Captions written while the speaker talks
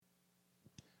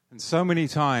And so many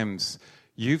times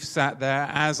you've sat there,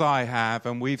 as I have,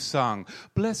 and we've sung,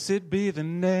 "Blessed be the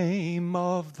name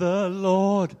of the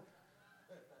Lord."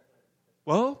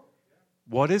 Well,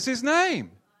 what is his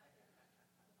name?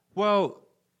 Well,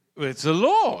 it's the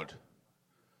Lord.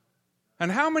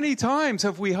 And how many times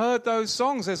have we heard those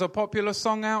songs? There's a popular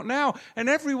song out now, and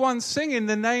everyone's singing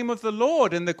the name of the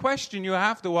Lord. And the question you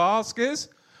have to ask is,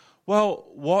 well,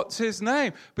 what's his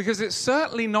name? Because it's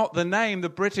certainly not the name the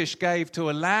British gave to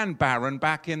a land baron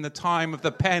back in the time of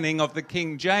the penning of the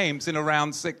King James in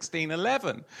around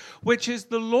 1611, which is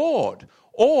the Lord,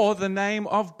 or the name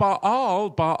of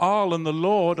Baal. Baal and the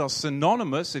Lord are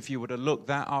synonymous, if you were to look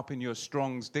that up in your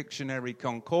Strong's Dictionary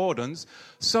Concordance.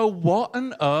 So what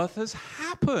on earth has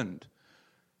happened?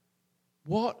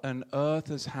 What on earth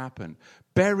has happened?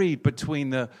 Buried between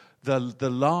the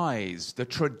lies, the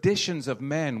traditions of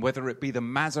men, whether it be the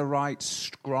Masorite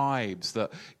scribes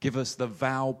that give us the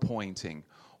vow pointing,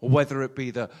 or whether it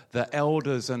be the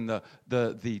elders and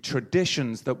the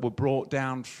traditions that were brought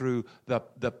down through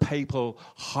the papal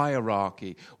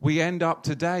hierarchy. We end up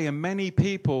today, and many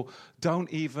people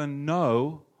don't even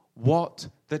know what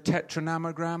the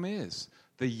tetragrammaton is.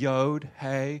 The Yod,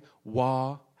 He,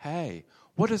 Wah, He.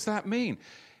 What does that mean?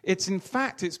 It's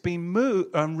been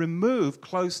removed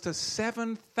close to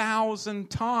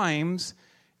 7,000 times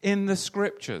in the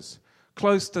scriptures.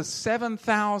 Close to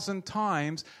 7,000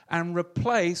 times, and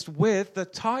replaced with the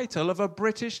title of a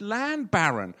British land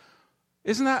baron.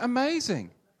 Isn't that amazing?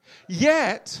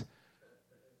 Yet,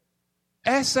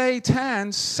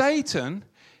 Satan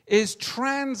is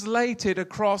translated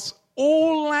across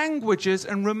all languages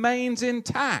and remains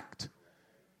intact.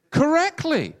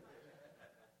 Correctly.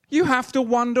 You have to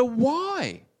wonder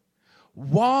why.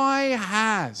 Why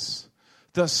has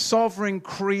the sovereign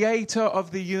creator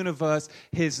of the universe,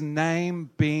 his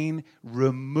name been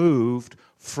removed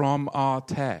from our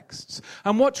texts?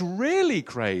 And what's really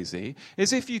crazy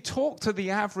is if you talk to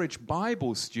the average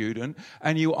Bible student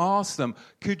and you ask them,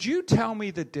 could you tell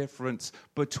me the difference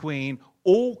between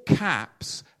all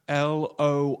caps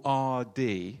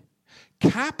L-O-R-D,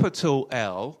 capital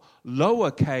L,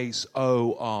 lowercase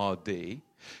o-r-d,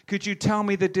 could you tell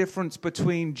me the difference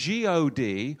between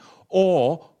G-O-D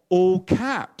or all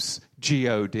caps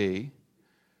G-O-D?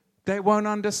 They won't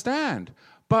understand.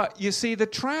 But you see, the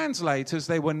translators,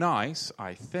 they were nice,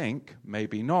 I think,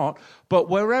 maybe not. But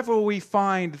wherever we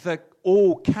find the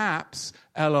all caps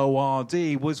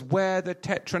L-O-R-D was where the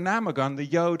tetragrammaton, the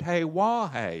Yod, He, Wah,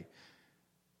 He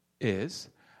is.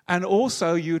 And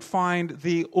also you'd find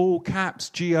the all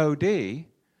caps G-O-D,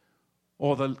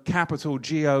 or the capital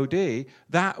G-O-D,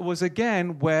 that was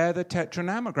again where the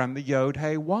tetragrammaton, the Yod,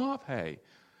 He, Wah, He.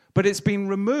 But it's been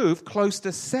removed close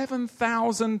to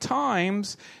 7,000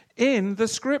 times in the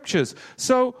scriptures.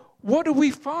 So what do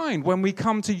we find when we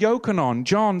come to Yochanan,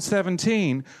 John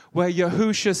 17, where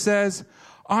Yahusha says,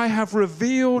 I have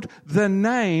revealed the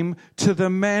name to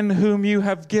the men whom you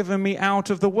have given me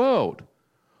out of the world?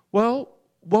 Well,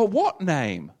 what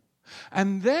name?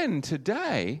 And then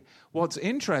today, what's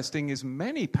interesting is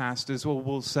many pastors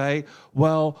will say,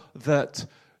 well, that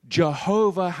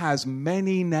Jehovah has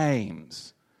many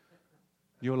names.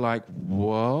 You're like,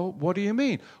 well, what do you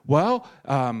mean? Well,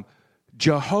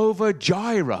 Jehovah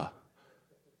Jireh,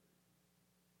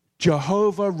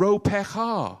 Jehovah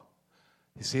Ropecha.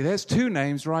 You see, there's two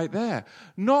names right there.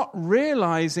 Not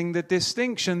realizing the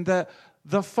distinction that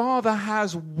the Father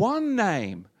has one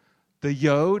name, the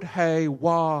Yod, He,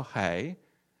 Wah, He.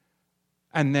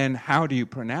 And then how do you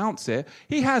pronounce it?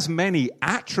 He has many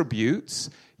attributes.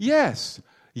 Yes,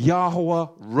 Yahweh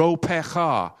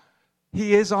Ropecha.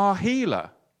 He is our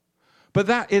healer. But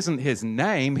that isn't his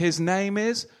name. His name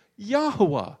is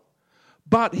Yahweh.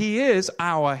 But he is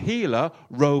our healer,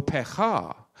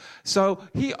 Ropecha. So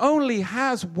he only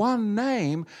has one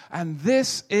name, and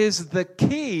this is the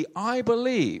key, I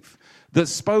believe,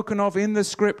 that's spoken of in the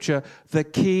scripture, the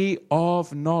key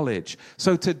of knowledge.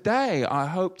 So today I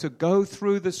hope to go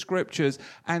through the scriptures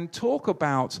and talk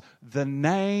about the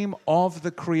name of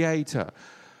the Creator.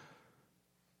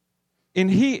 In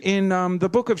the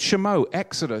book of Shemot,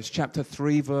 Exodus chapter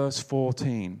 3, verse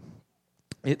 14,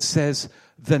 it says,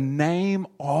 the name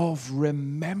of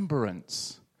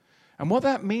remembrance. And what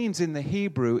that means in the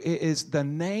Hebrew, it is the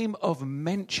name of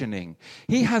mentioning.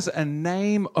 He has a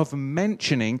name of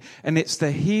mentioning, and it's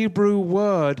the Hebrew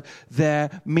word there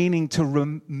meaning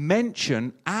to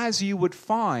mention, as you would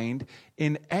find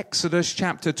in Exodus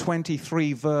chapter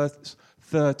 23, verse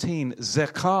 13,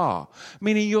 Zekar,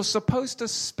 meaning you're supposed to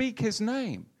speak his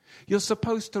name. You're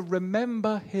supposed to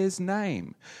remember his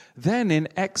name. Then in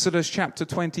Exodus chapter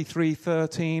 23,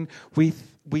 13,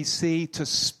 we see to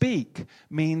speak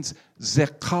means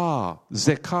zekah.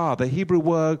 Zekah, the Hebrew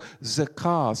word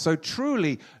zekah. So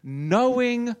truly,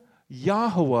 knowing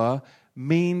Yahweh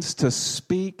means to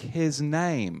speak his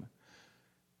name.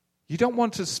 You don't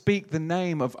want to speak the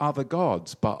name of other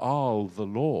gods, Baal, the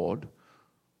Lord,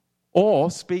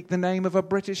 or speak the name of a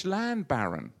British land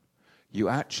baron. You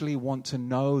actually want to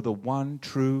know the one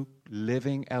true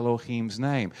living Elohim's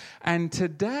name. And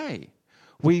today,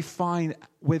 we find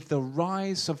with the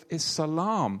rise of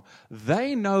Islam,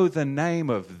 they know the name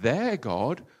of their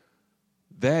God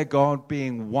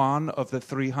being one of the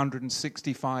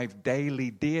 365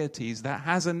 daily deities that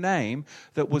has a name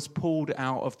that was pulled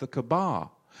out of the Kaaba.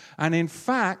 And in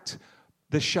fact,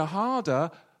 the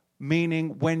Shahada,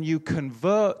 meaning when you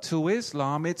convert to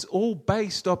Islam, it's all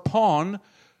based upon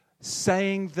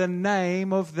saying the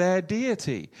name of their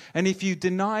deity. And if you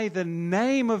deny the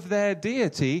name of their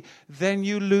deity, then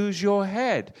you lose your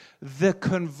head. The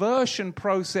conversion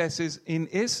processes in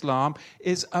Islam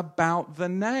is about the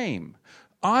name.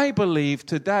 I believe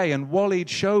today, and Walid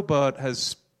Shoerbert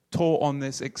has taught on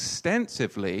this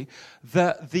extensively,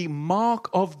 that the mark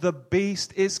of the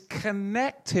beast is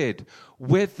connected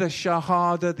with the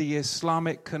Shahada, the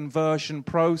Islamic conversion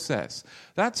process.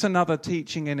 That's another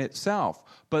teaching in itself.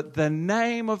 But the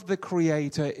name of the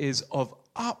Creator is of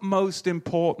utmost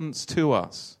importance to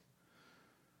us.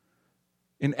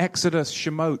 In Exodus,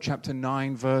 Shemot, chapter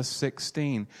 9, verse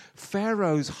 16,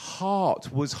 Pharaoh's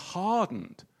heart was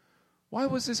hardened. Why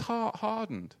was his heart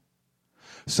hardened?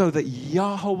 So that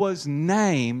Yahweh's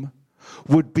name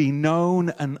would be known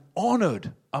and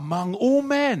honored among all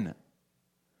men.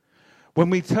 When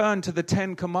we turn to the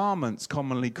 10 Commandments,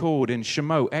 commonly called in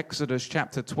Shemot, Exodus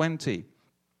chapter 20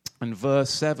 and verse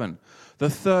 7, the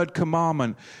third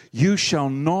commandment, you shall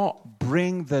not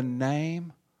bring the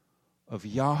name of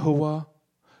Yahweh,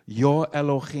 your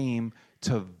Elohim,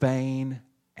 to vain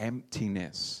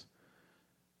emptiness.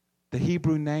 The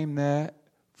Hebrew name there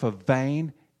for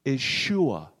vain is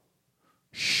Shua.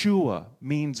 Shua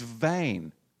means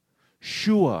vain.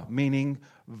 Shua meaning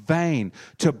vain.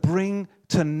 To bring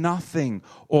to nothing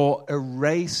or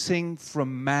erasing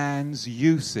from man's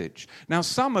usage. Now,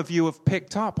 some of you have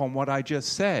picked up on what I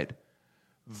just said.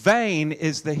 Vain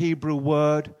is the Hebrew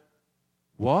word,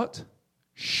 what?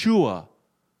 Shua.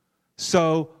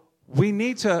 So we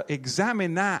need to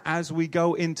examine that as we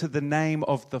go into the name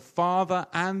of the Father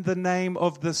and the name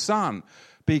of the Son,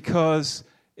 because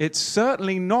it's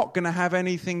certainly not going to have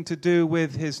anything to do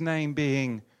with his name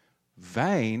being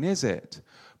vain, is it?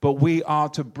 But we are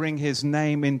to bring his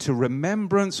name into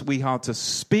remembrance. We are to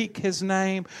speak his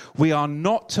name. We are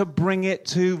not to bring it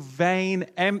to vain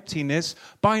emptiness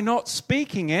by not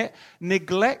speaking it,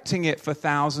 neglecting it for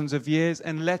thousands of years,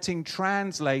 and letting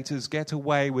translators get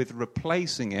away with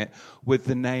replacing it with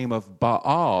the name of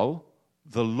Baal,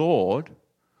 the Lord,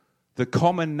 the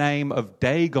common name of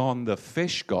Dagon, the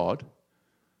fish god.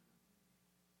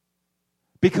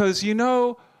 Because you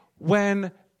know,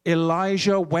 when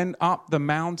Elijah went up the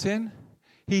mountain,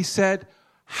 he said,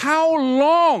 how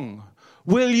long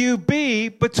will you be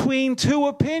between two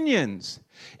opinions?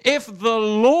 If the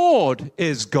Lord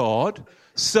is God,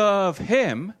 serve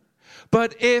him.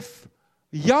 But if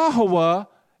Yahweh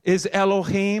is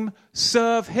Elohim,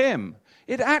 serve him.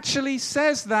 It actually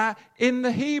says that in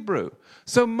the Hebrew.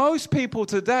 So most people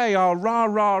today are rah,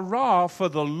 rah, rah for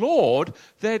the Lord.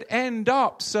 They'd end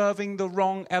up serving the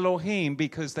wrong Elohim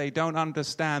because they don't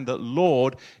understand that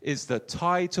Lord is the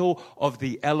title of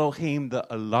the Elohim that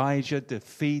Elijah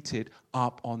defeated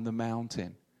up on the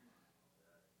mountain.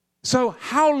 So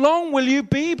how long will you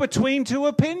be between two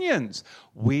opinions?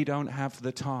 We don't have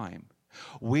the time.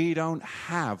 We don't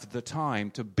have the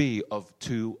time to be of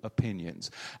two opinions.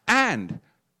 And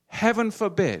heaven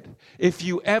forbid, if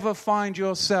you ever find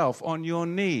yourself on your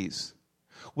knees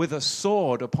with a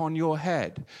sword upon your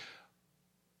head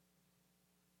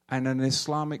and an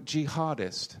Islamic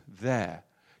jihadist there,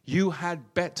 you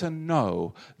had better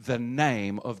know the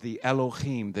name of the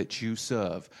Elohim that you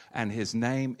serve. And his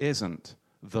name isn't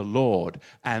the Lord.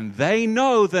 And they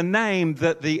know the name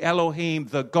that the Elohim,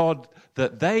 the God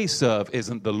that they serve,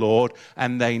 isn't the Lord,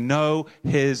 and they know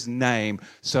his name.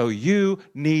 So you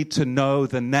need to know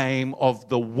the name of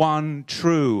the one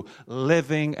true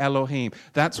living Elohim.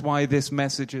 That's why this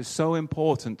message is so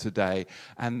important today,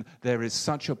 and there is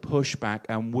such a pushback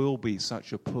and will be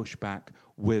such a pushback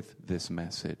with this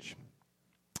message.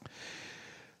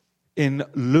 In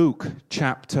Luke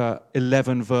chapter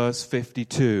 11, verse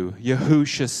 52,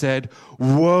 Yahusha said,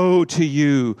 woe to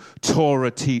you, Torah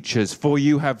teachers, for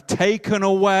you have taken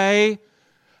away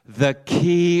the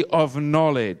key of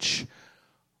knowledge.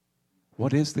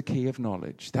 What is the key of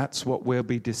knowledge? That's what we will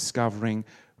be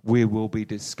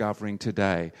discovering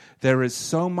today. There is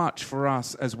so much for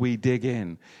us as we dig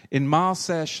in. In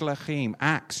Maaseh Shlachim,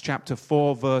 Acts chapter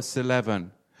 4, verse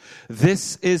 11,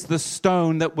 this is the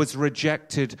stone that was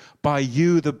rejected by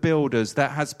you, the builders,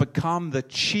 that has become the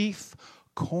chief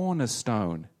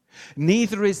cornerstone.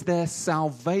 Neither is there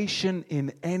salvation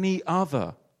in any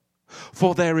other,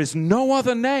 for there is no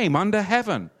other name under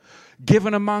heaven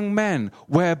given among men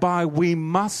whereby we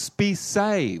must be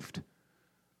saved.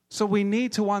 So we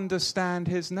need to understand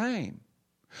his name.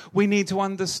 We need to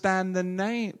understand the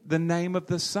name of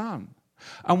the Son.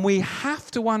 And we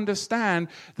have to understand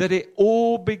that it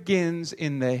all begins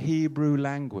in the Hebrew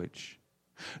language.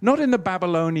 Not in the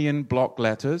Babylonian block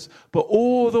letters, but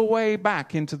all the way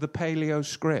back into the Paleo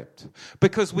script.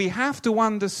 Because we have to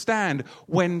understand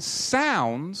when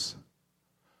sounds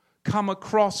come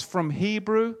across from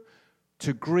Hebrew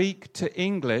to Greek to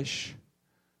English,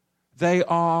 they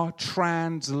are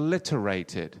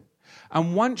transliterated.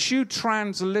 And once you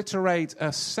transliterate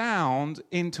a sound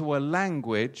into a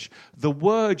language, the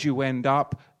word you end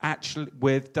up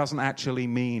with doesn't actually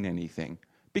mean anything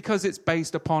because it's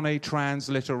based upon a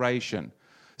transliteration.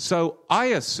 So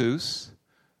Iesus,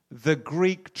 the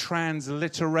Greek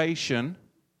transliteration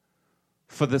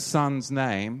for the Son's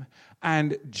name,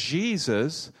 and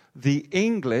Jesus, the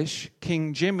English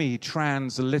King Jimmy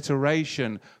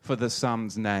transliteration for the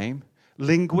Son's name,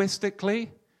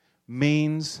 linguistically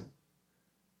means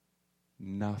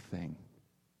nothing.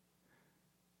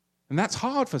 And that's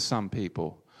hard for some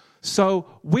people. So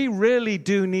we really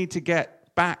do need to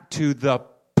get back to the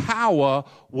power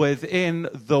within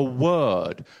the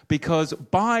Word, because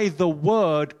by the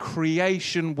Word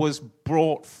creation was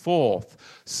brought forth.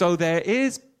 So there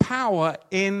is power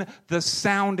in the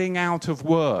sounding out of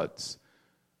words.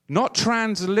 Not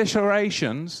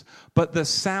transliterations, but the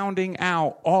sounding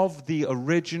out of the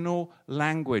original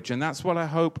language. And that's what I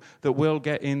hope that we'll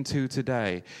get into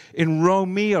today. In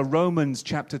Romans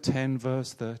chapter 10,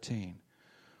 verse 13.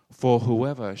 For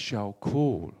whoever shall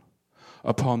call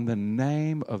upon the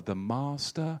name of the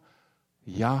Master,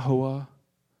 Yahuwah,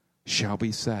 shall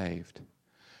be saved.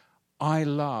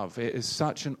 It is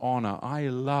such an honor. I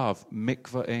love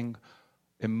mikvahing,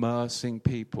 immersing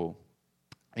people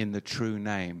in the true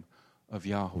name of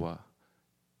Yahuwah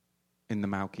in the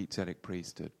Melchizedek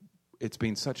priesthood. It's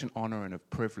been such an honor and a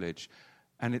privilege,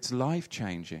 and it's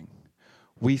life-changing.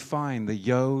 We find the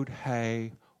Yod,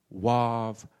 He,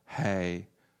 Wav, He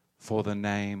for the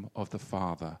name of the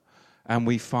Father. And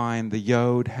we find the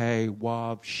Yod, He,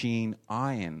 Wav, Shin,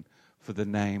 Ayin for the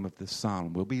name of the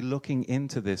Son. We'll be looking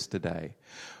into this today.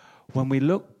 When we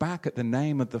look back at the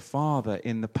name of the Father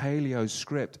in the Paleo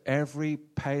script, every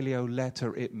Paleo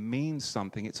letter, it means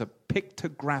something. It's a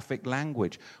pictographic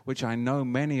language, which I know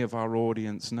many of our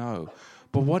audience know.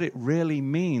 But what it really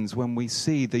means when we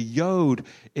see the Yod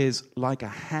is like a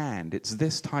hand. It's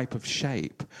this type of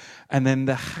shape. And then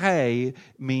the He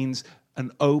means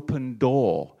an open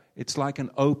door. It's like an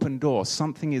open door.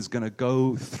 Something is going to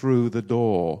go through the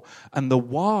door. And the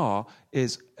Wa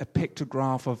is a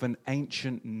pictograph of an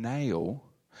ancient nail.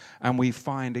 And we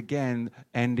find again,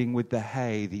 ending with the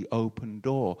He, the open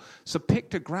door. So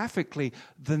pictographically,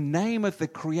 the name of the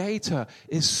Creator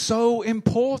is so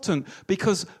important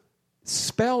because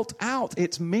spelt out,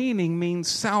 its meaning means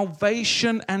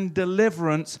salvation and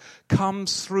deliverance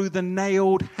comes through the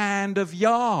nailed hand of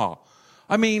Yah.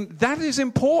 I mean, that is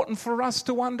important for us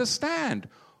to understand.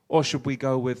 Or should we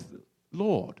go with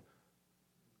Lord?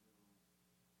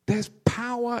 There's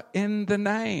power in the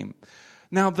name.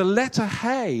 Now, the letter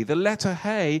He,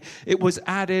 it was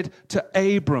added to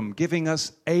Abram, giving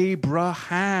us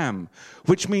Abraham,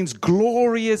 which means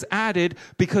glory is added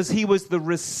because he was the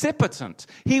recipient.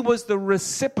 He was the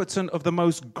recipient of the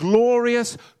most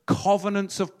glorious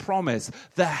covenants of promise.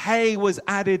 The He was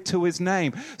added to his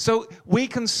name. So we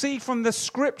can see from the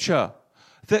scripture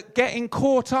that getting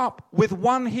caught up with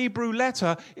one Hebrew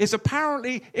letter is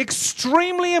apparently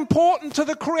extremely important to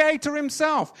the Creator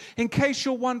himself. In case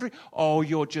you're wondering,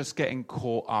 you're just getting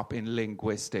caught up in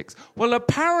linguistics. Well,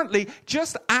 apparently,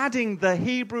 just adding the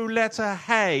Hebrew letter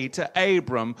He to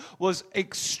Abram was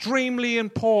extremely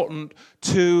important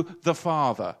to the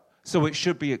Father. So it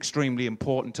should be extremely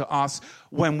important to us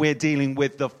when we're dealing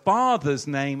with the Father's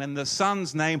name and the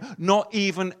Son's name, not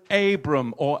even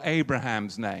Abram or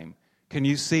Abraham's name. Can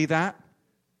you see that?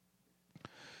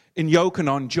 In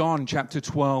Yochanan, John chapter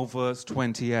 12, verse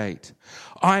 28.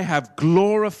 I have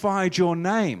glorified your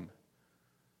name,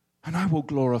 and I will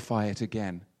glorify it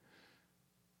again.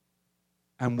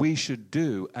 And we should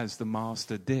do as the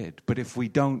Master did. But if we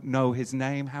don't know his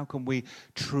name, how can we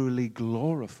truly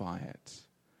glorify it?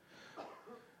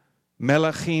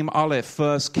 Melachim Aleph,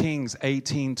 1 Kings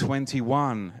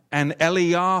 18:21. And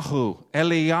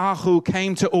Eliyahu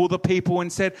came to all the people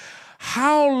and said,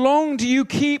 how long do you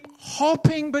keep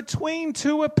hopping between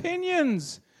two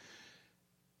opinions?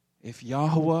 If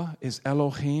Yahweh is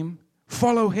Elohim,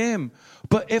 follow him.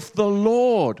 But if the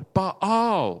Lord,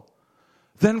 Baal,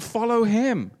 then follow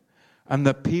him. And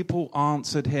the people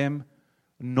answered him,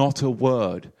 not a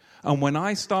word. And when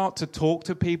I start to talk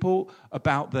to people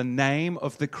about the name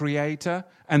of the Creator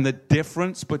and the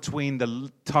difference between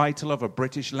the title of a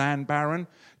British land baron,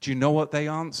 do you know what they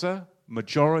answer?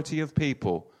 Majority of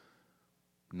people,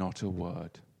 not a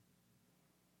word.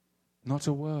 Not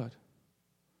a word.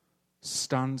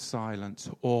 Stunned silence,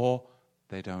 or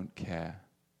they don't care.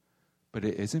 But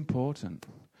it is important.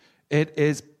 It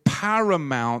is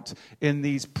paramount in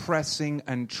these pressing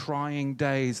and trying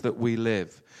days that we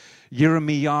live.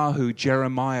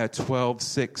 Jeremiah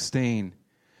 12:16.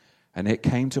 And it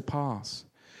came to pass,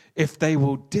 if they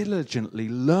will diligently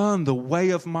learn the way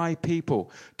of my people,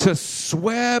 to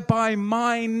swear by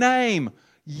my name,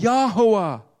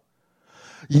 Yahweh.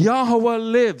 Yahweh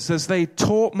lives, as they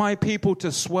taught my people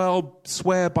to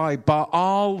swear by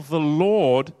Baal the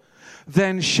Lord,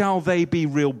 then shall they be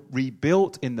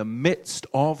rebuilt in the midst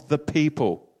of the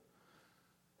people.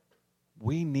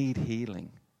 We need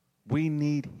healing. We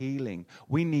need healing.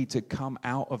 We need to come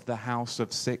out of the house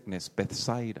of sickness,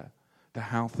 Bethsaida, the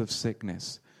house of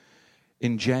sickness.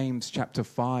 In James chapter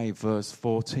 5, verse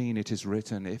 14, it is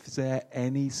written, if there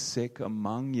any sick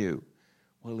among you,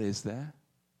 well, is there?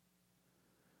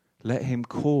 Let him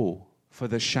call for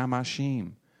the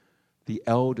Shamashim, the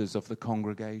elders of the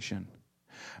congregation,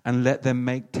 and let them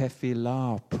make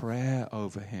tefillah, prayer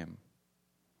over him,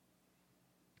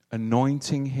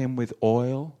 anointing him with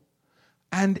oil,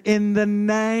 and in the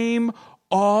name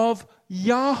of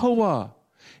Yahweh.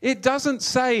 It doesn't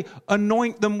say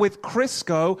anoint them with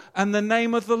Crisco and the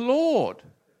name of the Lord.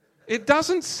 It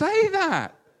doesn't say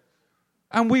that.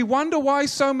 And we wonder why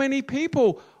so many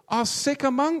people are sick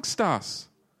amongst us.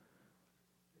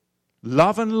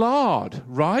 Love and lard,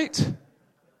 right?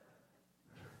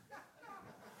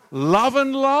 Love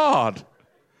and lard.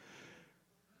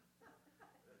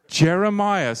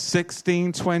 Jeremiah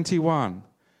 16:21.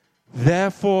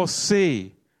 Therefore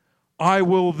see, I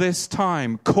will this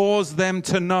time cause them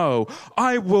to know.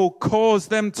 I will cause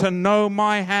them to know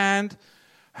my hand,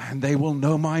 and they will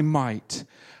know my might,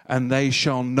 and they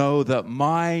shall know that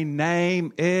my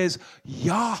name is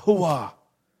Yahweh.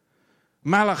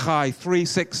 Malachi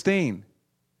 3:16.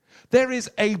 There is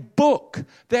a book.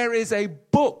 There is a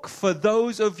book for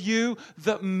those of you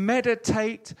that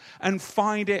meditate and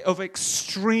find it of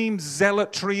extreme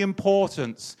zealotry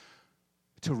importance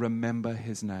to remember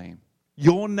his name.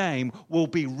 Your name will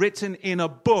be written in a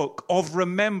book of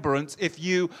remembrance if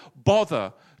you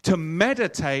bother to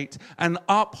meditate and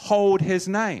uphold his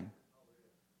name.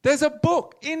 There's a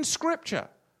book in Scripture,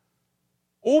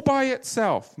 all by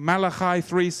itself. Malachi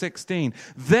 3:16.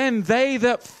 Then they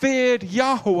that feared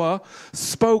Yahweh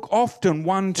spoke often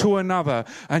one to another,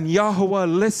 and Yahweh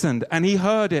listened, and he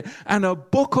heard it. And a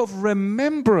book of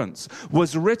remembrance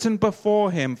was written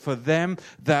before him for them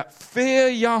that fear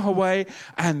Yahweh,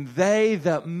 and they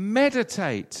that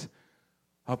meditate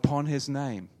upon his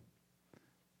name.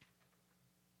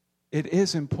 It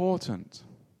is important.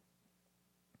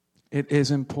 It is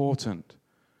important.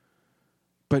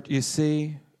 But you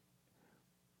see,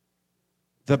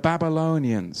 the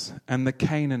Babylonians and the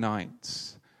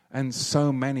Canaanites and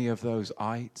so many of those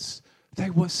ites, they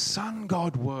were sun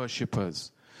god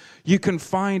worshippers. You can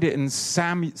find it in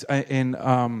 1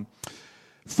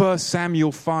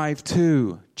 Samuel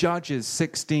 5:2, Judges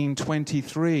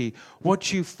 16:23.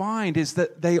 What you find is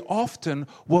that they often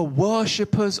were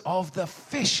worshippers of the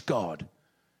fish god,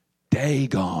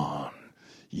 Dagon.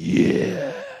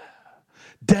 Yeah.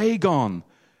 Dagon.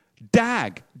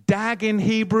 Dag in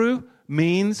Hebrew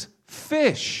means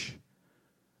fish.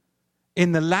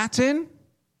 In the Latin,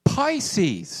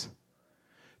 Pisces.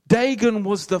 Dagon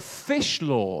was the fish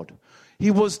lord.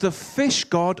 He was the fish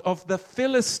god of the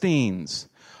Philistines.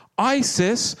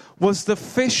 Isis was the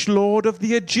fish lord of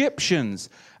the Egyptians.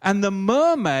 And the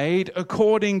mermaid,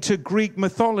 according to Greek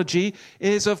mythology,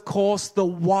 is, of course, the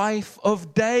wife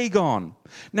of Dagon.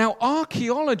 Now,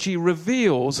 archaeology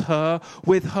reveals her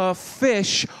with her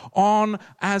fish on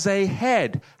as a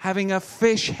head, having a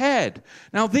fish head.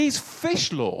 Now, these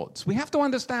fish lords, we have to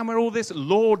understand where all this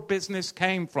lord business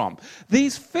came from.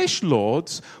 These fish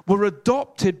lords were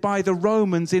adopted by the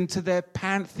Romans into their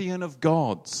pantheon of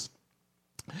gods.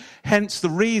 Hence the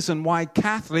reason why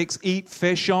Catholics eat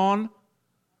fish on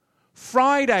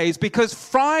Fridays, because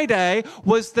Friday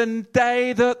was the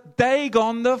day that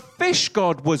Dagon, the fish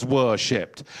god, was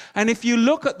worshipped. And if you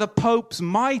look at the Pope's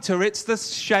mitre, it's the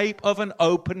shape of an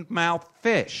open-mouthed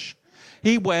fish.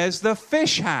 He wears the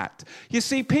fish hat. You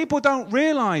see, people don't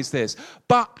realize this.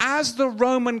 But as the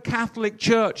Roman Catholic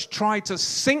Church tried to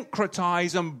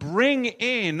syncretize and bring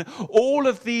in all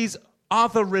of these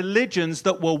other religions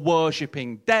that were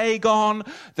worshipping Dagon,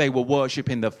 they were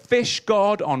worshipping the fish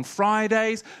god on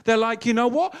Fridays, they're like, you know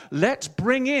what? Let's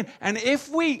bring in. And if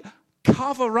we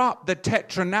cover up the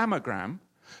tetragrammaton,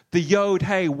 the Yod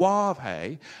Hey Wav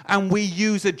Hey, and we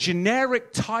use a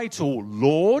generic title,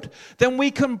 Lord, then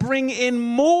we can bring in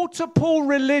multiple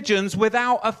religions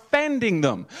without offending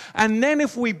them. And then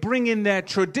if we bring in their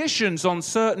traditions on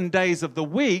certain days of the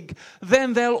week,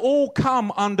 then they'll all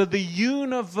come under the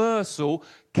universal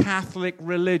Catholic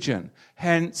religion.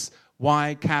 Hence,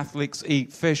 why Catholics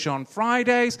eat fish on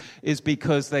Fridays is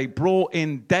because they brought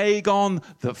in Dagon,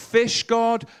 the fish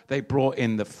god. They brought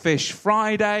in the Fish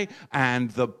Friday, and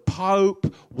the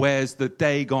Pope wears the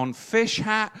Dagon fish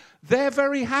hat. They're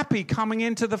very happy coming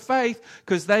into the faith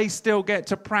because they still get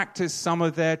to practice some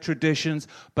of their traditions,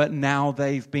 but now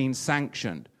they've been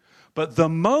sanctioned. But the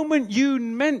moment you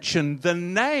mention the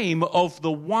name of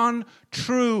the one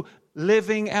true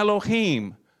living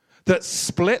Elohim that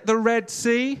split the Red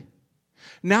Sea,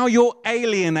 now you're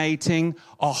alienating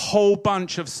a whole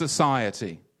bunch of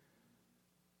society.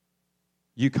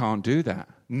 You can't do that.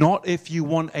 Not if you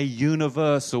want a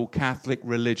universal Catholic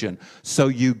religion. So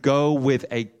you go with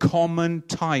a common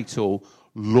title,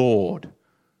 Lord.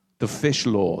 The fish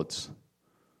lords.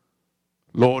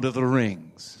 Lord of the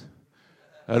Rings.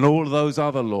 And all of those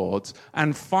other lords.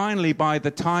 And finally, by the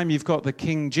time you've got the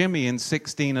King Jimmy in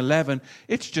 1611,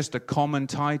 it's just a common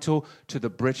title to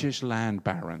the British land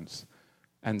barons.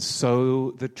 And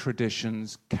so the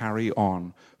traditions carry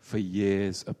on for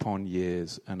years upon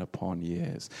years and upon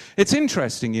years. It's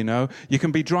interesting, you know, you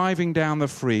can be driving down the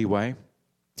freeway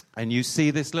and you see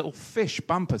this little fish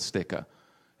bumper sticker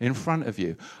in front of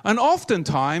you. And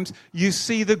oftentimes you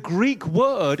see the Greek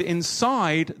word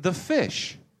inside the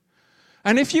fish.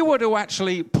 And if you were to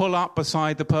actually pull up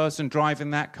beside the person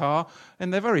driving that car,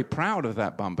 and they're very proud of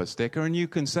that bumper sticker, and you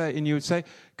would say,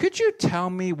 could you tell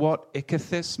me what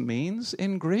ikathis means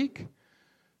in Greek?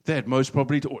 They'd most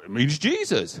probably, it means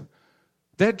Jesus.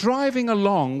 They're driving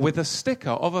along with a sticker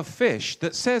of a fish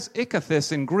that says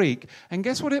ikathis in Greek, and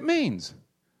guess what it means?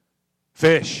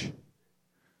 Fish.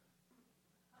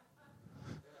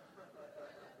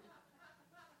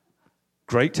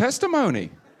 Great testimony.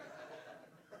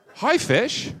 Hi,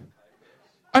 fish.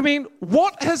 I mean,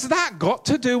 what has that got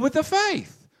to do with the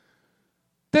faith?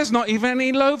 There's not even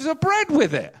any loaves of bread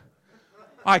with it.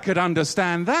 I could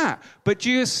understand that. But do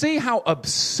you see how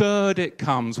absurd it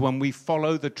comes when we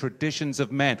follow the traditions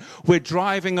of men? We're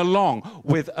driving along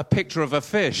with a picture of a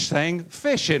fish saying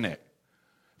fish in it,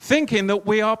 thinking that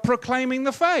we are proclaiming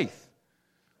the faith,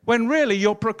 when really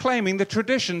you're proclaiming the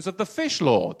traditions of the fish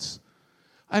lords.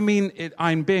 I mean,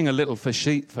 I'm being a little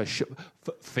facetious.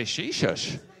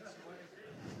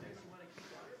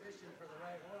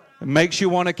 It makes you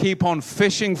want to keep on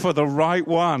fishing for the right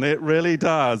one. It really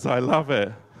does. I love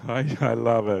it. I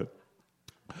love it.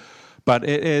 But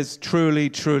it is truly,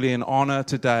 truly an honor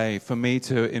today for me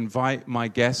to invite my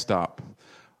guest up,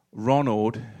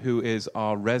 Ronald, who is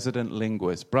our resident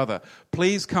linguist. Brother,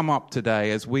 please come up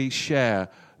today as we share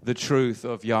the truth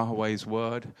of Yahweh's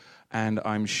word. And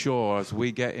I'm sure as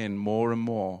we get in more and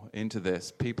more into this,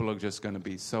 people are just going to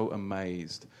be so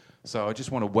amazed. So I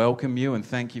just want to welcome you and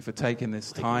thank you for taking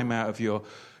this time out of your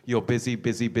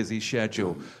busy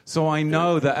schedule. So I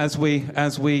know that as we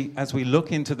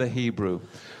look into the Hebrew,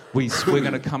 we're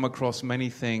going to come across many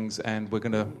things and we're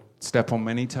going to step on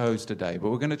many toes today, but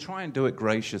we're going to try and do it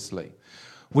graciously.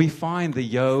 We find the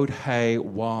Yod Hey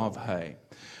Wav Hey,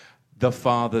 the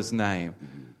Father's name.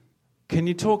 Can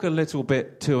you talk a little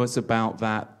bit to us about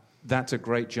that? That's a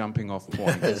great jumping off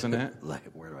point, isn't it?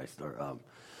 Where do I start?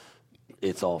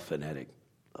 It's all phonetic.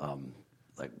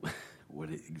 What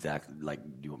exactly? Like,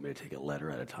 do you want me to take a letter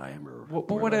at a time, or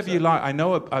whatever you like? I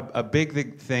know a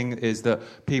big thing is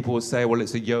that people will say, "Well,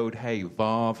 it's a Yod Hey,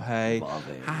 Vav Hey."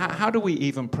 How do we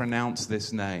even pronounce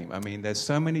this name? I mean, there's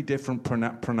so many different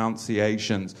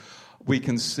pronunciations. We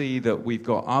can see that we've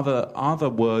got other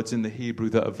words in the Hebrew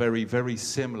that are very, very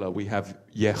similar. We have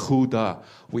Yehuda,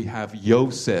 we have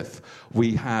Yosef,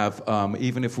 we have,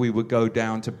 even if we would go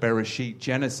down to Bereshit,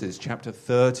 Genesis chapter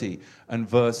 30 and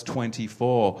verse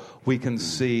 24, we can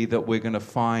see that we're going to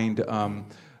find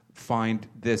find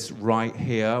this right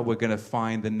here. We're going to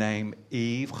find the name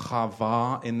Eve,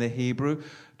 Chava in the Hebrew.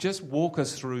 Just walk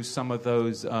us through some of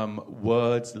those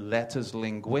words, letters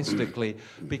linguistically,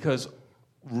 because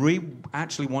we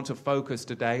actually want to focus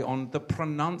today on the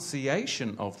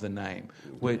pronunciation of the name,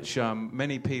 which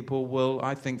many people will,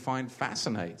 I think, find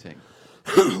fascinating.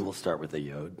 We'll start with the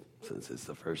Yod, since it's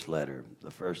the first letter.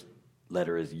 The first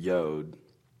letter is Yod.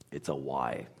 It's a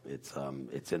Y.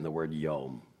 It's in the word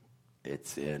Yom.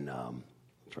 It's in, I'm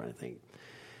trying to think.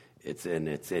 It's in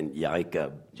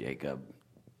Jacob.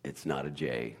 It's not a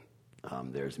J.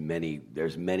 There's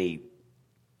many,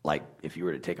 like if you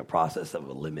were to take a process of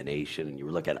elimination and you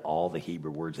were look at all the Hebrew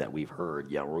words that we've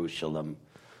heard, Jerusalem,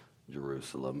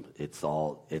 it's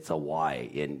a Y.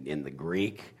 In the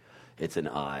Greek, it's an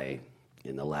I.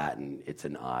 In the Latin, it's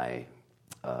an I.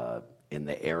 In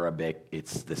the Arabic,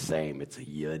 it's the same. It's a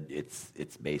Yud.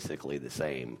 It's basically the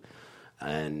same.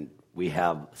 And we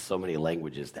have so many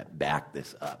languages that back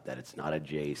this up, that it's not a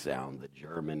J sound. The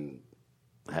German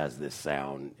has this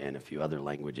sound, and a few other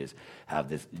languages have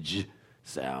this J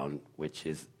sound, which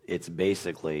is, it's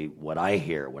basically what I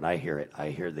hear. When I hear it, I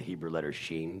hear the Hebrew letter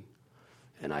Shin,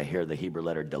 and I hear the Hebrew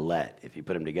letter Dalet. If you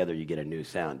put them together, you get a new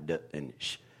sound, D and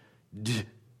Sh, D,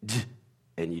 D,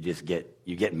 and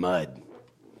you get mud,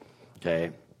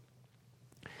 okay?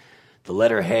 The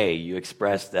letter Hey, you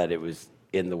expressed that it was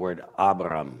in the word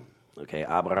Abram. Okay,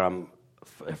 Abram,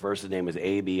 first name was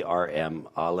A-B-R-M,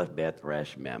 Aleph, Bet,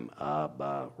 Resh, Mem.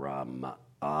 Abram,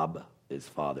 Ab is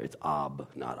father. It's Ab,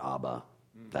 not Abba.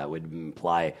 That would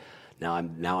imply, now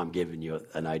I'm giving you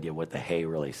an idea of what the Hey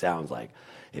really sounds like.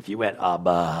 If you went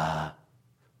Abba,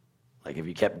 like if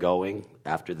you kept going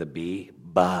after the B,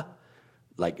 Ba,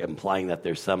 like implying that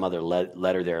there's some other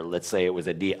letter there. Let's say it was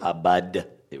a D, Abad.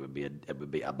 It would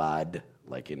be Abad,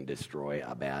 like in destroy,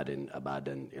 Abad and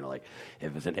Abadan. You know, like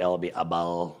if it's an L, it'd be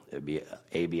Abal. It'd be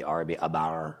A-B-R, it'd be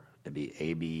Abar. It'd be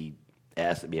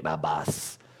A-B-S, it'd be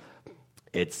Babas.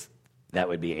 That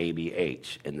would be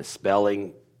A-B-H. And the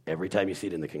spelling, every time you see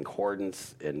it in the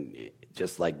concordance, and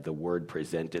just like the word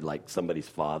presented, like somebody's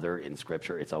father in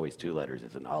Scripture, it's always two letters.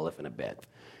 It's an Aleph and a Bet.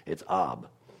 It's Ab,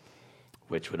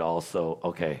 which would also,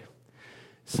 okay.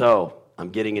 So I'm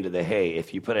getting into the Hey.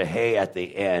 If you put a Hey at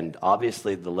the end,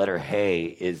 obviously the letter Hey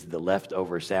is the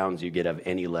leftover sounds you get of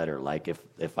any letter. Like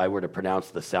if I were to pronounce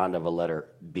the sound of a letter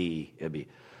B, it'd be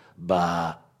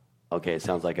Ba. Okay, it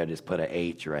sounds like I just put a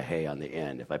H or a Hey on the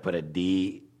end. If I put a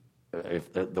D,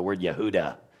 if the word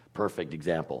Yehuda, perfect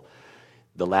example.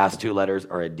 The last two letters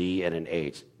are a D and an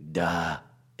H. Da.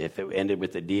 If it ended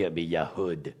with a D, it'd be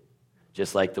Yahud.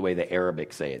 Just like the way the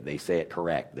Arabic say it. They say it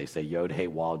correct. They say Yod, Hey,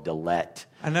 Waw, Dalet.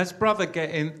 And as brother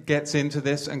gets into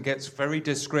this and gets very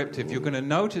descriptive, you're going to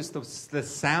notice the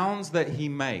sounds that he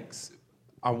makes.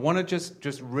 I want to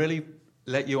just really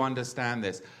let you understand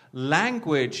this.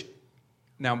 Language,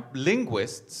 now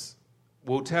linguists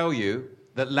will tell you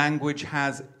that language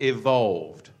has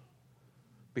evolved.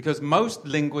 Because most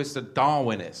linguists are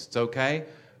Darwinists, okay?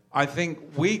 I think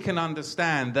we can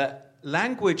understand that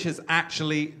language has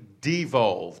actually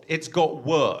devolved. It's got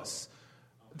worse.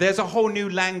 There's a whole new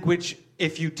language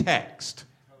if you text.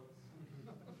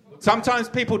 Sometimes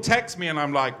people text me and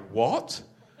I'm like, what?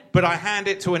 But I hand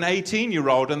it to an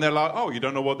 18-year-old and they're like, oh, you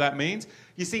don't know what that means?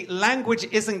 You see, language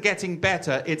isn't getting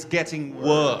better, it's getting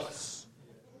worse.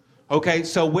 Okay,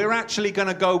 so we're actually going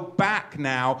to go back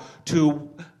now to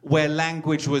where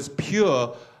language was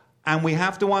pure, and we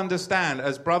have to understand,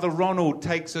 as Brother Ronald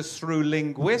takes us through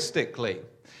linguistically,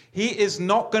 he is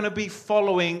not going to be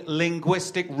following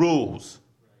linguistic rules,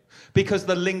 because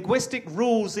the linguistic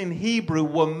rules in Hebrew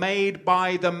were made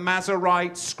by the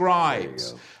Masorite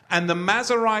scribes. And the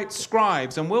Masorite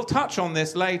scribes, and we'll touch on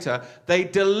this later, they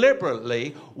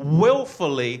deliberately,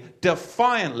 willfully,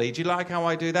 defiantly, do you like how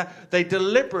I do that? They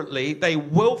deliberately, they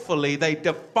willfully, they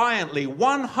defiantly,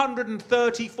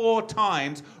 134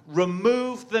 times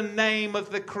removed the name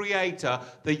of the Creator,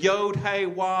 the Yod, Hey,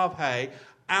 Wav, Hey,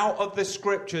 out of the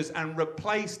Scriptures and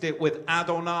replaced it with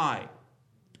Adonai.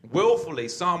 Willfully,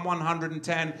 Psalm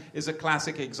 110 is a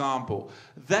classic example.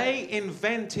 They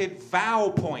invented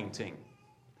vowel pointing.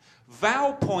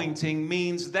 Vowel pointing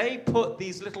means they put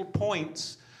these little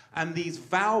points and these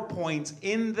vowel points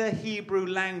in the Hebrew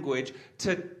language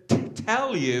to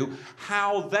tell you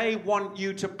how they want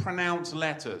you to pronounce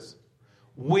letters.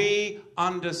 We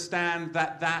understand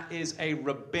that that is a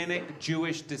rabbinic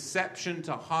Jewish deception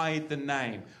to hide the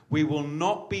name. We will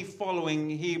not be following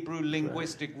Hebrew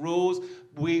linguistic rules.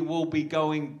 We will be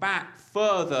going back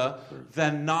further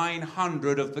than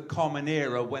 900 of the Common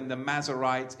Era when the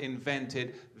Masoretes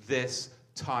invented this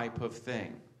type of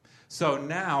thing. So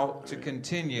now, to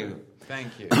continue,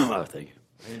 Thank you. Oh, thank you.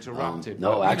 Interrupted.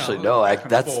 No, but, actually,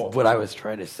 that's what I was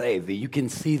trying to say. You can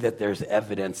see that there's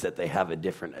evidence that they have a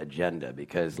different agenda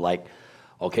because, like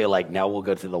now we'll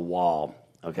go to the wall.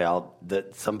 Okay,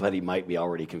 somebody might be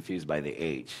already confused by the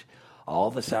H.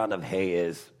 All the sound of hey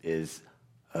is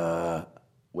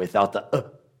without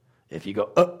the If you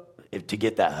go to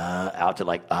get that out to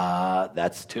like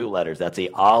that's two letters. That's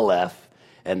the aleph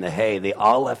and the hey. The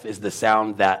aleph is the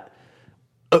sound that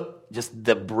just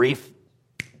the brief.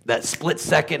 That split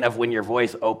second of when your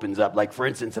voice opens up. Like, for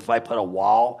instance, if I put a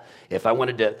wall, if I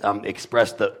wanted to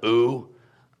express the ooh,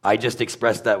 I just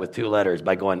expressed that with two letters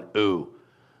by going ooh.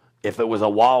 If it was a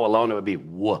wall alone, it would be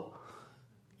wuh.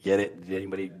 Get it?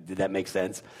 Did that make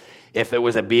sense? If it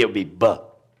was a B, it would be buh.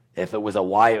 If it was a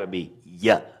Y, it would be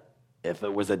yeah. If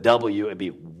it was a W, it would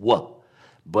be wuh.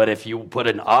 But if you put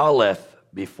an aleph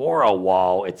before a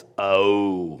wall, it's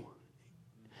oh.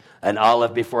 An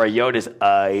aleph before a yod is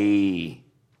ay.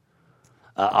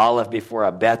 An aleph before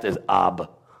a bet is ab.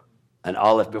 An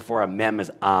aleph before a mem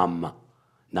is not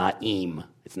im.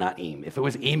 It's not im. If it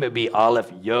was im, it'd be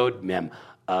aleph yod mem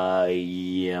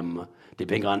ayim.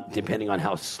 Depending on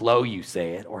how slow you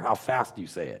say it or how fast you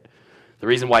say it. The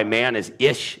reason why man is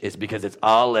ish is because it's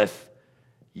aleph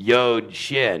yod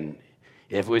shin.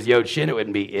 If it was yod shin, it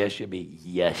wouldn't be ish. It'd be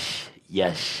yesh,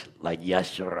 like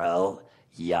yasharel,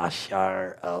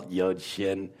 yashar yod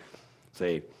shin.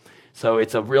 See. So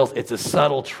it's a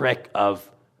subtle trick of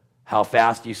how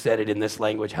fast you said it in this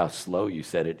language, how slow you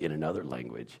said it in another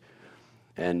language.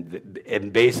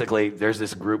 And basically, there's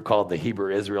this group called the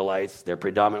Hebrew Israelites. They're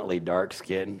predominantly dark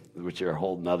skinned, which are a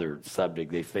whole other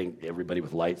subject. They think everybody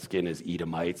with light skin is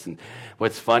Edomites. And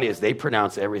what's funny is they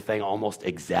pronounce everything almost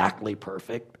exactly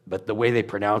perfect, but the way they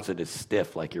pronounce it is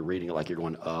stiff, like you're reading it like you're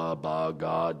going, ba,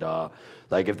 ga, da.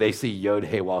 Like if they see Yod,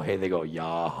 Hey, Wah, Hey, they go,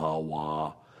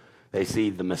 Yahweh. They see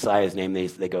the Messiah's name, they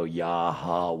go,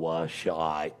 Yahweh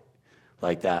Shai,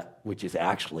 like that, which is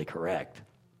actually correct.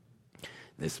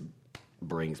 This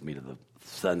brings me to the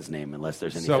son's name, unless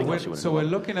there's anything else you want to know. So we're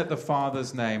looking at the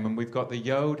father's name, and we've got the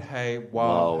Yod, Hey,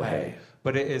 Wah, Hey.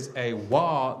 But it is a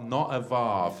Wah, not a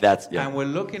Vav. And we're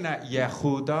looking at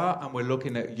Yehuda, and we're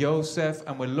looking at Yosef,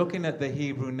 and we're looking at the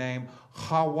Hebrew name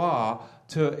Hawa,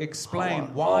 to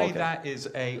explain why that is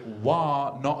a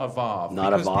Wah, not a Vav.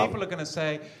 Because people are going to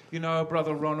say,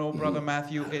 Brother Ronald, Brother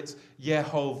Matthew, it's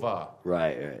Yehovah.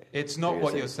 Right. It's not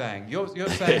what you're saying. You're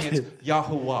saying it's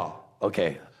Yahuwah.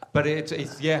 Okay. But it's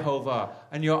Yehovah.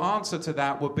 And your answer to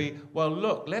that would be, well,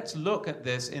 let's look at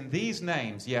this in these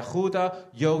names, Yehuda,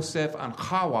 Yosef, and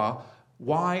Hawa.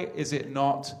 Why is it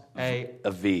not a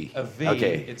V? A V,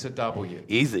 okay. It's a W.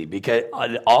 Easy, because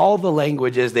on all the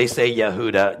languages they say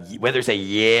Yehuda, whether they say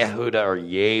Yehuda or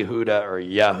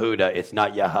Yehuda, it's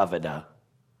not Yehavada.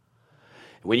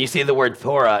 When you see the word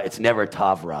Torah, it's never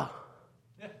Tavra.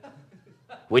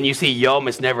 When you see Yom,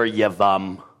 it's never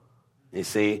Yavam. You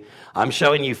see, I'm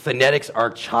showing you phonetics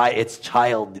are it's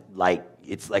childlike.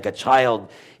 It's like a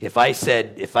child. If I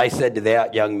said to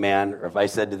that young man, or if I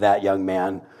said to that young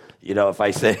man, if I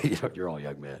say, you're all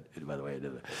young man, by the way, I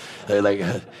did that. Like,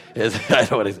 I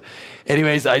don't want to.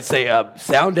 Anyways, I'd say,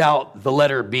 sound out the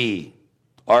letter B,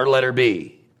 our letter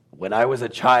B. When I was a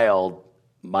child,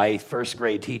 my first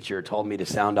grade teacher told me to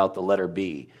sound out the letter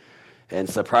B. And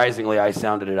surprisingly, I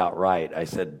sounded it out right. I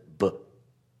said, B.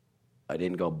 I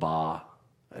didn't go ba.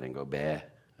 I didn't go be. I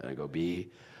didn't go B.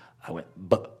 I went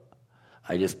B.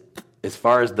 I just, as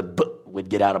far as the B would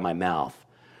get out of my mouth.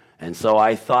 And so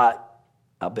I thought,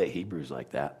 I'll bet Hebrew's like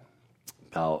that.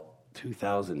 About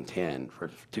 2010,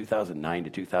 for 2009 to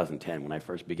 2010, when I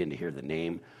first began to hear the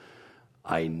name,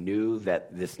 I knew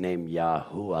that this name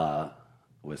Yahuwah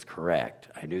was correct.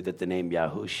 I knew that the name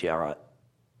Yahushua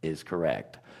is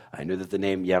correct. I knew that the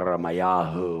name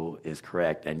Yeremayahu is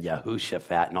correct, and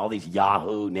Yahushaphat, and all these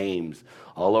Yahoo names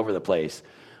all over the place,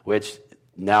 which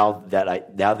now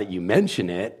that you mention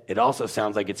it, it also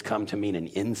sounds like it's come to mean an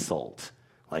insult.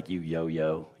 Like you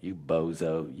yo-yo, you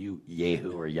bozo, you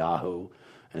Yehu or Yahoo.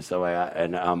 And so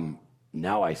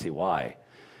now I see why.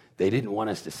 They didn't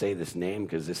want us to say this name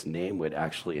because this name would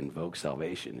actually invoke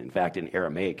salvation. In fact, in the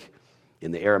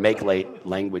Aramaic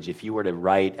language, if you were to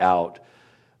write out,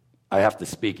 I have to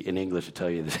speak in English to tell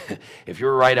you this. If you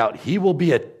were to write out, he will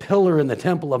be a pillar in the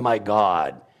temple of my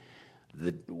God,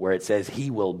 where it says he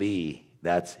will be,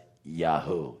 that's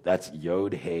Yahoo. That's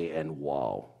Yod, He, and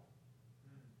Waw.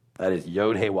 That is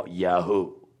Yod, He, Waw,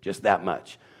 Yahoo. Just that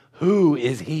much. Who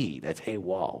is he? That's He,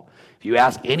 Waw. If you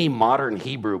ask any modern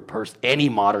Hebrew person,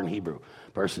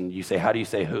 you say, how do you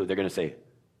say who? They're going to say,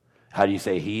 how do you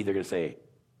say he? They're going to say,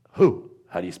 who?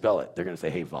 How do you spell it? They're going to say,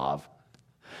 Hey, Vav.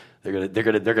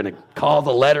 They're gonna call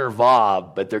the letter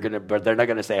Vav, but they're not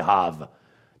gonna say Hav.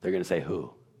 They're gonna say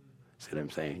who. See what I'm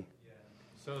saying?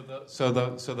 So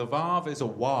the Vav is a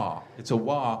Wah. It's a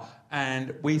Wah,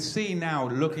 and we see now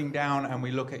looking down, and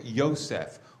we look at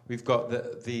Yosef. We've got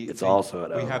the. It's also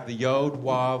an O. We have the Yod,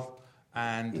 Wav,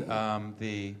 and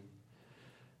the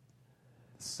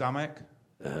Samek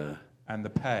and the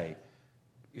Pei.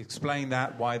 Explain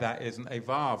that, why that isn't a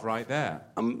Vav right there.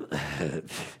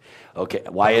 Okay,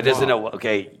 why it isn't a...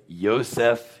 Okay,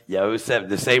 Yosef,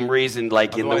 the same reason,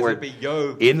 like in the word... It'd be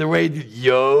Yod. In the word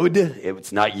Yod,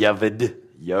 it's not Yavid.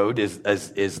 Yod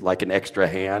is like an extra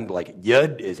hand. Like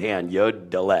Yod is hand, Yod,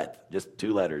 Dalet, just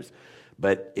 2 letters.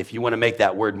 But if you want to make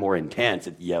that word more intense,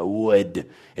 it's Yahud.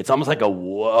 It's almost like a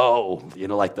whoa,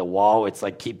 like the wall. It's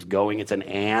like keeps going. It's an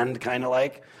and, kind of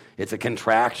like. It's a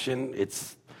contraction.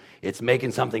 It's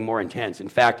making something more intense. In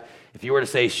fact, if you were to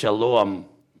say shalom,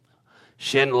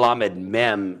 shin lamed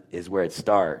mem is where it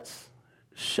starts.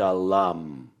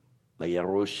 Shalom, like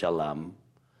Yerushalayim.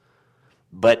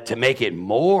 But to make it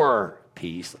more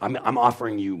peace, I'm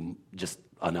offering you just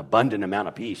an abundant amount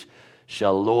of peace.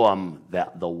 Shalom,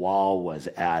 that the wall was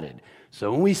added.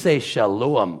 So when we say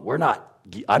shalom,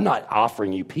 I'm not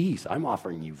offering you peace. I'm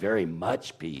offering you very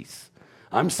much peace.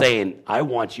 I'm saying I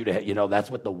want you to,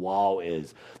 that's what the wall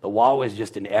is. The wall is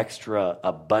just an extra,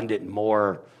 abundant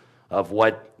more of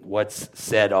what's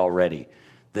said already.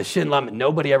 The shalom,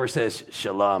 nobody ever says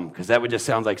shalom, because that would just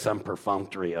sound like some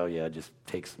perfunctory, oh yeah, just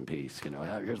take some peace, here's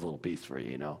a little peace for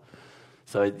you,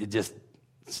 So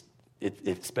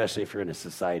especially if you're in a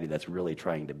society that's really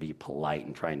trying to be polite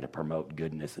and trying to promote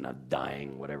goodness in a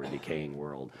dying, whatever, decaying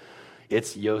world.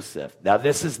 It's Yosef. Now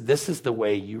this is the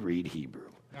way you read Hebrew.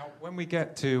 Now, when we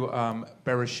get to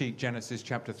Bereshit, Genesis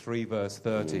chapter 3, verse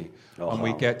 30, and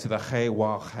we get to the He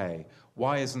Wah He,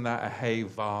 why isn't that a He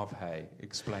Vav He?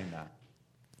 Explain that.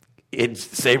 It's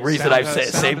the same reason I've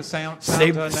said same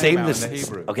the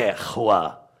Hebrew. Okay,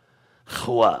 Chua.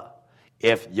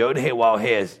 If Yod He Waw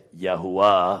He is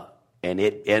Yahuwah, and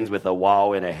it ends with a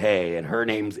waw and a hey, and her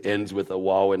name ends with a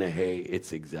waw and a hey,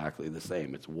 it's exactly the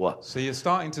same. It's what. So you're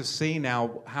starting to see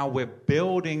now how we're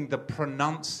building the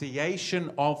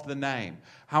pronunciation of the name.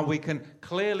 How we can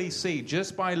clearly see,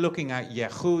 just by looking at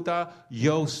Yehuda,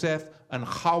 Yosef, and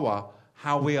Chawa,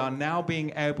 how we are now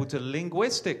being able to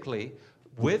linguistically,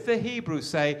 with the Hebrew,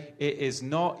 say, it is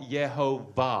not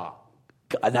Yehovah.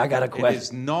 And I got a question. It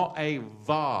is not a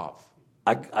Vav.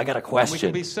 I got a question. And we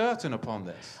can be certain upon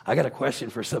this. I got a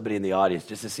question for somebody in the audience,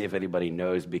 just to see if anybody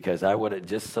knows, because I would,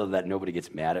 just so that nobody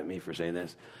gets mad at me for saying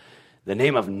this. The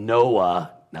name of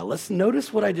Noah. Now let's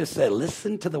notice what I just said.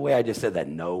 Listen to the way I just said that,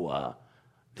 Noah.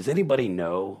 Does anybody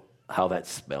know how that's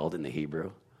spelled in the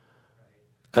Hebrew?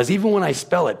 Because even when I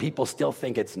spell it, people still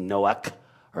think it's Noach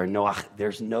or Noach.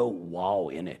 There's no waw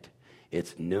in it.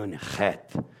 It's Nun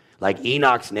Chet. Like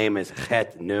Enoch's name is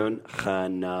Chet Nun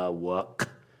Chanawak.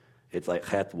 It's like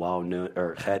Chet Waw Nun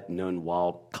or Chet Nun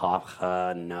Waw Kaf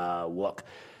Chanawak.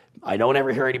 I don't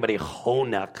ever hear anybody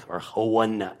Honak or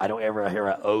Hoan. I don't ever hear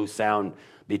an O sound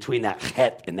between that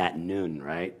Chet and that Nun,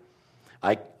 right?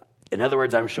 In other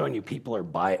words, I'm showing you people are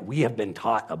biased. We have been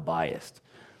taught a biased.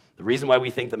 The reason why we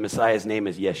think the Messiah's name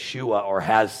is Yeshua or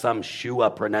has some Shua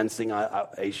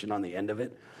pronunciation on the end of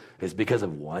it is because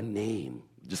of one name.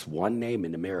 Just one name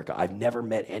in America. I've never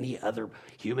met any other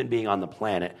human being on the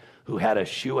planet who had a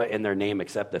Shua in their name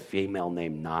except a female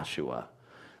named Nashua.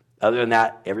 Other than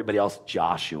that, everybody else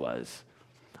Joshuas.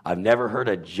 I've never heard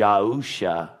a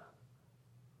Jahusha.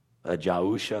 A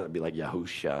Jahusha would be like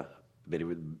Yahusha, but it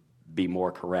would be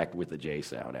more correct with the J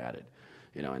sound added,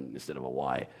 instead of a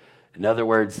Y. In other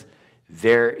words,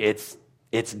 it's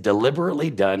deliberately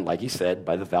done, like you said,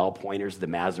 by the vowel pointers, the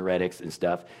Masoretics and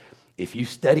stuff. If you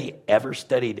ever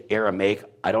studied Aramaic,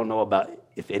 I don't know about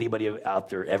if anybody out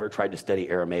there ever tried to study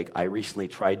Aramaic. I recently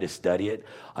tried to study it.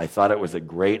 I thought it was a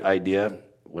great idea,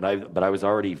 but I was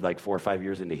already like 4 or 5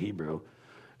 years into Hebrew,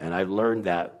 and I learned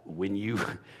that when you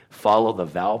follow the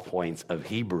vowel points of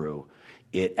Hebrew,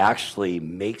 it actually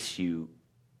makes you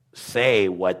say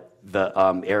what the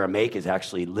Aramaic is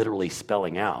actually literally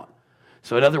spelling out.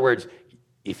 So in other words,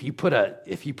 if you put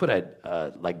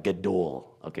a like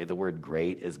gadol, okay, the word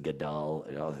great is gadol.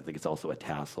 I think it's also a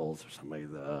tassels or something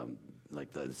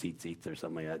like the tzitzit or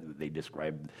something like that. They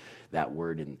describe that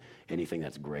word in anything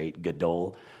that's great,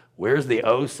 gadol. Where's the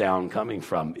O sound coming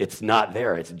from? It's not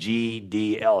there. It's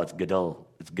G-D-L. It's gadol.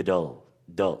 It's gadol.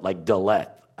 Dol, like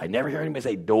dolet. I never hear anybody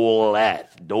say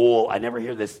dolet. Dol. I never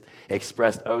hear this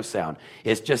expressed O sound.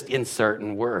 It's just in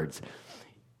certain words.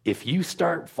 if you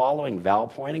start following vowel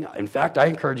pointing, in fact, I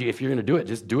encourage you, if you're going to do it,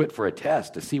 just do it for a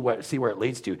test to see where it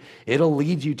leads to. It'll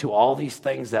lead you to all these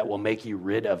things that will make you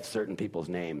rid of certain people's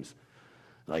names,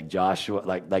 like Joshua,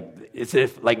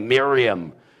 like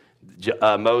Miriam,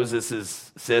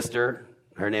 Moses' sister.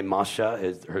 Her name Masha.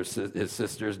 His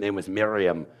sister's name was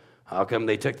Miriam. How come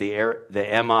they took the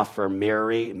M off for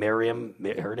Miriam?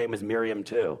 Her name is Miriam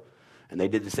too. And they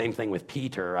did the same thing with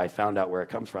Peter. I found out where it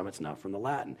comes from. It's not from the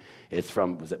Latin. It's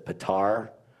from, was it Patar?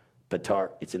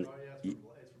 Patar.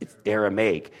 It's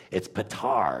Aramaic. It's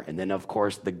Patar. And then, of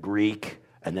course, the Greek,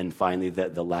 and then finally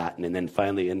the Latin, and then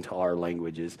finally into our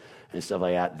languages and stuff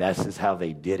like that. This is how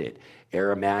they did it.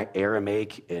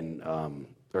 Aramaic and,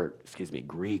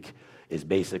 Greek is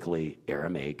basically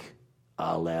Aramaic,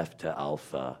 Aleph to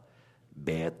Alpha,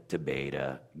 Bet to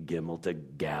Beta, Gimel to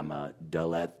Gamma,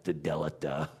 Dalet to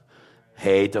Delta,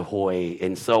 Hey to Hoy,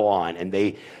 and so on. And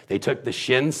they took the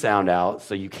shin sound out,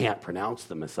 so you can't pronounce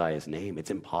the Messiah's name.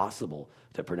 It's impossible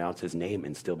to pronounce his name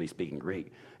and still be speaking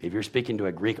Greek. If you're speaking to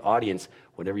a Greek audience,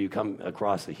 whenever you come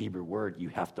across the Hebrew word, you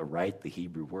have to write the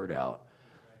Hebrew word out.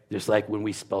 Just like when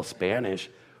we spell Spanish,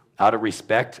 out of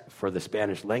respect for the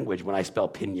Spanish language, when I spell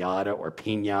piñata or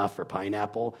piña for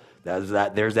pineapple, there's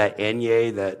that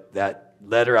enye, that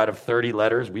letter out of 30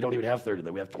 letters. We don't even have 30,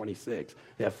 we have 26.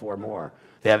 They have 4 more.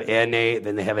 They have ene,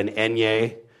 then they have an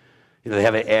enye, they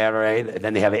have an ere,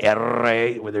 then they have an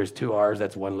erre, where there's 2 R's,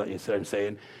 that's one letter. You see what I'm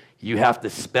saying? You have to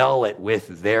spell it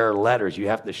with their letters. You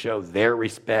have to show their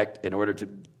respect in order to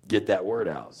get that word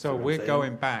out. So we're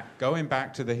going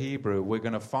back to the Hebrew. We're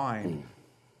going to find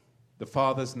the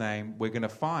Father's name. We're going to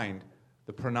find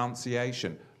the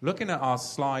pronunciation. Looking at our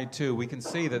slide 2, we can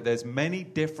see that there's many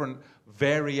different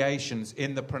variations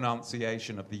in the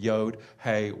pronunciation of the Yod,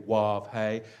 Hey, Wav,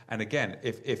 Hey. And again,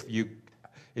 if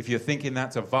you're thinking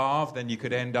that's a Vav, then you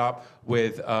could end up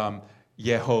with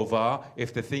Yehovah.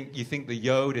 If you think the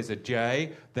Yod is a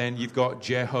J, then you've got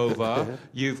Jehovah.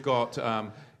 You've got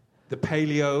the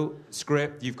Paleo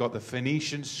script, you've got the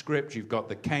Phoenician script, you've got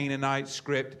the Canaanite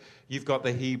script, you've got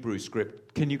the Hebrew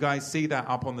script. Can you guys see that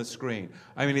up on the screen?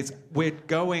 I mean, we're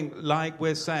going, like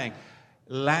we're saying,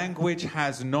 language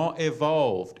has not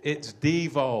evolved, it's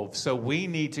devolved. So we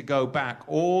need to go back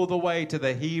all the way to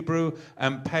the Hebrew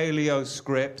and Paleo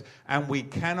script, and we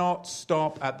cannot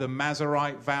stop at the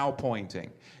Masorite vowel pointing.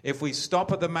 If we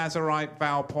stop at the Masorite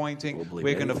vowel pointing,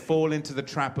 we're going to fall into the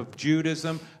trap of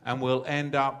Judaism, and we'll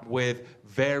end up with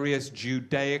various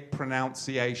Judaic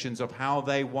pronunciations of how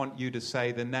they want you to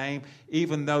say the name,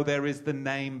 even though there is the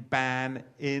name ban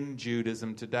in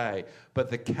Judaism today. But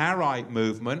the Karaite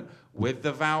movement, with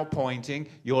the vowel pointing,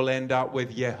 you'll end up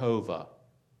with Yehovah.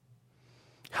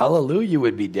 Hallelujah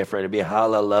would be different. It'd be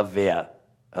hallelujah,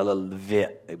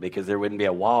 because there wouldn't be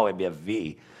a waw, it'd be a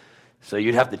V. So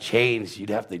you'd have to change.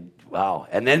 Wow.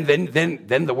 And then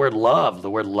the word love,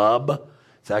 the word lub,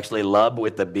 it's actually lub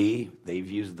with the B. They've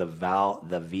used the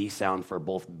V sound for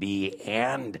both B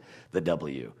and the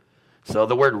W. So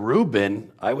the word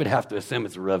Reuben, I would have to assume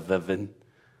it's Revivin,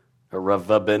 or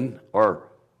Revubin, or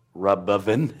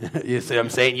Rububin. You see what I'm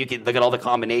saying? You can look at all the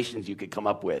combinations you could come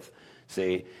up with.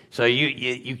 See? So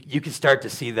you can start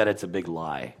to see that it's a big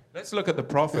lie. Let's look at the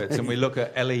prophets, and we look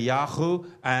at Eliyahu,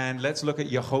 and let's look at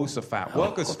Jehoshaphat.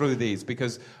 Walk us through these,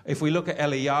 because if we look at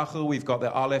Eliyahu, we've got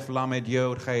the Aleph, Lamed,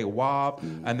 Yod, He, Wav,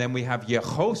 and then we have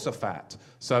Jehoshaphat.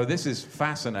 So this is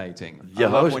fascinating. I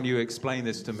love when you explain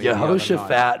this to me.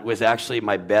 Jehoshaphat was actually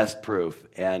my best proof,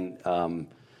 and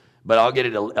but I'll get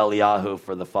it Eliyahu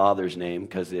for the father's name,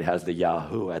 because it has the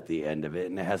Yahoo at the end of it,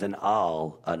 and it has an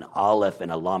Aleph,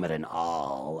 and a Lamed, an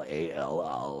Al,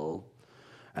 A-L-Al.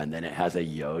 And then it has a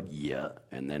Yod, yeah,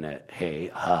 and then a Hey,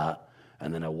 Ha,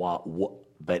 and then a Wa.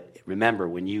 But remember,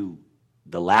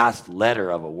 the last letter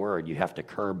of a word, you have to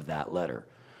curb that letter.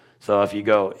 So if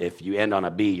you end on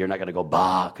a B, you're not going to go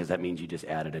ba, because that means you just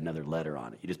added another letter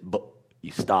on it.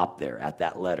 You stop there at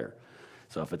that letter.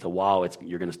 So if it's a Wa,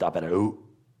 you're going to stop at a U.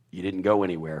 You didn't go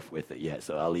anywhere with it yet.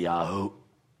 So Eliyahu,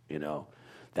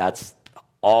 that's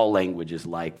all languages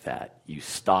like that. You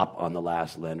stop on the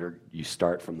last letter. You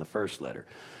start from the first letter.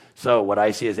 So what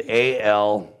I see is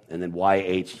A-L and then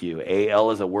Y-H-U.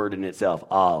 A-L is a word in itself.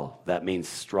 Al. That means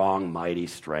strong, mighty,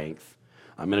 strength.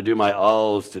 I'm going to do my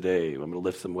Al's today. I'm going to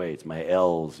lift some weights. My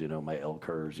L's, my L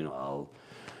curves, Al.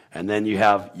 And then you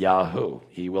have Yahoo.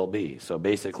 He will be. So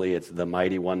basically it's the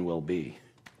mighty one will be,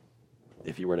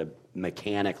 if you were to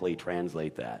mechanically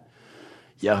translate that.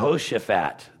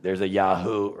 Jehoshaphat, there's a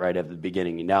Yahoo right at the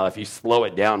beginning. Now, if you slow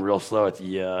it down real slow, it's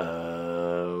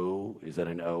Yahoo. Is that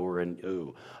an O or an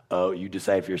U? Oh, you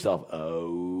decide for yourself.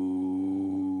 Oh,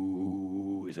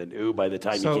 is an U by the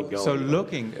time you keep going. So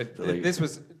looking, this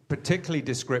was particularly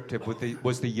descriptive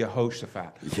was the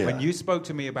Yehoshaphat. Yeah. When you spoke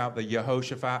to me about the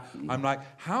Yehoshaphat, I'm like,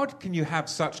 how can you have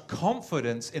such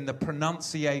confidence in the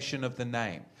pronunciation of the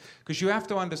name? Because you have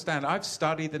to understand, I've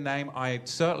studied the name. I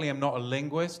certainly am not a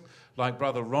linguist like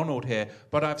Brother Ronald here,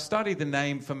 but I've studied the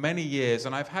name for many years,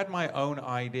 and I've had my own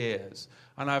ideas.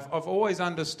 And I've always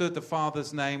understood the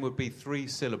Father's name would be 3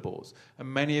 syllables. And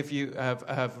many of you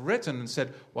have written and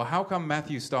said, well, how come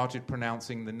Matthew started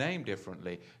pronouncing the name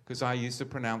differently? Because I used to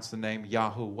pronounce the name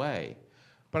Yahweh.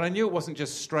 But I knew it wasn't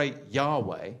just straight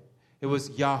Yahweh. It was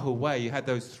Yahweh. You had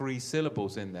those 3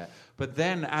 syllables in there. But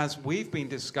then as we've been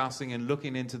discussing and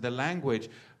looking into the language,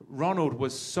 Ronald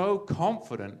was so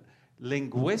confident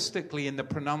linguistically in the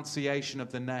pronunciation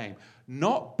of the name,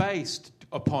 not based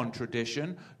upon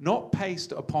tradition, not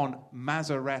based upon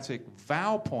Masoretic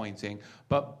vowel pointing,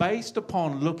 but based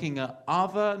upon looking at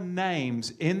other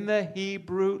names in the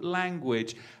Hebrew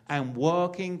language and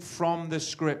working from the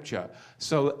scripture.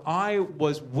 So I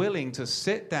was willing to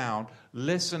sit down,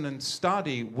 listen and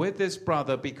study with this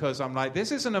brother, because I'm like,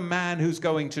 this isn't a man who's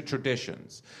going to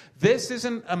traditions. This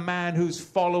isn't a man who's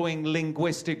following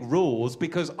linguistic rules,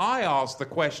 because I asked the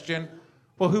question,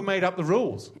 well, who made up the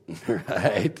rules?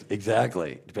 Right,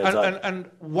 exactly. And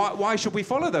why should we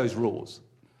follow those rules?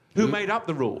 Who made up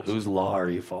the rules? Whose law are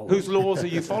you following? Whose laws are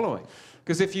you following?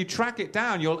 Because if you track it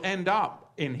down, you'll end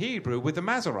up in Hebrew with the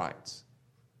Masoretes.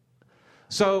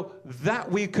 So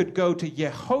that we could go to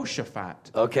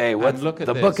Yehoshaphat. Okay, what's and look at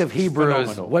the this. book of It's Hebrews?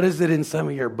 phenomenal. What is it in some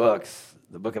of your books?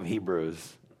 The book of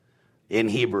Hebrews. In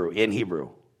Hebrew.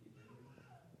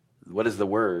 What is the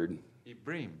word?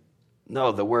 Hebrew.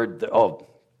 No, the word,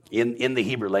 in the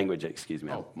Hebrew language, excuse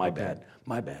me. Oh, my okay.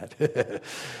 bad.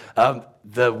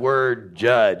 The word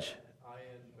judge.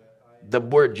 The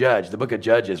word judge, the book of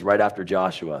Judges, right after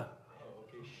Joshua. Oh,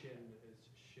 okay. Shin is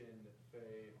shin,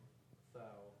 fei, thou,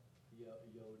 yod,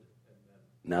 and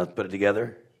mem. Now put it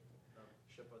together.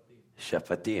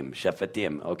 Shephatim.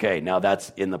 Shephatim. Okay, now that's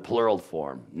in the plural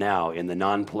form. Now, in the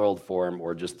non-plural form,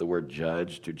 or just the word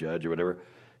judge, to judge or whatever,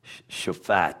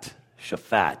 shaphat.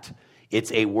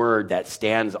 It's a word that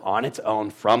stands on its own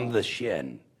from the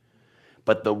shin.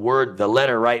 But the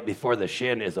letter right before the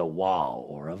shin is a waw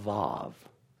or a vav.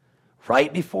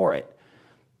 Right before it.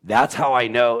 That's how I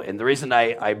know, and the reason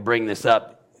I bring this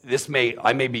up,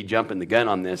 I may be jumping the gun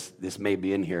on this may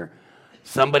be in here.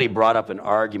 Somebody brought up an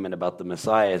argument about the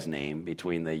Messiah's name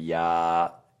between the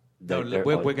Yah. We're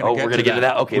going to get to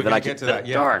that. Okay, we're then I get can. to that.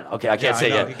 Yeah. Darn. Okay, I can't say I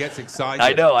know. yet. He gets excited.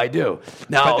 I know. I do.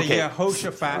 Now, But the okay.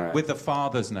 Yehoshaphat All right. with the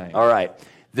Father's name. All right.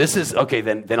 This is okay.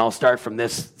 Then I'll start from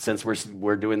this, since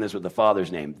we're doing this with the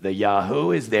Father's name. The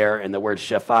Yahu is there, and the word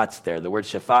Shaphat's there. The word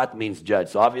Shaphat means judge.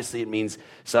 So obviously it means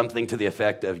something to the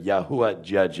effect of Yahuwah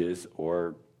judges,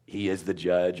 or he is the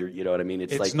judge, or you know what I mean.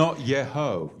 It's like not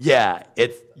Yeho. yeah.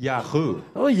 It's Yahu.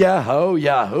 oh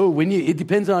Yahoo. It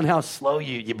depends on how slow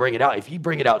you bring it out. If you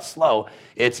bring it out slow,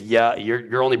 it's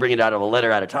you're only bringing it out of a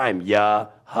letter at a time. Yah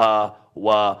ha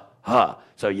wa ha.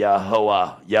 So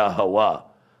Yahweh.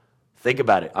 Think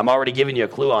about it. I'm already giving you a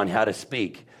clue on how to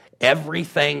speak.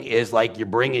 Everything is like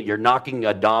you're knocking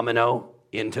a domino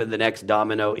into the next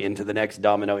domino, into the next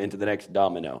domino, into the next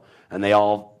domino, and they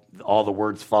all the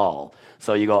words fall.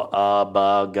 So you go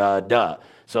abagada.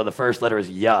 So the first letter is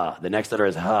ya, the next letter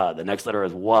is ha, the next letter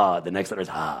is wa, the next letter is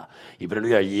ha. You put it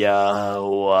together,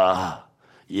 Yahweh,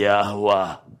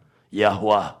 Yahweh,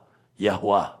 Yahweh,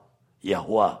 Yahweh,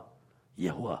 Yahweh,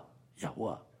 Yahweh,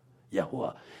 Yahweh,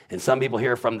 Yahweh. And some people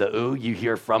hear from the oo. You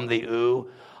hear from the oo.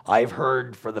 I've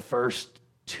heard for the first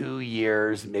 2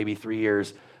 years, maybe 3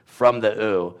 years, from the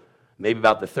oo. Maybe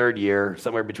about the third year,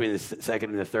 somewhere between the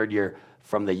second and the third year,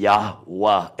 from the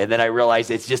Yahweh. And then I realized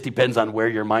it just depends on where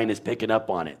your mind is picking up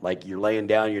on it. Like you're laying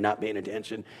down, you're not paying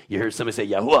attention. You hear somebody say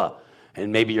Yahuwah,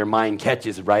 and maybe your mind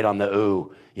catches right on the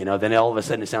oo. Then all of a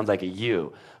sudden it sounds like a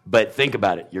U. But think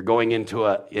about it. You're going into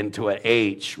an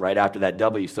H right after that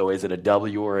W. So is it a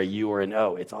W or a U or an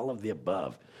O? It's all of the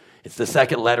above. It's the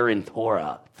second letter in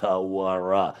Torah,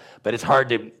 Torah. But it's hard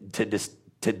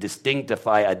to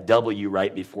distinctify a W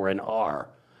right before an R,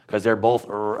 because they're both, Yes.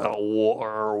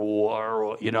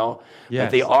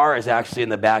 But the R is actually in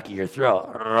the back of your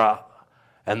throat,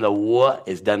 and the W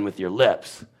is done with your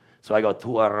lips. So I go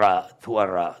Torah.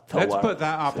 Let's put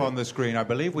that up on the screen. I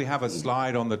believe we have a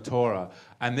slide on the Torah,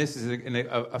 and this is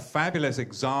a fabulous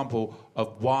example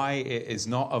of why it is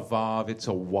not a vav, it's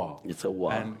a wa. It's a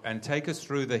wa. And take us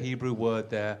through the Hebrew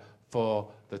word there for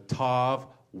the tav,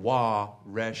 wa,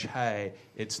 resh, hey.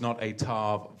 It's not a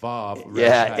tav, vav, resh,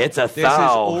 Yeah, hey. it's a This is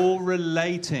thou. all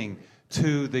relating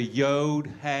to the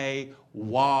yod, hey,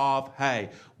 wav,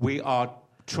 hey. We are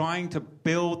trying to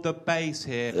build the base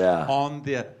here on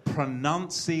the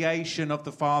pronunciation of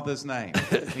the Father's name.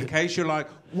 In case you're like,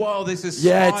 whoa, this is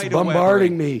it's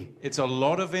bombarding me. It's a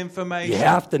lot of information. You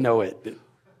have to know it.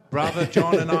 Brother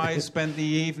John and I spent the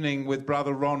evening with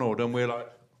Brother Ronald, and we're like...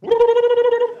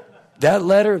 That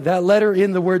letter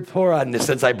in the word Torah, and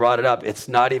since I brought it up, it's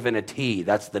not even a T.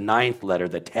 That's the 9th letter,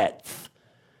 the Tetz.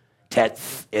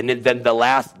 Tetz. And then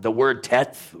the word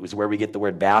Tetz is where we get the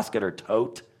word basket or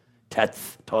tote.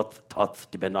 Tetz, tots,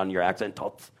 depending on your accent,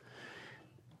 tots,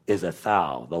 is a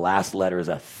thou. The last letter is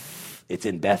a th. It's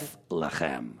in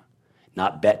Bethlehem,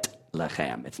 not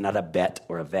Bet-lechem. It's not a bet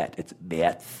or a vet. It's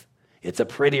Betz. It's a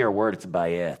prettier word. It's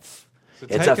bayetz. So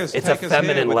it's a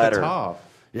feminine letter.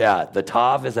 Yeah, the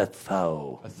tav is a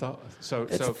tho. It's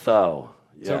tho.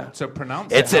 Yeah. So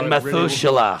pronounce it's it. In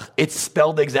Methuselah. It's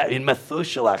spelled exactly in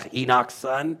Methuselah. Enoch's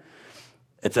son.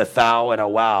 It's a thou and a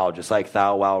wow, just like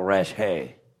thou, wow, resh,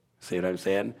 hey. See what I'm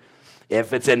saying?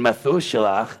 If it's in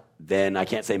Methuselah, then I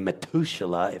can't say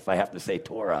Methuselah if I have to say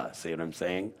Torah. See what I'm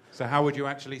saying? So how would you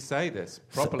actually say this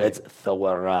properly? It's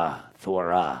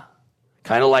Thorah.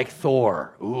 Kind of like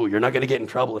Thor. Ooh, you're not going to get in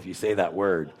trouble if you say that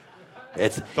word.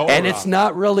 And it's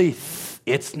not really,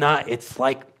 it's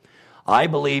like, I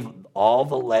believe all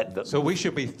the so we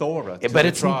should be Thora to but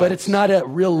it's not a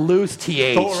real loose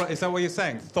TH. Thora, is that what you're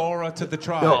saying? Thora to the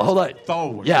tribe. No, hold on.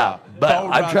 Thora. Yeah, but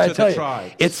Thora I'm trying to tell you,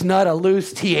 tribes. it's not a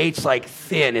loose TH like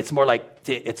thin. It's more like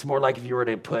if you were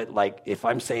to put, like, if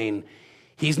I'm saying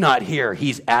he's not here,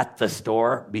 he's at the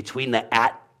store, between the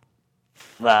at,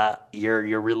 the,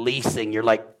 you're releasing, you're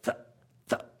like,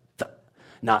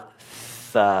 not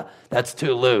that's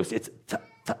too loose. It's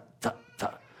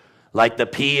like the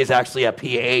P is actually a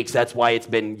PH. That's why it's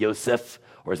been Yosef,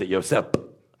 or is it Yosef?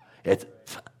 It's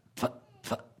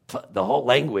the whole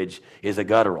language is a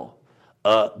guttural.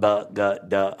 Was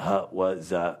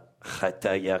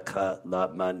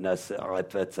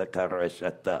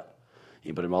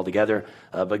you put them all together.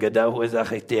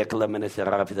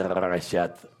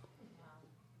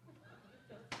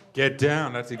 Get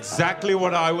down. That's exactly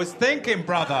what I was thinking,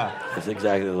 brother. That's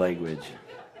exactly the language.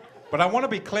 But I want to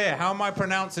be clear. How am I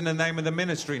pronouncing the name of the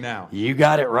ministry now? You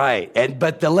got it right.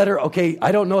 But the letter, okay,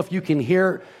 I don't know if you can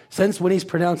hear, since when he's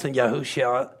pronouncing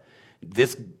Yahushua,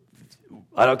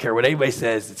 I don't care what anybody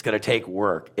says, it's going to take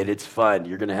work, and it's fun.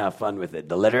 You're going to have fun with it.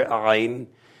 The letter Ayin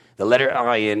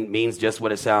means just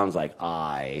what it sounds like.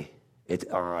 I. It's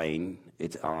Ayin.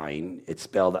 It's Ayin. It's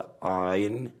spelled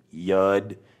Ayin,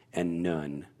 Yud, and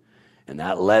Nun. And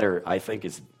that letter, I think,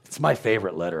 it's my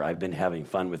favorite letter. I've been having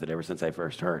fun with it ever since I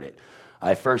first heard it.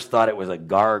 I first thought it was a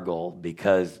gargle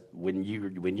because when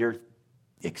you're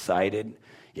excited,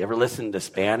 you ever listen to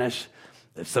Spanish?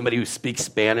 If somebody who speaks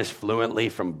Spanish fluently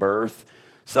from birth,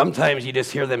 sometimes you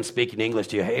just hear them speaking English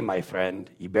to you. Hey, my friend.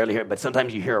 You barely hear it, but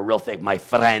sometimes you hear a real thing. My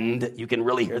friend. You can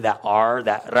really hear that R,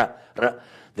 that R.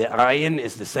 The ayin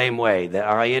is the same way. The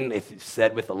ayin, if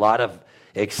said with a lot of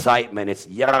excitement, it's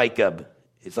yarikab.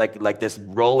 It's like this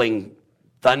rolling,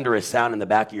 thunderous sound in the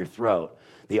back of your throat.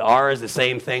 The R is the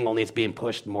same thing, only it's being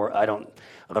pushed more. And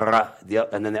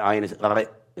then the ayin is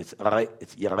it's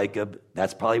yarikab.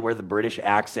 That's probably where the British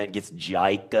accent gets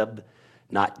Jacob,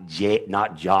 not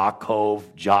Jakov.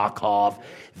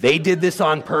 They did this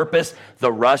on purpose.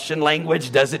 The Russian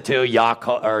language does it too.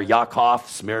 Yakov,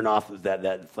 Smirnov,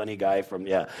 that funny guy from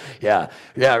yeah.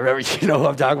 Remember, you know who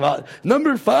I'm talking about?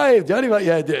 Number 5, Johnny.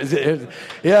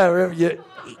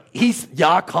 He's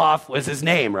Yakov was his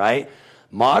name, right?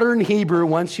 Modern Hebrew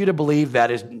wants you to believe that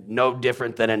is no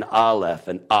different than an aleph,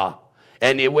 an ah.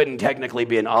 And it wouldn't technically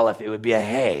be an aleph, it would be a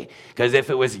hey. Because if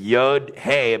it was yod,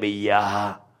 hey, it'd be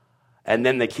yah. And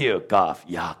then the Q, gof,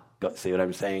 yah. See what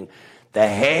I'm saying? The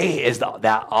hey is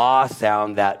that ah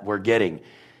sound that we're getting.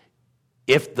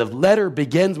 If the letter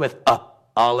begins with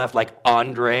aleph, like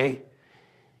Andre,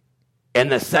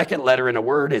 and the second letter in a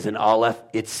word is an aleph,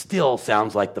 it still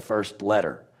sounds like the first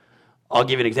letter. I'll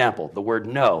give you an example. The word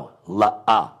no,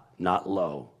 la'ah, not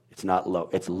low. It's not low.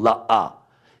 It's la'ah.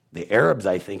 The Arabs,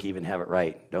 I think, even have it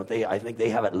right, don't they? I think they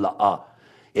have it la'ah.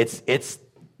 It's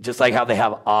just like how they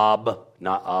have ab,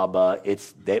 not abba. A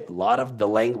lot of the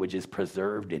language is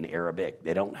preserved in Arabic.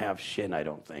 They don't have shin, I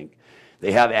don't think.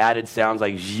 They have added sounds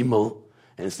like jimel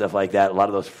and stuff like that. A lot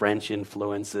of those French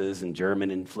influences and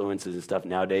German influences and stuff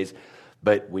nowadays.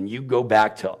 But when you go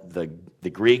back to the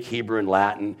Greek, Hebrew, and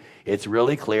Latin, it's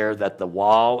really clear that the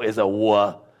waw is a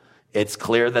wa. It's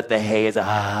clear that the hey is a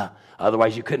ha.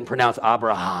 Otherwise, you couldn't pronounce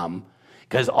Abraham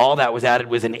because all that was added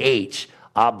was an H.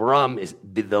 Abram is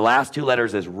the last 2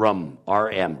 letters is rum,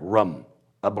 R-M, rum,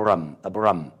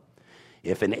 Abram.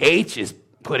 If an H is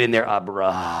put in there,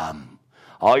 Abraham.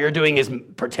 All you're doing is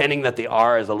pretending that the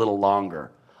R is a little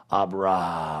longer.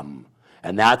 Abram.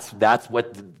 And that's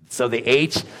what, so the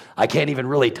H, I can't even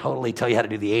really totally tell you how to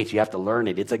do the H. You have to learn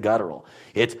it. It's a guttural.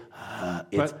 It's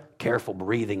careful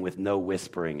breathing with no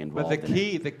whispering involved. But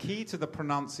the key to the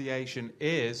pronunciation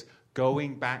is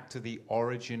going back to the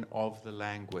origin of the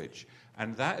language.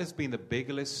 And that has been the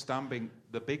biggest stumbling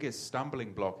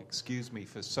block,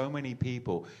 for so many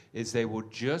people, is they will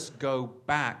just go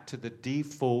back to the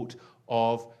default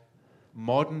of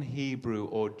modern Hebrew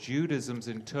or Judaism's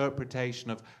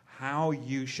interpretation of how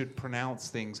you should pronounce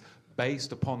things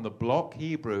based upon the block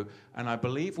Hebrew. And I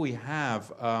believe we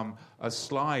have a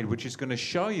slide which is going to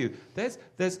show you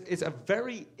it's a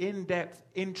very in-depth,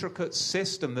 intricate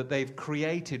system that they've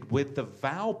created with the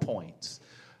vowel points.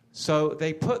 So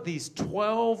they put these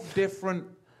 12 different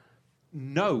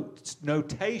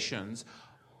notations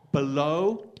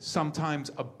below,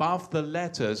 sometimes above the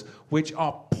letters, which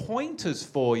are pointers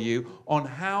for you on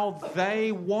how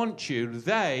they want you,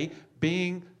 they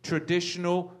being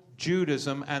traditional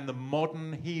Judaism and the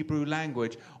modern Hebrew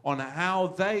language, on how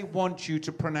they want you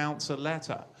to pronounce a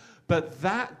letter. But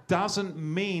that doesn't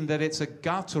mean that it's a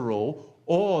guttural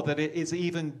or that it is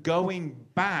even going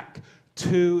back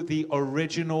to the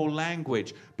original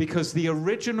language, because the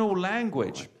original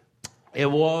language,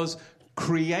 it was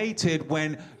created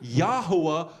when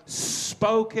Yahweh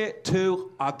spoke it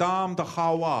to Adam the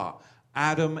Hawa,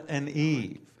 Adam and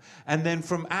Eve. And then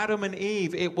from Adam and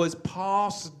Eve, it was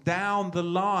passed down the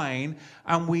line,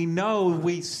 and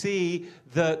we see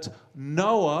that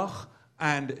Noah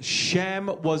and Shem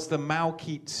was the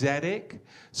Melchizedek.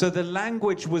 So the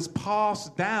language was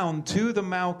passed down to the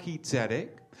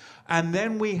Melchizedek. And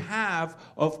then we have,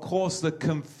 of course, the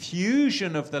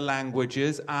confusion of the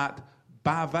languages at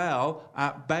Babel,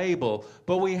 at Babel.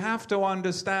 But we have to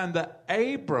understand that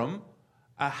Abram,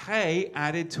 a Hay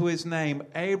added to his name,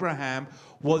 Abraham,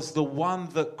 was the one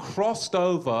that crossed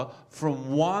over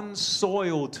from one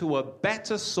soil to a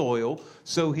better soil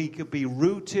so he could be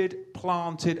rooted,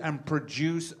 planted, and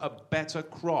produce a better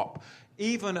crop.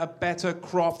 Even a better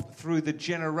crop through the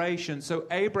generations. So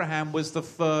Abraham was the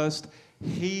first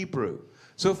Hebrew.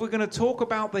 So if we're going to talk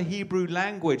about the Hebrew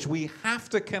language, we have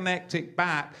to connect it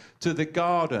back to the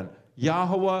garden.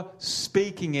 Yahweh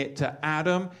speaking it to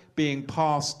Adam, being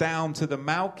passed down to the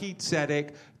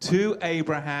Melchizedek, to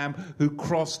Abraham, who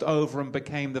crossed over and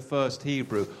became the first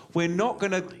Hebrew. We're not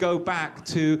going to go back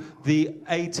to the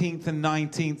 18th and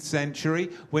 19th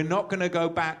century. We're not going to go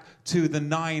back to the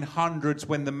 900s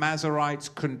when the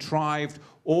Masoretes contrived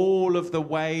all of the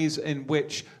ways in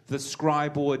which the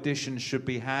scribal edition should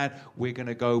be had. We're going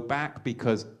to go back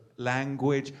because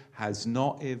language has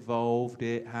not evolved,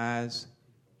 it has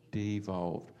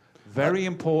devolved. Very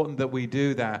important that we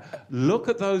do that. Look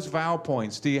at those vowel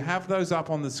points. Do you have those up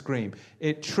on the screen?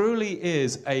 It truly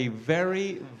is a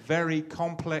very, very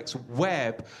complex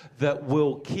web that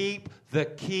will keep the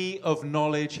key of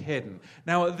knowledge hidden.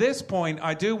 Now, at this point,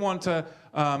 I do want to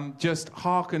just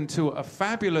hearken to a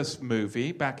fabulous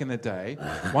movie back in the day.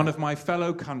 One of my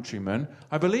fellow countrymen.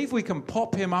 I believe we can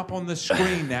pop him up on the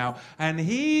screen now, and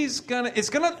they're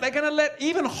gonna let,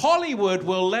 even Hollywood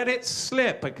will let it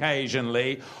slip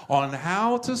occasionally on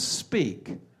how to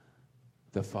speak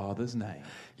the Father's name.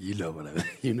 You know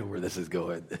where this is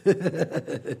going.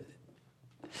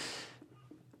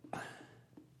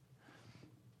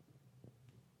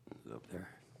 Up there.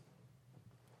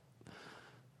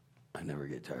 I never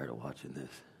get tired of watching this.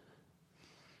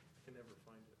 I can never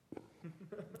find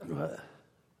it. What?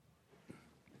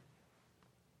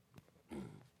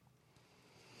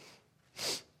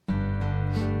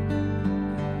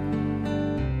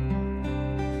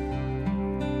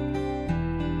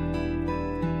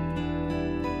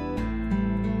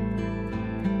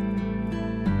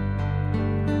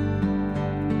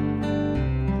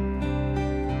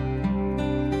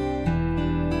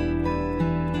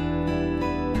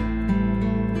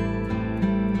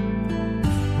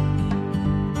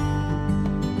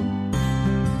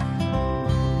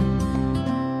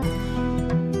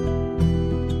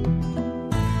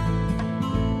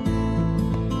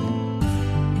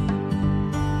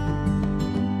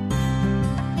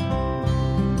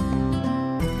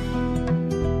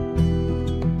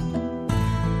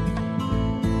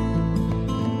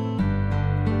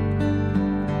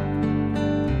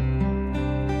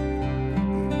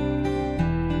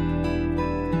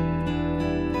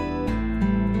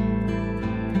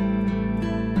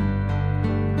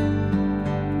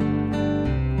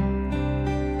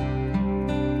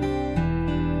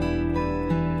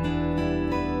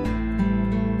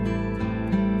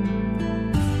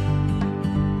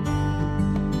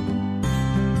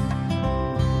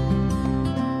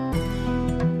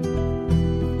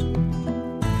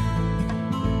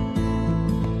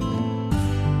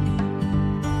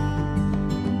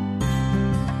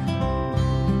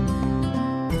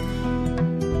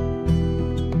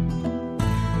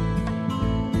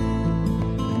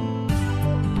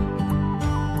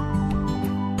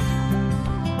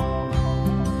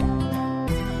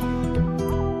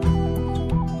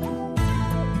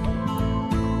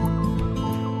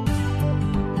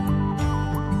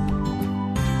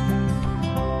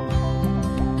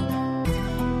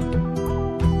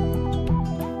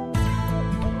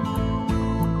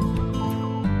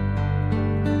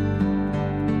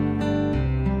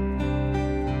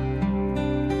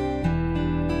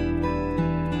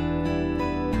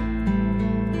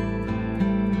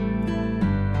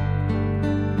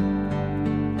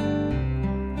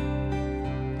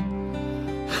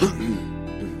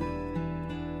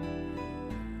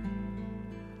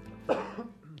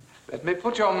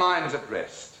 put your minds at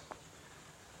rest.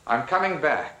 I'm coming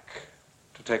back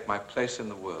to take my place in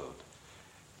the world.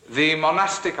 The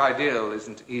monastic ideal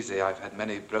isn't easy. I've had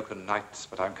many broken nights,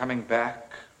 but I'm coming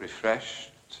back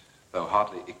refreshed, though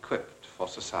hardly equipped for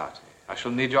society. I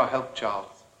shall need your help,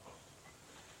 Charles.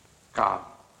 Come.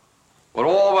 We're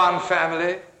all one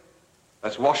family.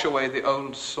 Let's wash away the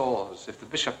old sores. If the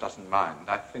bishop doesn't mind,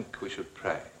 I think we should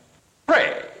pray.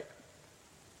 Pray!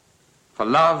 For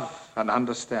love and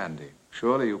understanding.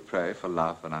 Surely you pray for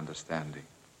love and understanding.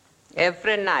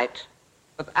 Every night,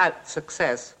 without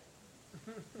success.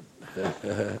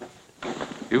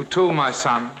 You too, my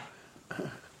son.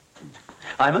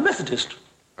 I'm a Methodist.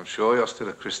 I'm sure you're still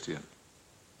a Christian.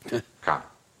 Come.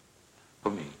 For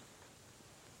me.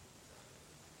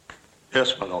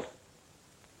 Yes, my lord.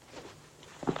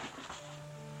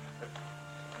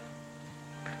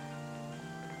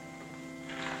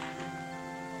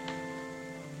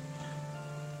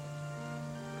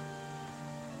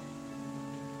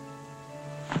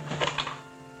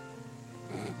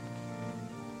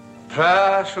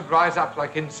 Prayer should rise up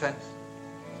like incense.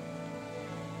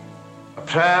 A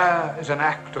prayer is an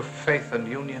act of faith and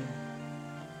union.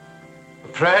 To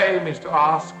pray means to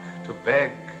ask, to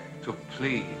beg, to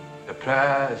plead. A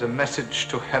prayer is a message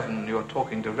to heaven. You're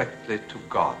talking directly to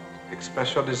God.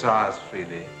 Express your desires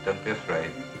freely. Don't be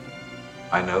afraid.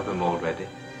 I know them already.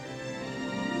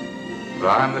 For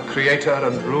I am the creator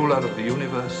and ruler of the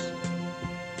universe.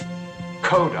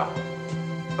 Koda.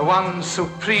 The one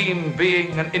supreme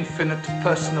being, an infinite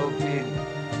personal being.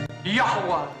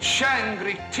 Yahweh,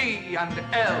 Shangri-Ti, and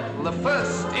El, the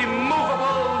first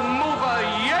immovable mover,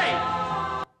 yea!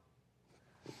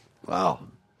 Wow.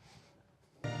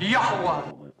 Yahweh,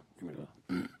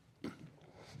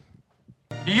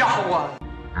 Yahweh,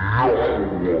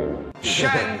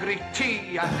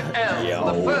 Shangri-Ti, and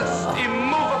El, the first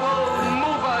immovable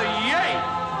mover, yea!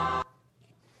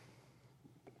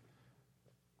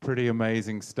 Pretty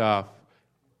amazing stuff.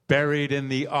 Buried in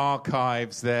the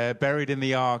archives there. Buried in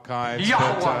the archives.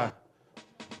 But,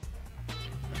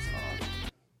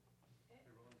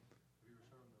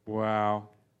 wow.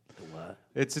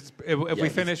 If we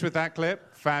finish with that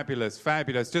clip, fabulous,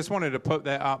 fabulous. Just wanted to put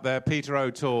that up there. Peter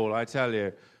O'Toole, I tell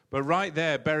you. But right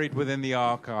there, buried within the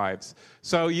archives.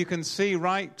 So you can see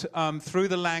right through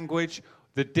the language,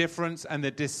 the difference and the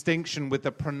distinction with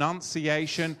the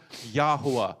pronunciation,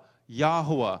 Yahuwah.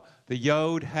 Yahuwah, the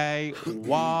Yod, Hey,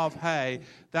 Wav, Hey.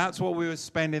 That's what we were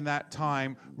spending that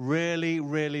time really,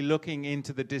 really looking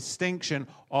into the distinction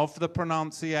of the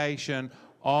pronunciation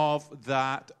of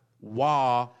that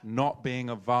Wah not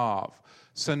being a Vav.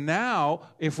 So now,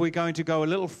 if we're going to go a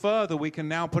little further, we can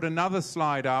now put another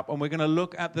slide up, and we're going to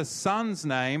look at the son's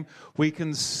name. We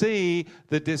can see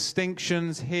the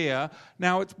distinctions here.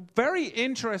 Now, it's very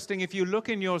interesting if you look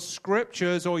in your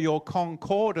scriptures, or your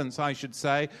concordance, I should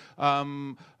say. A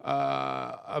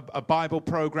Bible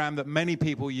program that many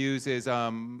people use is,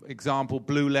 example,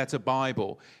 Blue Letter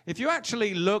Bible. If you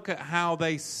actually look at how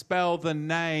they spell the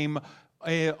name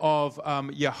of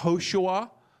Yehoshua,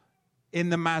 in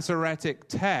the Masoretic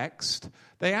text,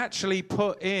 they actually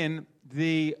put in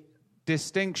the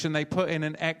distinction. They put in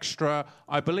an extra,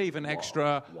 I believe, an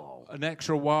extra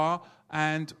wah.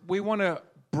 And we want to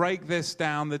break this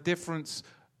down, the difference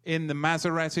in the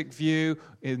Masoretic view,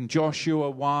 in Joshua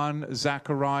 1,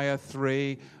 Zechariah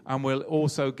 3, and we'll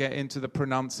also get into the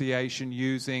pronunciation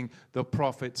using the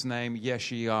prophet's name,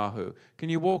 Yeshayahu. Can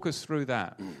you walk us through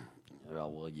that?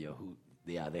 Well,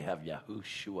 they have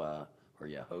Yahushua or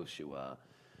Yehoshua,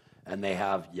 and they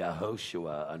have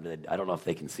Yehoshua under I don't know if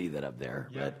they can see that up there.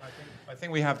 Yeah, but I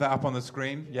think we have that up on the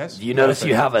screen, yes? Do you notice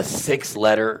you have a 6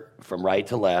 letter from right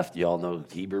to left? You all know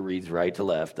Hebrew reads right to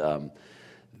left.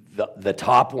 The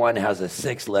top one has a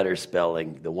 6-letter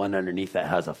spelling. The one underneath that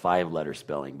has a 5-letter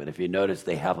spelling. But if you notice,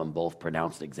 they have them both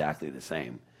pronounced exactly the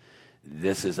same.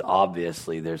 This is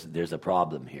obviously, there's a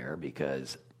problem here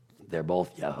because they're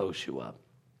both Yehoshua.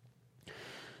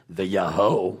 The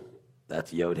Yaho,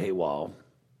 that's Yod Hey Waw.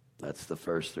 That's the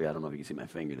first 3. I don't know if you can see my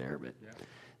finger there, but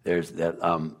there's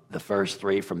the first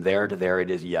 3. From there to there,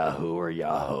 it is Yahu or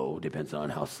Yaho, depends on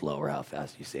how slow or how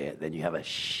fast you say it. Then you have a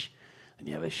sh, and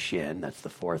you have a shin. That's the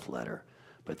 4th letter.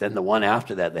 But then the one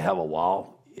after that, they have a waw.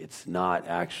 It's not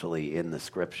actually in the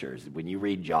scriptures. When you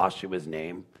read Joshua's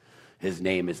name, his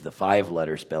name is the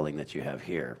 5-letter spelling that you have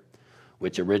here.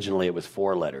 which originally it was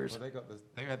 4 letters.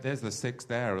 Well, there's the 6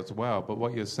 there as well. But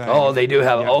what you're saying? Oh, they do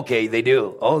have. Yeah. Okay, they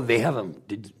do. Oh, they have them.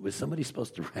 Was somebody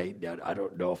supposed to write down? I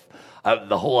don't know. If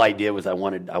the whole idea was I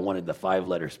wanted the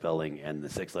 5-letter spelling and the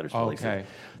 6-letter spelling. Okay.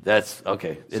 That's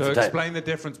okay. So explain the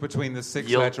difference between the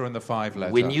 6-letter and the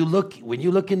 5-letter. When you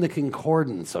look in the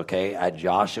concordance, okay, at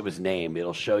Joshua's name,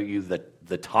 it'll show you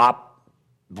the top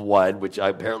one, which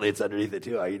apparently it's underneath it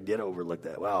too. I did overlook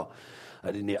that. Wow.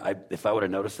 If I would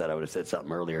have noticed that, I would have said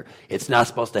something earlier. It's not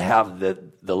supposed to have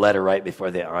the letter right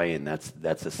before the ayin.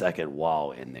 That's the second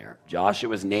waw in there.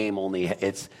 Joshua's name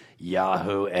it's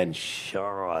Yahoo and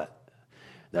Shara.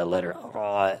 That letter.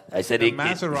 I said the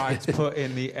Masoretes put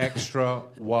in the extra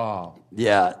waw.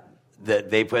 Yeah,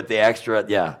 they put the extra.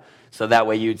 Yeah, so that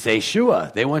way you'd say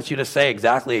Shua. They want you to say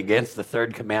exactly against the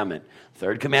 3rd commandment.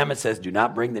 3rd commandment says, "Do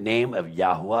not bring the name of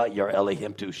Yahuwah your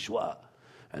Elohim to Shua,"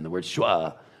 and the word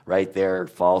Shua. Right there,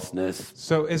 falseness.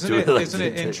 So isn't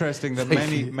it interesting that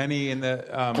many in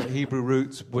the Hebrew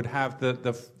roots would have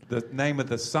the name of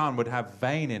the son would have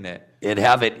vain in it? It'd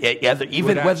have it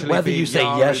even whether you say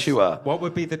Yeshua. What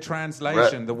would be the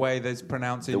translation? The way that's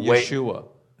pronounced in Yeshua.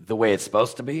 The way it's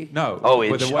supposed to be? No.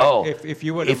 If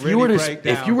you were to break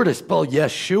down, if you were to spell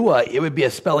Yeshua, it would be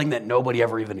a spelling that nobody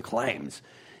ever even claims.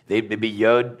 They'd be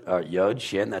Yod,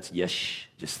 Shin, that's Yesh.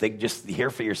 Just hear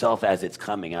for yourself as it's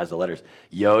coming, as the letters.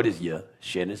 Yod is Yeh,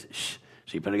 Shin is Sh.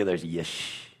 So you put it together as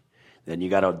Yesh. Then you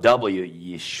got a W,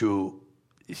 Yeshu.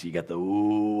 So you got the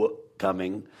U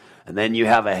coming. And then you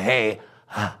have a Hey,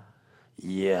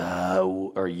 Yah,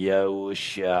 or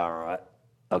Yoshara.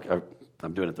 Okay,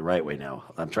 I'm doing it the right way now.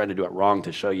 I'm trying to do it wrong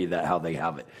to show you that how they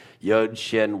have it. Yod,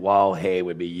 Shin, Waw, Hey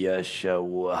would be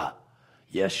Yeshua.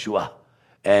 Yeshua.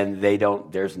 And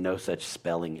there's no such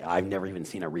spelling. I've never even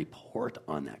seen a report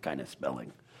on that kind of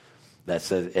spelling. That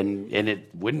says, and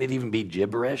wouldn't it even be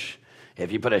gibberish?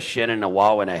 If you put a shin and a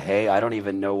waw and a hey, I don't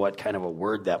even know what kind of a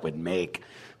word that would make,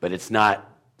 but it's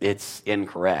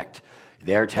incorrect.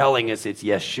 They're telling us it's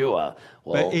Yeshua.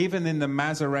 Well, but even in the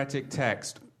Masoretic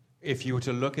text, if you were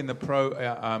to look in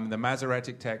the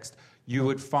Masoretic text, you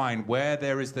would find where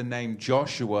there is the name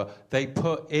Joshua, they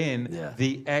put in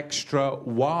the extra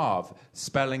wav,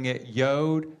 spelling it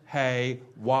Yod, Hey,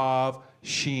 Wav,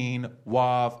 Shin,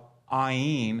 Wav,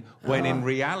 Ayin, when in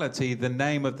reality the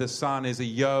name of the son is a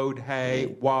Yod,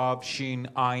 Hey, Wav, Shin,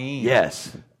 Ayin.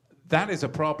 Yes. That is a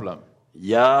problem.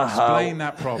 Explain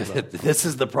that problem. This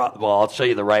is the problem. Well, I'll show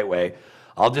you the right way.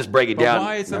 I'll just break it down.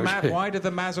 Why do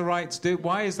the Masoretes do?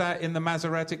 Why is that in the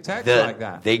Masoretic text like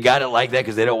that? They got it like that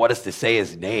because they don't want us to say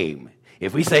his name.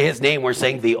 If we say his name, we're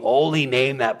saying the only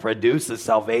name that produces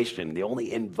salvation, the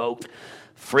only invoked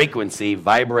frequency,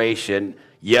 vibration,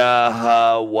 Yahushua,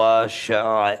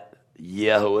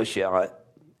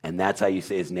 and that's how you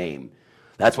say his name.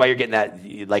 That's why you're getting that,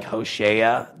 like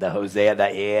Hosea,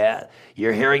 that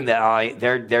you're hearing the I.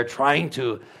 They're trying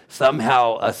to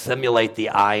somehow assimilate the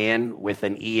ayin with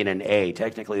an e and an a.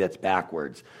 Technically, that's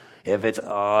backwards. If it's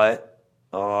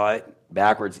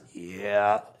backwards,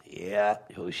 Hosea.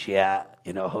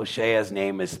 Hosea's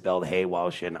name is spelled Hey, Waw,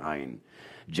 Shin, Ayin.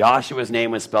 Joshua's name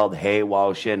was spelled Hey,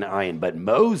 Waw, Shin, Ayin. But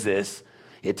Moses,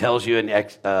 it tells you in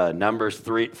Numbers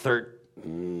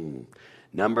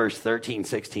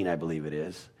 13:16, I believe it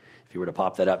is. If you were to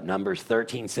pop that up, Numbers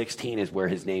 13:16 is where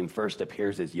his name first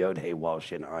appears as Yod, Hey, Waw,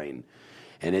 Shin, Ayin.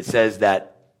 And it says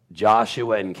that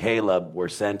Joshua and Caleb were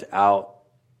sent out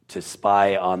to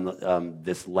spy on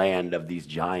this land of these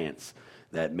giants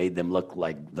that made us look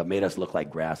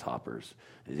like grasshoppers.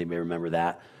 Does anybody remember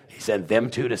that? He sent them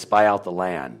two to spy out the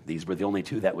land. These were the only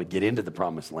two that would get into the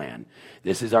promised land.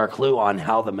 This is our clue on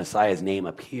how the Messiah's name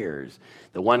appears.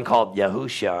 The one called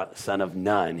Yahusha, son of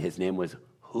Nun, his name was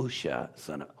Husha,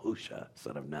 son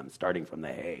of Nun, starting from the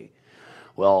Hey.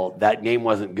 Well, that name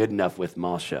wasn't good enough with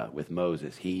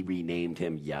Moses. He renamed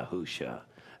him Yahusha.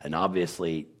 And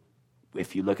obviously,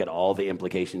 if you look at all the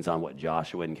implications on what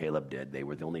Joshua and Caleb did, they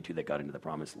were the only two that got into the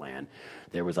promised land.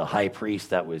 There was a high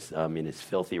priest that was in his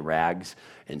filthy rags,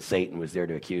 and Satan was there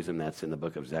to accuse him. That's in the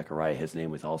book of Zechariah. His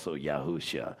name was also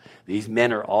Yahusha. These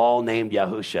men are all named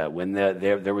Yahusha. When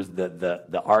there was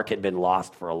the ark had been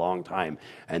lost for a long time,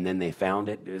 and then they found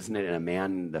it, isn't it, in a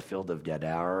man in the field of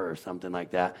Gadara or something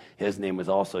like that? His name was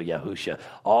also Yahusha.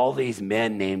 All these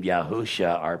men named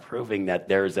Yahusha are proving that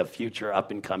there is a future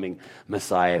up-and-coming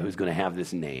Messiah who's going to have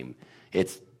this name.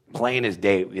 It's plain as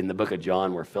day in the book of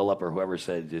John where Philip or whoever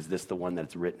said, is this the one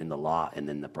that's written in the law and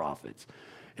in the prophets?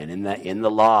 And in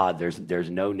the law, there's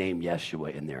no name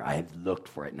Yeshua in there. I have looked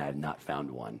for it and I have not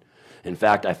found one. In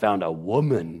fact, I found a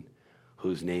woman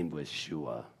whose name was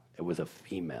Shua. It was a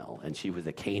female, and she was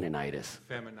a Canaanitess.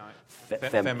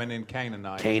 Feminine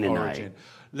Canaanite origin.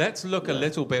 Let's look a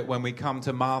little bit when we come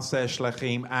to Maaseh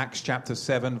Shlachim, Acts chapter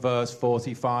 7, verse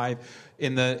 45.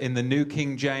 In the New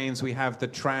King James, we have the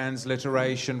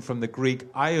transliteration from the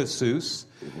Greek Iosus,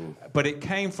 but it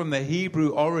came from the Hebrew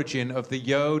origin of the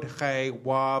Yod, He,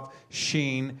 Wav,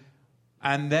 Shin,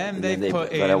 and then they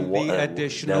put in the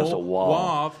additional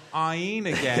Wav, Ayin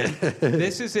again.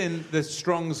 This is in the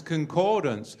Strong's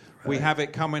Concordance. We have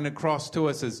it coming across to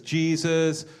us as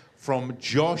Jesus, from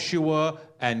Joshua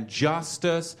and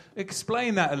Justus.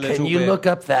 Explain that a little bit. Can you look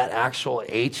up that actual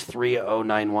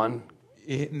H3091?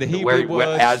 In the Hebrew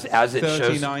words, as it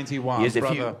 3091.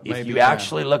 shows, if you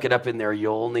actually look it up in there,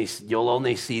 you'll only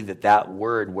see that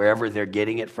word, wherever they're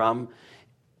getting it from.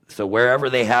 So wherever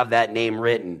they have that name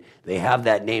written, they have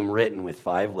that name written with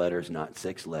 5 letters, not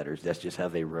 6 letters. That's just how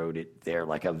they wrote it there,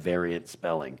 like a variant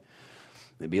spelling.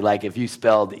 It'd be like if you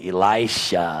spelled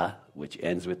Elisha, which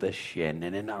ends with a shin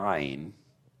and an ayin,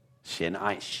 shin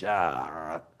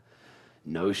aisha,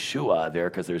 no shua there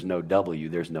because there's no W,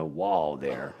 there's no wall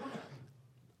there.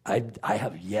 I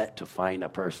have yet to find a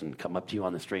person come up to you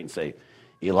on the street and say,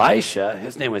 Elisha,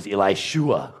 his name was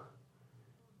Elishua.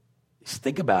 Just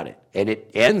think about it. And it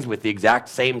ends with the exact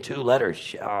same 2 letters,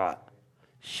 sha,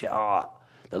 sha.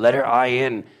 The letter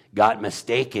ayin got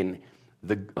mistaken.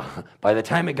 By the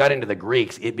time it got into the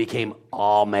Greeks, it became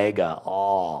omega,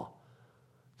 aw.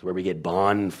 It's where we get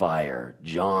bonfire,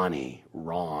 Johnny,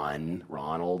 Ron,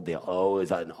 Ronald. The O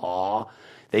is an aw.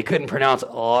 They couldn't pronounce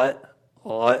aw.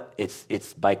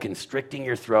 It's by constricting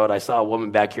your throat. I saw a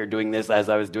woman back here doing this as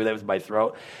I was doing that with my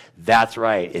throat. That's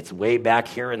right. It's way back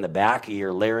here in the back of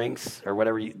your larynx or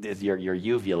whatever is your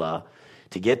uvula.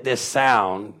 To get this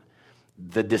sound,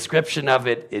 the description of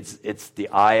it, it's the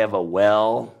eye of a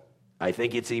well. I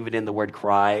think it's even in the word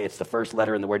cry. It's the first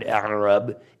letter in the word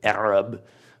Arab,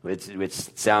 which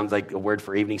sounds like a word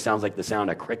for evening, sounds like the sound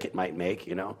a cricket might make,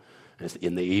 It's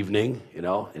in the evening, and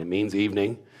it means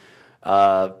evening.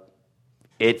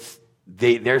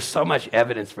 There's so much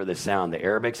evidence for the sound. The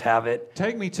Arabics have it.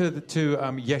 Take me to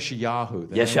Yeshayahu.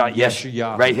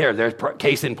 Yeshayahu. Right here. There's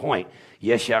case in point.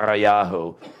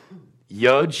 Yeshayahu.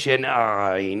 Yod Shin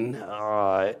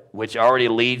Ayin, which already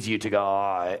leads you to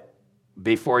go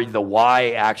before the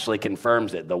Y actually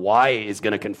confirms it. The Y is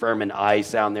going to confirm an I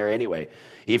sound there anyway.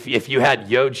 If you had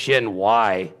Yod Shin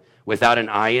Y without an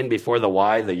Ayin before the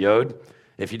Y, the Yod,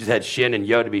 if you just had Shin and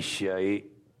Yod, to be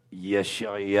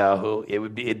Yeshayahu, it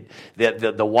would be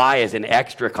the Y is an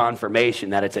extra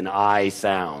confirmation that it's an I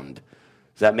sound.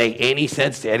 Does that make any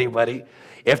sense to anybody?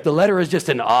 If the letter is just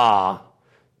an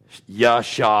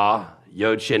Yasha,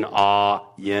 Yod Shin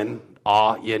Yin,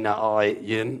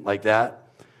 Yin, like that,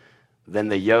 then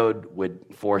the Yod would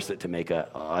force it to make a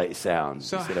I sound.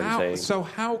 So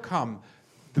how come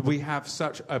we have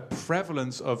such a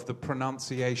prevalence of the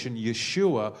pronunciation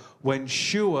Yeshua when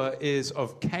Shua is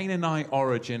of Canaanite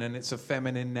origin and it's a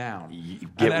feminine noun?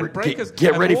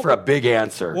 Get ready for a big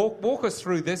answer. Walk us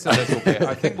through this a little bit.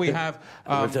 I think we have,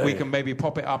 we can maybe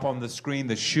pop it up on the screen,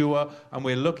 the Shua, and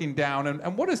we're looking down.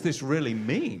 And what does this really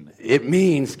mean? It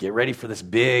means, get ready for this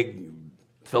big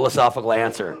philosophical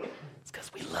answer. It's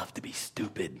because we love to be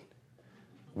stupid.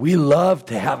 We love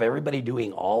to have everybody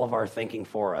doing all of our thinking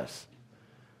for us.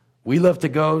 We love to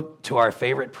go to our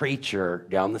favorite preacher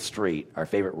down the street, our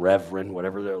favorite reverend,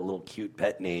 whatever their little cute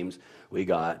pet names we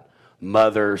got,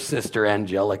 Mother, Sister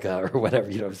Angelica, or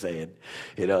whatever, what I'm saying.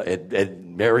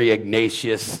 And Mary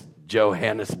Ignatius,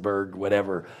 Johannesburg,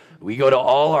 whatever. We go to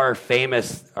all our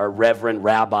reverend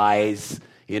rabbis,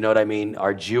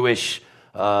 our Jewish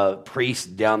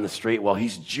priest down the street. Well,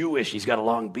 he's Jewish. He's got a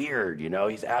long beard. He's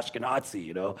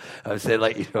Ashkenazi. I was saying,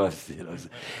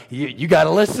 you got to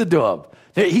listen to him.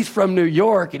 He's from New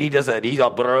York, and he's all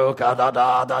baruch,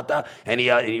 and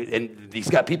he's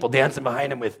got people dancing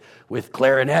behind him with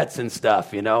clarinets and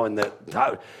stuff. And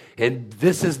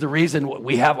this is the reason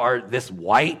we have this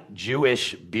white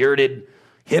Jewish bearded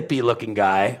hippie looking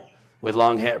guy with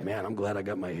long hair. Man, I'm glad I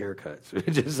got my hair cut.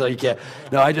 Just so you can't.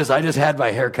 No, I just had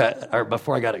my hair cut, or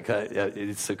before I got it cut,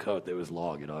 it's a coat that was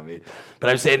long, what I mean? But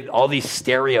I'm saying all these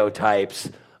stereotypes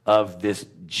of this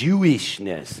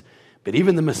Jewishness. But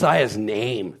even the Messiah's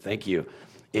name, thank you.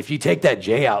 If you take that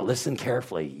J out, listen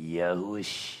carefully.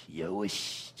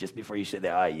 Yehush, just before you say the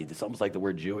I, it's almost like the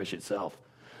word Jewish itself.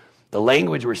 The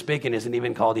language we're speaking isn't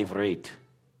even called Ivrit.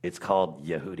 It's called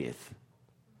Yehudith.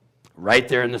 Right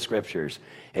there in the scriptures.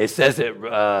 It says it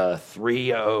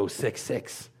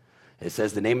 3066. It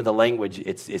says the name of the language,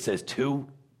 it says two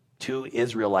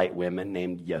Israelite women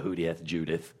named Yehudith,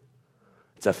 Judith.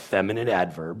 It's a feminine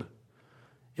adverb.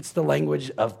 It's the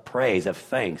language of praise, of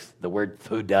thanks. The word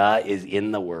thudah is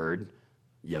in the word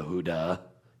Yehuda,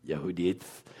 Yehudith.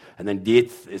 And then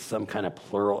ditz is some kind of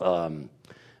plural,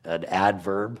 an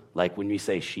adverb, like when we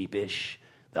say sheepish,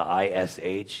 the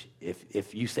ISH.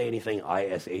 If you say anything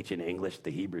ISH in English,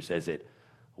 the Hebrew says it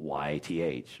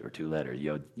YTH, or two letters,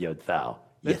 yod thou.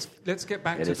 Let's get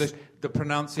back It to is- the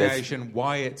pronunciation,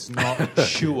 why it's not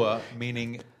Shua,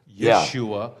 meaning Yeah.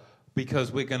 Yeshua,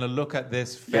 because we're going to look at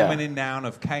this feminine noun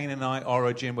of Canaanite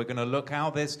origin. We're going to look how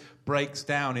this breaks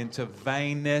down into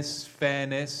vainness,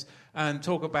 fairness, and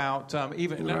talk about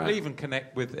even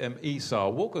connect with Esau.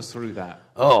 Walk us through that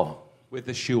Oh, with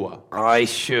the Shua.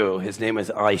 Aishu. His name is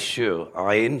Aishu.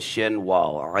 Ayin Shin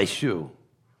Wal. Aishu.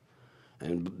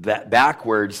 And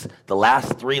backwards, the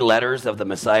last three letters of the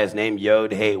Messiah's name,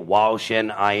 Yod, He, Waw, Shin,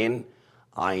 Ayin.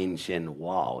 Ayin, Shin,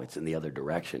 Waw. It's in the other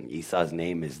direction. Esau's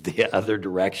name is the other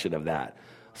direction of that.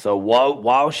 So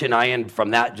Waw, Shin, Ayin,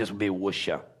 from that just would be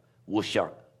Wusha.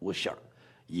 Wusha. Wusha.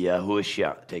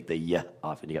 Yahusha. Take the Yah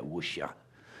off and you got Wusha.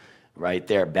 Right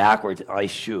there, backwards,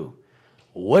 Aishu.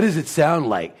 What does it sound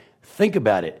like? Think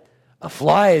about it. A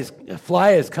fly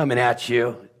is coming at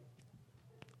you.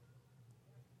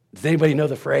 Does anybody know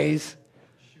the phrase?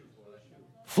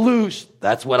 Floosh.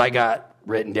 That's what I got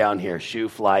written down here. Shoo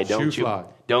fly.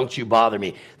 Don't you bother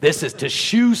me. This is to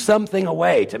shoo something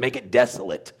away, to make it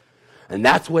desolate. And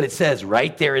that's what it says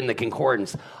right there in the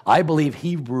concordance. I believe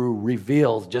Hebrew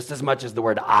reveals just as much as the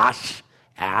word ash,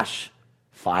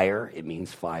 fire. It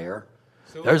means fire.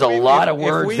 So There's a lot of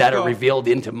words that are revealed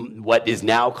into what is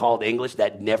now called English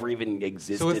that never even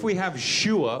existed. So if we have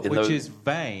Shua, which those- is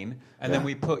vain, and then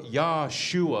we put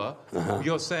Yahshua,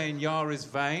 you're saying Yah is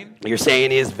vain? You're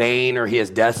saying he is vain, or he is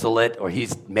desolate, or he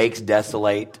makes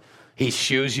desolate. He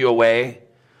shoos you away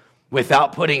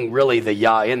without putting really the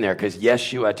Yah in there, because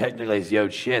Yeshua technically is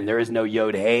Yod Shin. There is no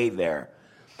Yod Hey there.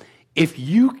 If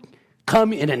you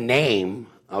come in a name,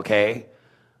 okay,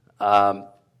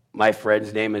 my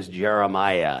friend's name is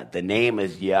Jeremiah. The name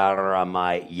is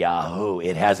Jeremiah Yahoo.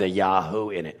 It has a Yahoo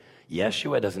in it.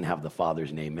 Yeshua doesn't have the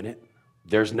Father's name in it.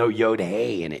 There's no Yod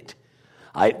Hey in it.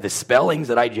 The spellings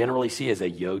that I generally see is a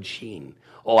Yod Shin.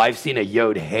 Oh, I've seen a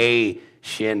Yod Hey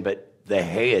Shin, but the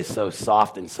Hey is so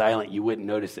soft and silent you wouldn't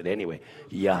notice it anyway.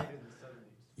 Yeah.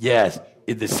 Yes,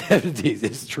 in the 70s,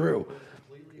 it's true.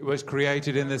 It was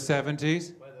created in the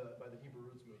 70s?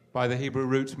 By the Hebrew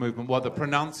roots movement. What, the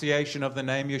pronunciation of the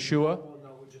name Yeshua? Well,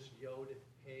 no, just Yod,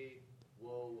 Hey,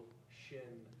 Woe, Shin,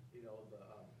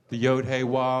 The Yod Hey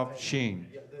Wav Shin.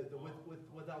 yeah,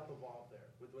 without the Vav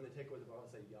there. When they take away the Vav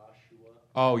and say Yahshua,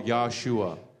 Oh,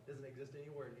 Yahshua. doesn't exist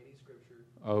anywhere in any scripture.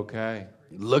 Okay.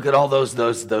 Look at all those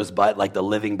like the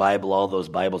Living Bible, all those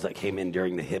Bibles that came in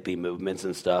during the hippie movements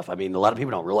and stuff. I mean, a lot of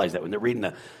people don't realize that when they're reading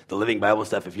the Living Bible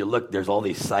stuff. If you look, there's all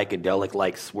these psychedelic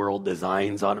like swirled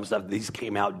designs on them stuff. These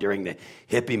came out during the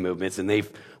hippie movements, and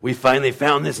we finally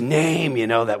found this name,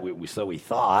 that we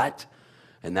thought,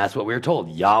 and that's what we were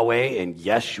told: Yahweh and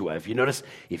Yeshua. If you notice,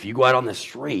 if you go out on the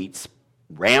streets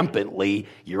rampantly,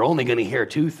 you're only going to hear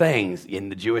two things in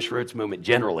the Jewish roots movement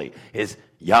generally: is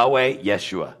Yahweh,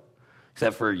 Yeshua.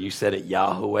 Except for you said it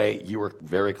Yahweh, you were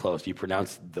very close. You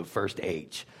pronounced the first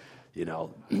H. The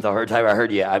hard time I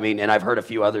heard you. I mean, and I've heard a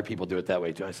few other people do it that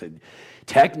way too. I said,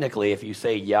 technically, if you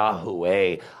say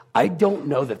Yahweh, I don't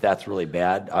know that that's really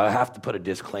bad. I have to put a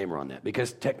disclaimer on that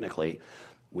because technically,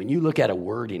 when you look at a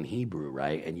word in Hebrew,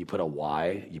 right, and you put a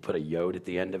Y, you put a yod at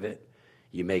the end of it,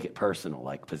 you make it personal,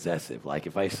 like possessive. Like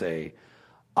if I say,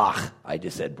 I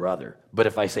just said brother. But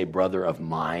if I say brother of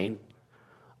mine,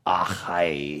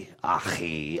 Achai,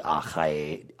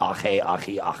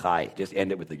 just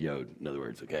end it with the yod, in other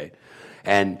words, okay?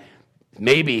 And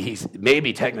maybe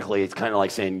technically it's kind of like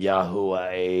saying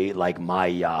Yahuwah, like my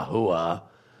Yahuwah,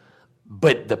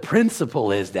 but the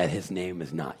principle is that his name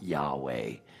is not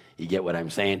Yahweh. You get what I'm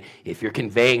saying? If you're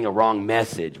conveying a wrong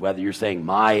message, whether you're saying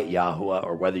my Yahuwah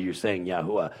or whether you're saying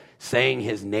Yahuwah, saying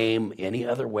his name any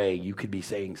other way, you could be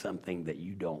saying something that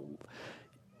you don't.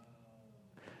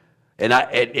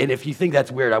 And if you think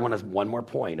that's weird, I want one more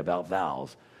point about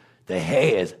vowels. The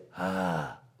hey is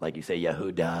like you say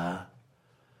Yehuda.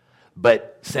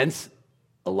 But since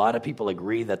a lot of people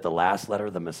agree that the last letter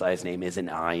of the Messiah's name is an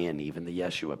ayin, even the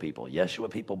Yeshua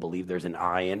people believe there's an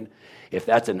ayin. If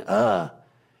that's an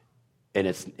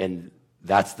and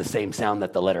that's the same sound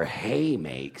that the letter hey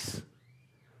makes,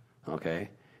 okay?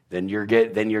 Then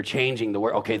you're changing the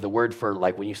word. Okay, the word for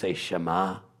like when you say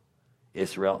Shema,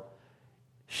 Israel.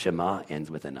 Shema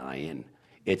ends with an ayin.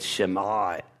 It's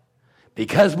Shema.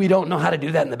 Because we don't know how to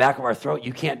do that in the back of our throat,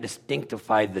 you can't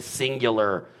distinctify the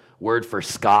singular word for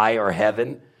sky or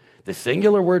heaven. The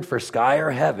singular word for sky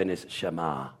or heaven is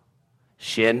Shema.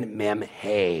 Shin, mem,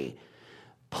 hey.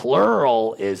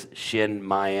 Plural is Shin,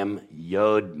 mayim,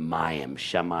 Yod, mayim,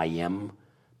 Shemayim.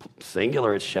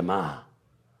 Singular is Shema.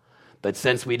 But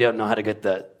since we don't know how to get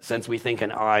since we think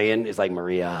an ayin is like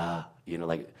Maria, we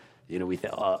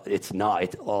think it's not.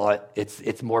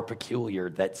 It's more peculiar.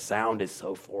 That sound is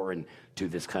so foreign to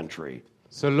this country.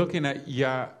 So looking at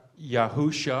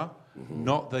Yahusha,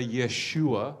 not the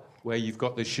Yeshua, where you've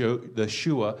got the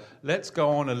Shua, let's go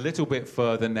on a little bit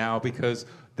further now, because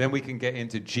then we can get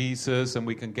into Jesus and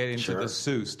we can get into the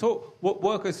Zeus.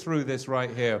 Work us through this right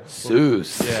here.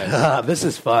 Zeus. Yes. This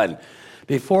is fun.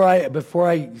 Before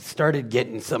I started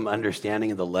getting some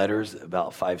understanding of the letters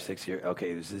about 5-6 years,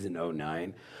 okay, this is in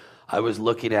 2009, I was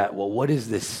looking at, what is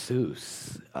this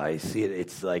Zeus? I see it,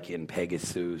 it's like in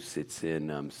Pegasus, it's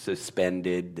in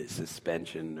suspended,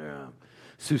 suspension,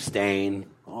 sustain.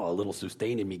 Oh, a little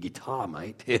sustain in me guitar,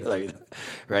 mate.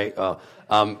 Right?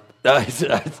 That's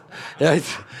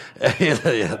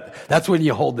when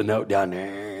you hold the note down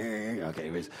there. Okay,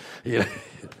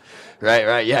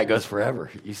 right, yeah, it goes forever.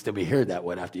 You still be hearing that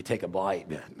one after you take a bite.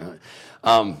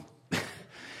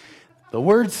 The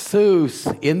word Zeus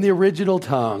in the original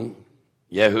tongue,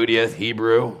 Yehudiya,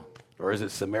 Hebrew, or is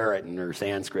it Samaritan or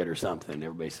Sanskrit or something?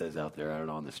 Everybody says out there, I don't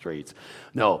know, on the streets.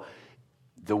 No,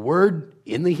 the word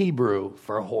in the Hebrew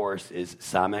for a horse is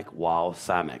samek, wow,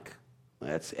 samek.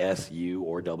 That's S-U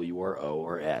or W or O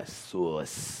or S,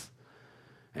 Zeus.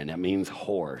 And that means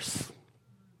horse.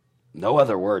 No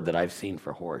other word that I've seen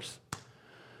for horse.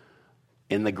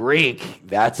 In the Greek,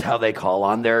 that's how they call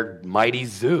on their mighty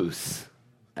Zeus.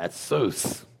 That's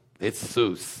Zeus. It's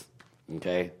Zeus.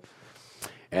 Okay?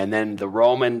 And then the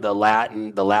Roman, the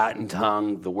Latin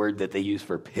tongue, the word that they use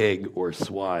for pig or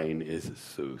swine is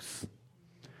Zeus.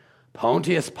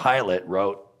 Pontius Pilate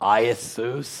wrote, I is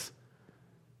Zeus,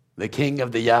 the king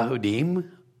of the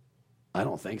Yahudim? I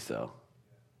don't think so.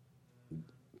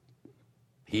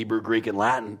 Hebrew, Greek, and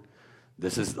Latin.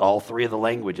 This is all three of the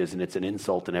languages, and it's an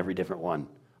insult in every different one.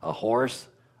 A horse,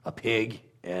 a pig,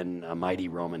 and a mighty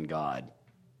Roman god.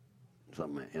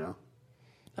 Something,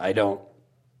 I don't.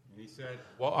 He said,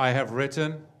 what I have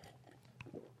written,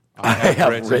 I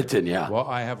have written, yeah. What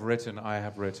I have written, I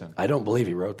have written. I don't believe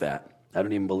he wrote that. I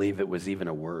don't even believe it was even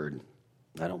a word.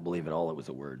 I don't believe at all it was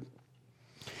a word.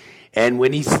 And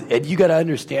when and you got to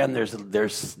understand,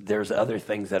 there's other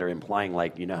things that are implying,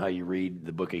 like, you know how you read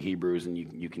the book of Hebrews and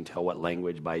you can tell what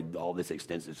language by all this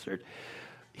extensive search.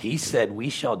 He said, we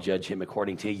shall judge him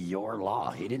according to your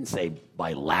law. He didn't say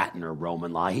by Latin or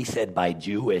Roman law. He said by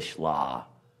Jewish law.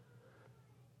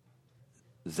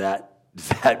 Does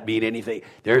that mean anything?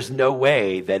 There's no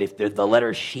way that if the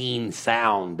letter sheen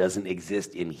sound doesn't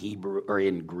exist in Hebrew or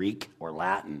in Greek or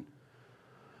Latin,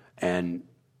 and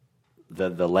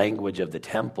the language of the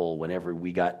temple, whenever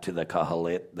we got to the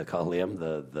Kahalim,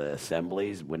 the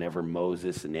assemblies, whenever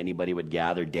Moses and anybody would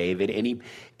gather, David,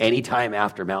 any time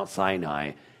after Mount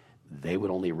Sinai, they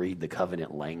would only read the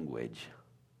covenant language.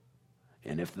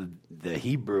 And if the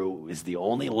Hebrew is the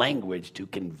only language to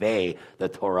convey the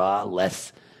Torah,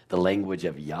 lest the language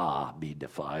of Yah be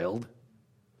defiled,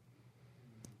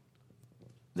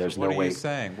 there's no way. What are you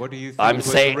saying? What do you think?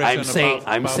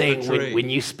 I'm saying when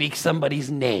you speak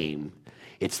somebody's name,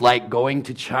 it's like going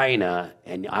to China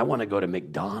and I want to go to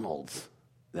McDonald's,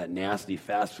 that nasty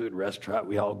fast food restaurant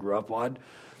we all grew up on,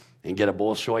 and get a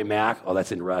Bolshoi Mac. Oh,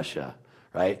 that's in Russia,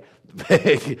 right?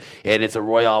 And it's a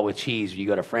Royale with cheese. You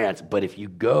go to France. But if you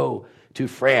go to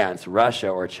France, Russia,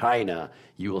 or China,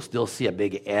 you will still see a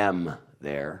big M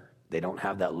there. They don't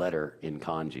have that letter in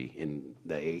kanji, in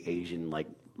the Asian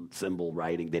symbol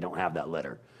writing. They don't have that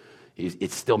letter.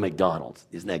 It's still McDonald's.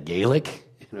 Isn't that Gaelic?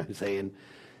 You know what I'm saying?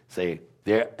 Say,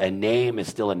 a name is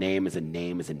still a name is a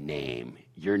name is a name.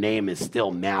 Your name is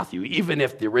still Matthew, even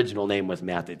if the original name was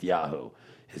Matthityahu.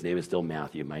 His name is still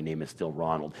Matthew. My name is still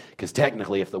Ronald. Because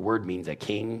technically, if the word means a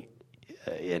king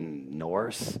in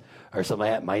Norse or something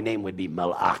like that, my name would be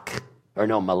Malak.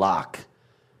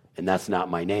 And that's not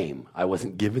my name. I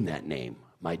wasn't given that name.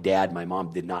 My dad, my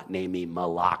mom did not name me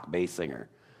Malak Basinger.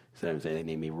 See what I'm saying? They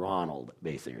named me Ronald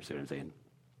Basinger. See what I'm saying?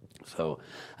 So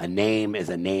a name is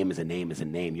a name is a name is a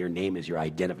name. Your name is your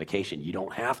identification. You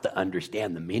don't have to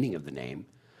understand the meaning of the name.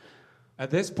 At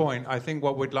this point, I think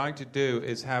what we'd like to do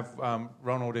is have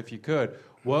Ronald, if you could,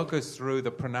 work us through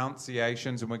the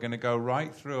pronunciations, and we're going to go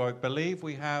right through. I believe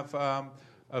we have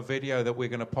a video that we're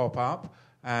going to pop up,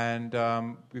 and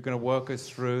we're going to work us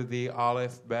through the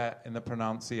Aleph, Bet, and the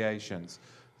pronunciations.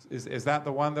 Is that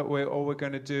the one that we're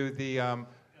going to do the...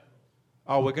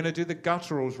 we're going to do the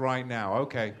gutturals right now.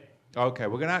 Okay. Okay,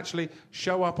 we're going to actually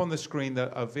show up on the screen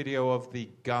a video of the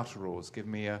gutturals. Give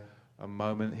me a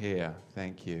moment here.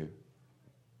 Thank you.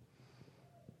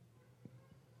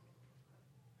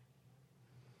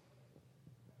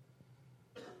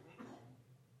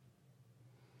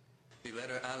 The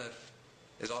letter Aleph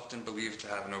is often believed to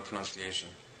have no pronunciation,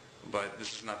 but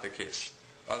this is not the case.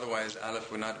 Otherwise,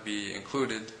 Aleph would not be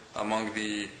included among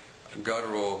the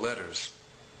guttural letters.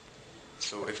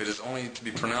 So if it is only to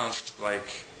be pronounced like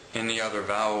any other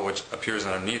vowel which appears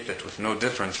underneath it with no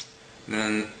difference,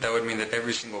 then that would mean that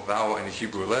every single vowel in the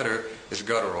Hebrew letter is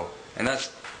guttural. And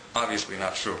that's obviously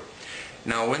not true.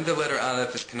 Now, when the letter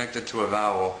Aleph is connected to a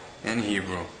vowel in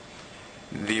Hebrew,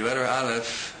 the letter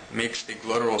Aleph makes a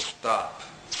glottal stop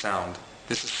sound.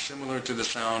 This is similar to the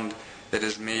sound that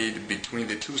is made between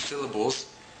the two syllables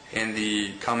in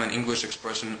the common English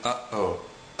expression uh-oh.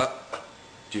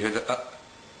 Do you hear the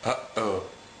uh-oh?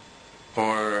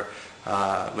 Or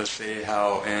let's say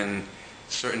how in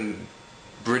certain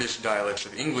British dialects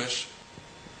of English,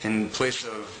 in place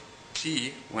of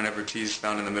T, whenever T is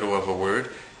found in the middle of a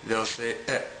word, they'll say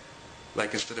eh.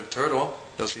 Like instead of turtle,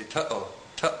 they'll say tu'o,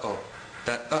 tu'o.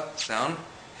 That sound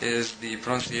is the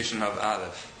pronunciation of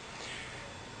Aleph.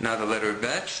 Now the letter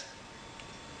Bet,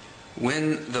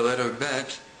 when the letter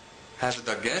Bet has a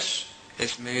dagesh,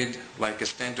 it's made like a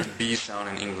standard B sound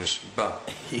in English, ba.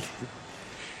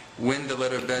 When the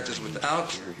letter Bet is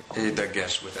without a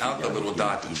dagesh, without the little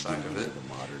dot inside of it,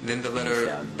 then the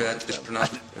letter Bet is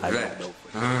pronounced Vet.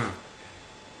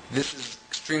 This is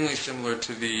extremely similar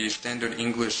to the standard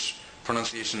English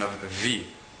pronunciation of V,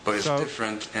 but it's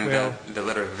different in that the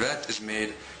letter Vet is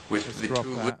made with the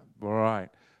two lips. All right.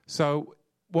 So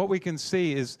what we can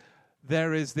see is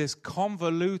there is this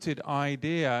convoluted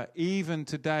idea, even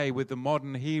today with the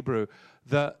modern Hebrew,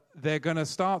 that they're going to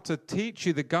start to teach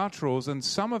you the gutturals, and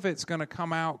some of it's going to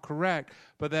come out correct,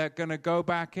 but they're going to go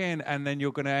back in, and then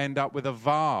you're going to end up with a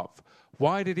vav.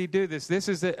 Why did he do this? This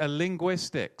is a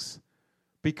linguistics,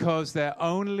 because they're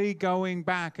only going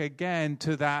back again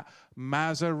to that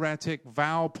Masoretic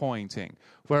vowel pointing,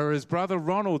 whereas Brother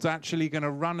Ronald's actually going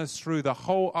to run us through the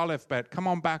whole alphabet. Come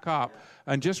on back up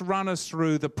and just run us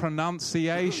through the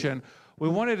pronunciation. We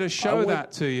wanted to show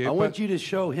that to you. I want you to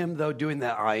show him, though, doing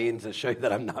that ayins to show you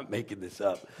that I'm not making this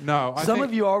up. No, Some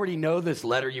of you already know this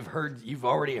letter. You've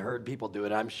already heard people do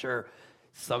it. I'm sure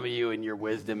some of you in your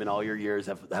wisdom and all your years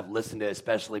have listened to it,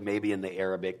 especially maybe in the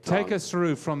Arabic tongue. Take us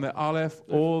through from the Aleph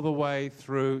all the way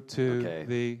through to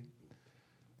the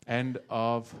end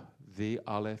of the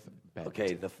Aleph Bet.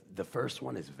 Okay, the first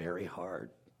one is very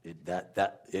hard. It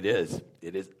is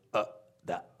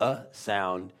that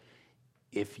sound.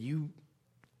 If you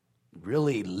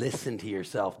really listen to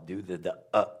yourself do the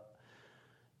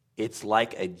it's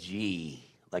like a G.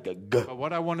 Like a G. But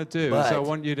what I want to do is I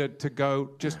want you to go,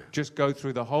 just go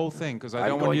through the whole thing, because I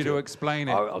don't want you to explain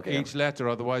it, each letter,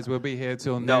 otherwise we'll be here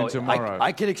till noon tomorrow.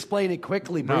 I can explain it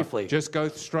quickly, briefly. Just go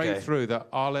straight through the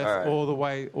Aleph all the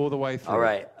way through. All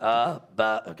right.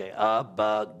 Abba,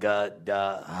 ga,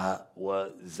 da, ha, wa,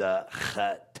 za,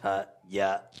 cha, ta,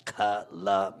 ya, ka,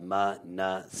 la, ma,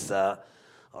 na, sa,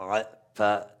 ra,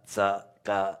 fa, za,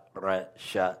 ka, ra,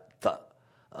 sha, ta.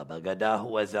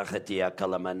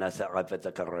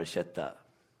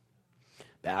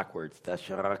 Backwards.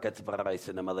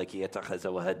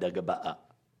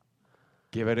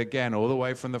 Give it again, all the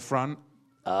way from the front.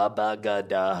 And I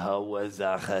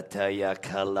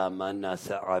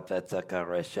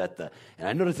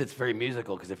notice it's very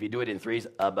musical, because if you do it in threes,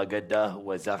 it's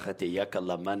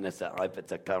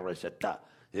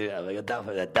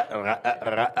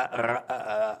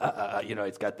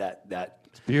got that.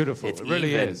 It's beautiful. It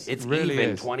really is. It's really even.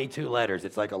 Is. 22 letters.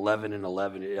 It's like 11 and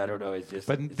 11. I don't know. It's just.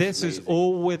 But this is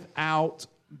all without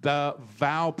the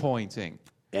vowel pointing.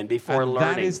 And before learning.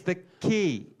 That is the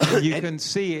key. You can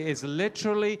see it is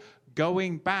literally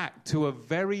going back to a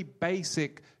very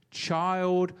basic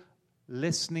child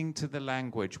listening to the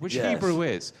language, which Hebrew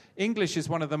is. English is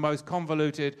one of the most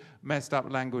convoluted, messed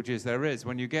up languages there is.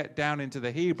 When you get down into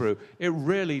the Hebrew, it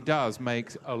really does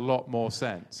make a lot more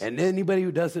sense. And anybody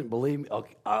who doesn't believe me, what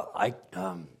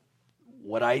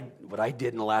I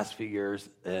did in the last few years,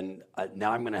 and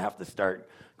now I'm going to have to start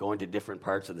going to different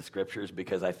parts of the scriptures,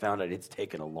 because I found out it's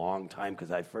taken a long time,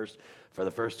 because for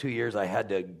the first 2 years, I had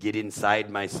to get inside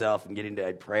myself and get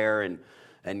into prayer and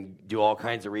do all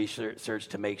kinds of research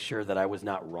to make sure that I was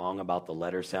not wrong about the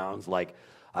letter sounds. Like,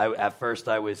 at first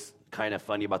I was kind of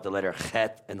funny about the letter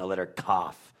chet and the letter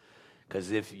kaf,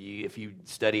 because if you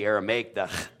study Aramaic, the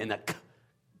ch and the k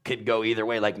could go either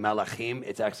way. Like malachim,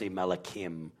 it's actually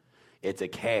malakim. It's a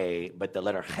K, but the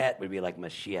letter chet would be like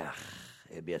Mashiach.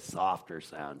 It'd be a softer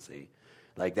sound, see?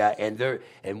 like that.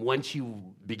 And once you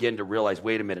begin to realize,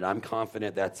 wait a minute, I'm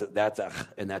confident that's a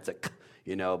and that's a,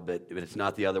 but it's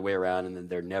not the other way around, and then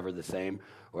they're never the same,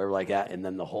 or whatever like that. And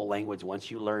then the whole language,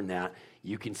 once you learn that,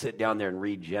 you can sit down there and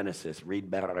read Genesis, read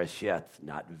Bereshit,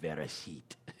 not Vereshit.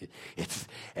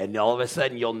 And all of a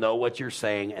sudden you'll know what you're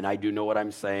saying, and I do know what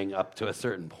I'm saying up to a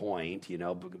certain point,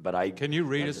 but I... Can you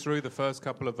read us through the first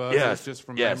couple of verses just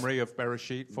from memory of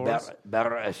Bereshit for us?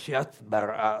 Bereshit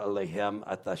bara Elohim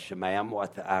at hashamayim wa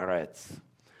haaretz,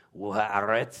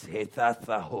 u'haaretz heitha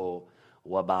thahu,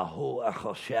 wabahu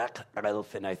achoshek rel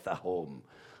fnei thahom,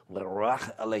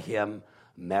 l'ruach Elohim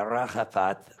merach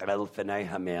hafat rel fnei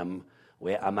hamim,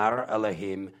 ve'amar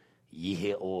Elohim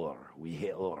Yihe or,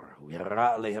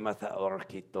 V'yara Elohim at ha'or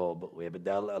kitob,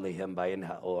 V'yabdal Elohim bayin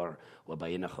ha'or,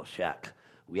 V'bayin ha'choshek,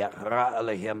 V'yachra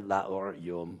Elohim la'or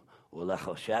yom,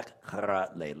 V'la'choshek chara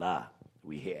leila,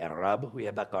 V'yarab,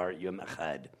 V'yabakar yom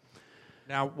echad.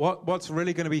 Now, what's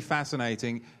really going to be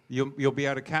fascinating, you'll be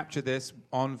able to capture this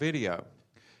on video.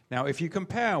 Now, if you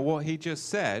compare what he just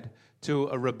said to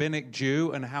a rabbinic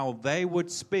Jew and how they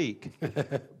would speak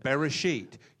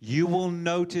Bereshit, you will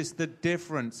notice the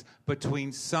difference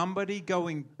between somebody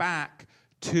going back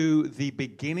to the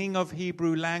beginning of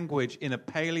Hebrew language in a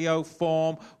paleo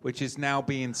form, which is now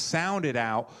being sounded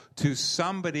out, to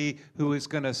somebody who is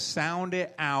going to sound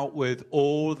it out with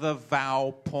all the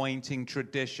vowel-pointing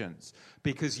traditions.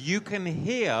 Because you can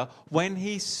hear, when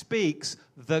he speaks,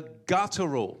 the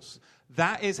gutturals.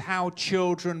 That is how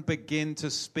children begin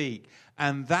to speak.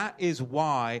 And that is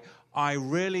why I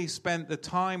really spent the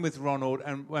time with Ronald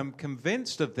and am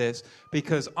convinced of this,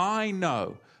 because I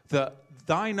know the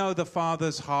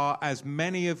Father's heart, as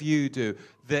many of you do,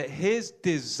 that his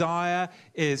desire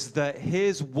is that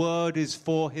his word is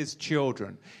for his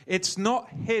children. It's not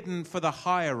hidden for the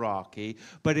hierarchy,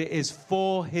 but it is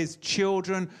for his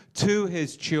children, to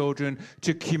his children,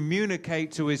 to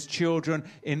communicate to his children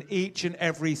in each and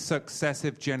every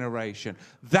successive generation.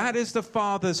 That is the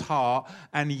Father's heart,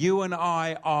 and you and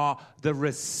I are the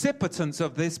recipients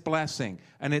of this blessing.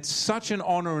 And it's such an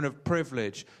honor and a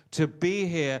privilege to be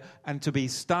here and to be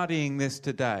studying this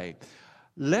today.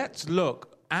 Let's look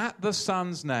at the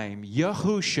son's name,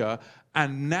 Yahusha,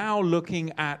 and now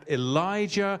looking at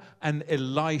Elijah and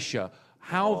Elisha.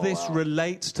 How this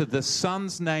relates to the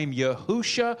son's name,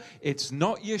 Yahusha. It's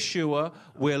not Yeshua.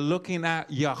 We're looking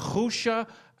at Yahusha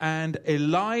and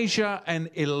Elijah and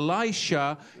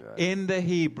Elisha in the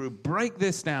Hebrew. Break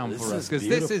this down for us, because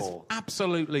this is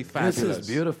absolutely fabulous. This is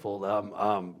beautiful.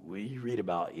 We read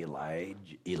about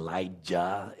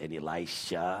Elijah and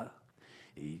Elisha.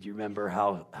 Do you remember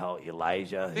how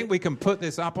Elijah... I think we can put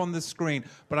this up on the screen,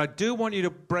 but I do want you to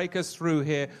break us through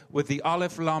here with the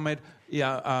Aleph Lamed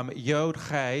Yod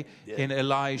Chei in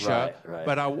Elijah. Right.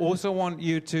 But I also want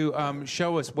you to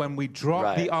show us when we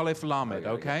drop the Aleph Lamed,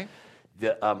 okay?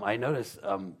 I notice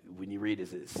when you read,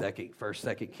 is it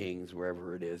Second Kings,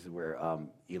 wherever it is, where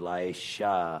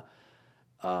Elisha,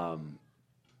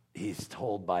 he's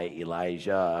told by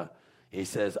Elijah, he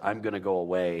says, I'm going to go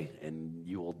away, and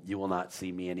you will not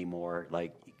see me anymore,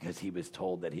 because he was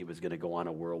told that he was going to go on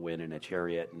a whirlwind and a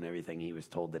chariot and everything. He was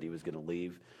told that he was going to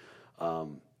leave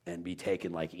and be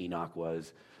taken like Enoch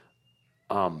was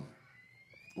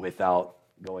without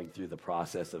going through the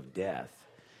process of death.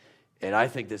 And I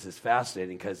think this is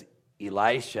fascinating, because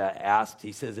Elisha asked,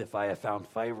 he says, if I have found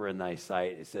favor in thy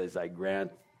sight, it says, I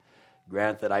grant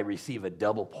that I receive a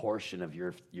double portion of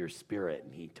your spirit.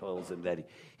 And he tells him that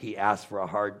he asked for a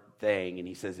hard thing, and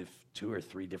he says, if 2 or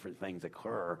 3 different things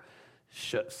occur,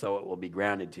 so it will be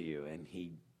granted to you. And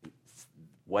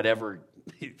whatever,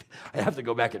 I have to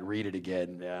go back and read it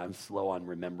again. I'm slow on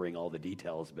remembering all the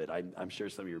details, but I'm sure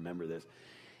some of you remember this.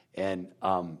 And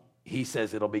he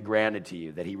says it'll be granted to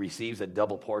you, that he receives a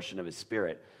double portion of his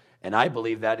spirit. And I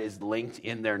believe that is linked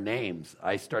in their names.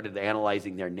 I started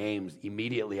analyzing their names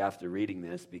immediately after reading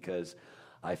this, because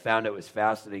I found it was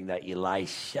fascinating that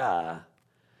Elisha,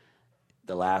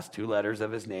 the last 2 letters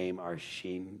of his name are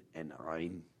Shin and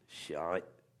Ain, Shah.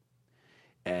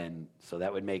 And so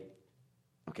that would make,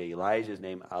 Elijah's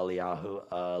name, Eliyahu.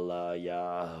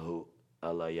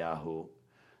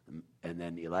 And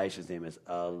then Elisha's name is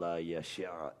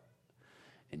Elisha.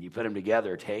 And you put them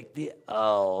together, take the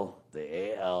L, the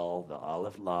A-L, the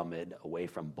Aleph Lamed away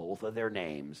from both of their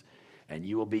names, and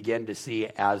you will begin to see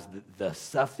as the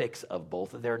suffix of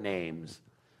both of their names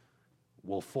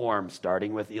will form,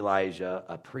 starting with Elijah,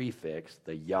 a prefix,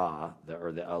 the Yah,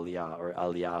 or the Aliyah, or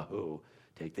Eliyahu.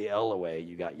 Take the L away,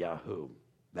 you got Yahu.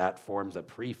 That forms a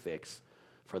prefix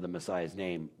for the Messiah's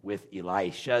name with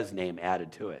Elisha's name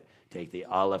added to it. Take the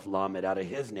Aleph Lamed out of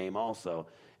his name also,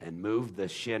 and move the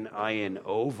Shin Ayin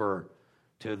over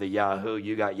to the Yahoo,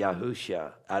 you got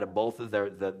Yahusha. Out of both of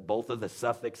the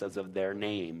suffixes of their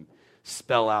name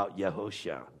spell out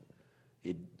Yahusha.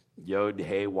 Yod,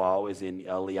 He, Waw is in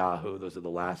Eliyahu. Those are the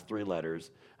last three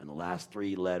letters. And the last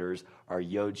three letters are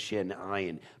Yod, Shin,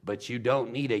 Ayin. But you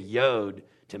don't need a Yod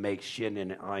to make Shin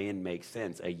and Ayin make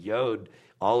sense. A Yod,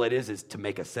 all it is to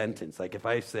make a sentence. Like if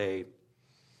I say,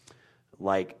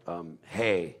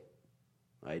 hey,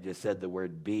 I just said the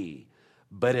word be.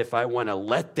 But if I want to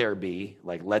let there be,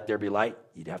 like let there be light,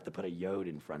 you'd have to put a Yod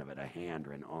in front of it, a hand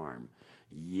or an arm.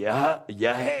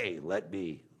 Yah-hey, let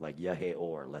be. Like Yah-hey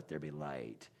or, let there be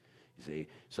light. You see?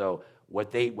 So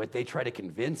what they try to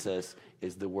convince us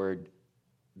is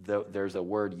there's a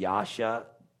word Yasha.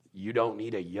 You don't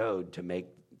need a Yod to make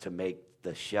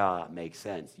the Shah make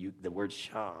sense. The word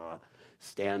Shah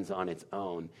stands on its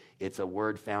own. It's a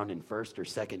word found in 1 or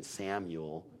 2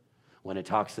 Samuel when it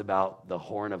talks about the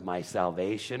horn of my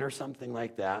salvation or something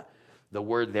like that. The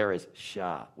word there is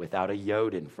Shah without a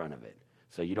Yod in front of it.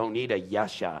 So you don't need a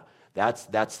Yasha.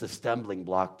 That's the stumbling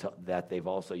block that they've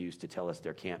also used to tell us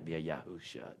there can't be a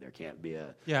Yahusha. There can't be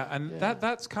a... Yeah, and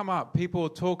that's come up. People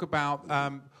talk about,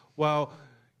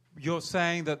 you're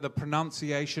saying that the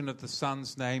pronunciation of the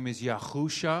son's name is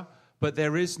Yahusha, but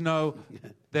there is no...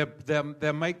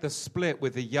 They'll make the split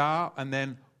with the Yah and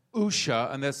then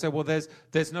Usha, and they'll say, well,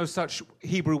 there's no such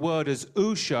Hebrew word as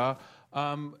Usha.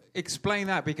 Explain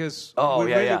that, because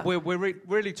we're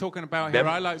really talking about here.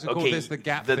 I like to call this the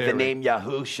gap theory. The name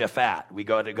Yahushaphat. We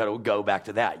got to go back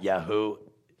to that.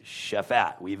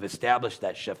 Yahushaphat. We've established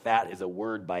that Shaphat is a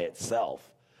word by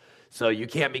itself. So you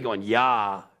can't be going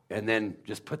Yah and then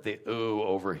just put the U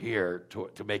over here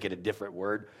to make it a different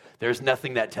word. There's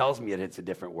nothing that tells me that it's a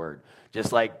different word.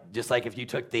 Just like if you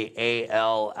took the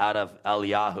AL out of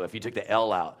Eliyahu, if you took the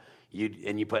L out,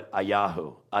 you put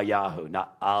Ayahu,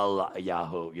 not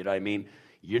Al-Yahu. You know what I mean?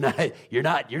 You're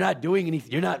not doing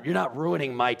anything. You're not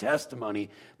ruining my testimony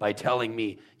by telling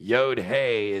me Yod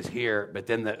Hey is here, but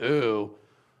then the U,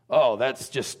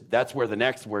 that's where the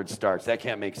next word starts. That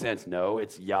can't make sense. No,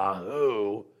 it's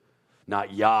Yahoo,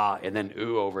 not Yah, and then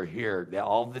U over here.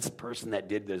 All this person that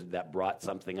did this, that brought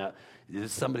something up, is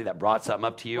this somebody that brought something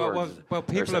up to you? Well,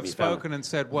 people have spoken and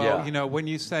said, when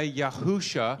you say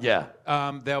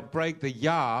Yahusha, they'll break the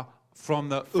Yah from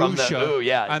the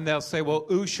Usha, and they'll say, well,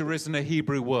 Usha isn't a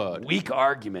Hebrew word. Weak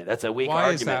argument. That's a weak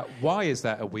argument. Why is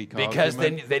that a weak argument? Because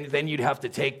then you'd have to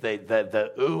take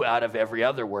the U out of every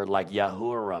other word, like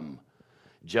Yahuram.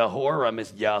 Jehoram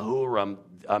is Yahuram,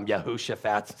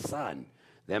 Yahushaphat's son.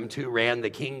 Them two ran the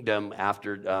kingdom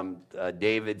after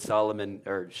David, Solomon,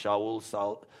 or Shaul,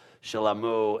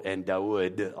 Shalamu, and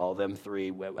Dawood, all them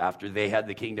three, after they had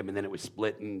the kingdom, and then it was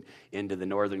split into the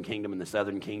northern kingdom and the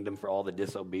southern kingdom for all the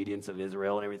disobedience of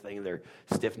Israel and everything, their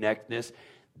stiff-neckedness.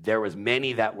 There was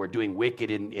many that were doing wicked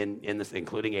in this,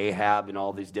 including Ahab and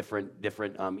all these different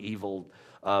evil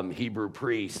Hebrew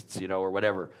priests, or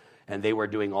whatever. And they were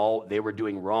doing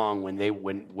wrong when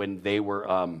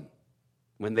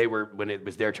it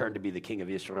was their turn to be the king of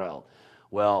Israel.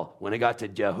 Well, when it got to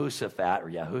Jehoshaphat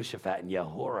and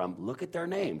Yehoram, look at their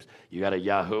names. You got a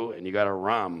Yahu and you got a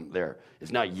Ram there.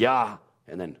 It's not Yah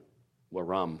and then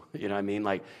Waram. You know what I mean?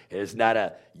 Like, it's not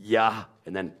a Yah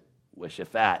and then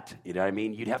Washaphat. You know what I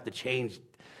mean? You'd have to change.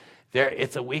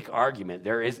 It's a weak argument.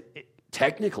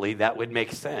 Technically, that would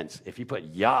make sense. If you put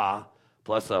Yah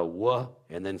plus a W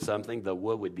and then something, the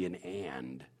W would be an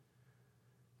and.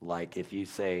 Like if you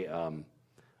say...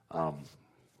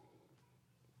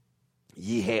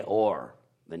 Yehe-or,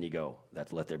 then you go,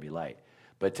 that's let there be light.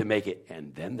 But to make it,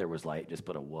 and then there was light, just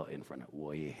put a w in front of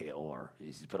Yehe-or.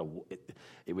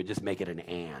 It would just make it an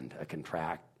and, a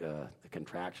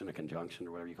contraction, a conjunction,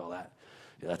 or whatever you call that.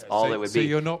 That's all it would be. So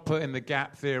you're not putting the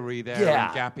gap theory there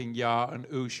and gapping Yah and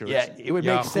Usha. Yeah, it would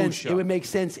make sense. It would make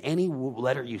sense any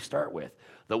letter you start with.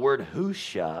 The word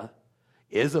Husha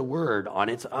is a word on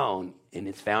its own, and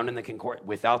it's found in the Concord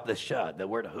without the Shah. The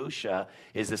word Husha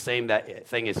is the same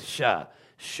thing as Shah.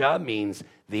 Shah means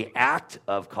the act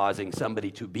of causing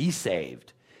somebody to be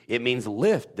saved. It means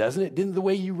lift, doesn't it? Didn't the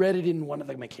way you read it in one of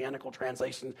the mechanical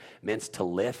translations means to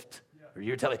lift? Yeah. Or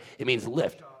you're telling it means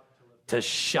lift. To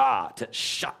shah, to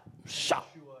shah. Yeshua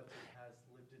has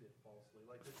lifted it falsely,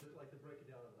 like the breaking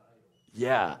down of the idol.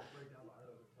 Yeah.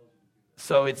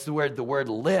 So it's the word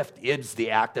lift is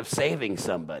the act of saving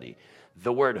somebody.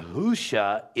 The word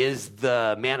Husha is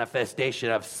the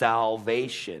manifestation of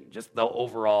salvation, just the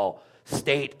overall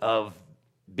state of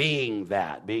being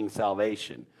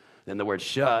salvation. Then the word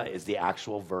Shah is the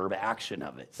actual verb action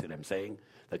of it. See what I'm saying?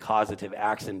 The causative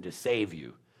action to save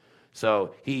you.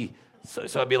 So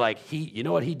it'd be like, you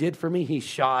know what he did for me? He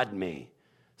shod me.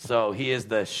 So he is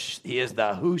the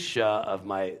husha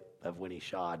of when he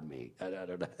shod me. I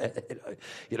don't know.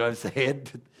 You know what I'm saying?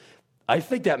 I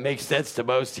think that makes sense to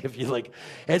most. If you like,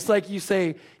 it's like you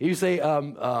say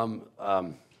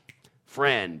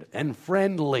friend and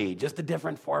friendly, just a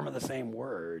different form of the same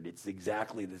word. It's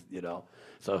exactly this, you know.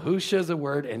 So husha is a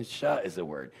word and sha is a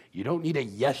word. You don't need a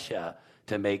yesha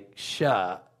to make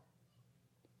sha.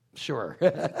 Sure.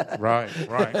 Right.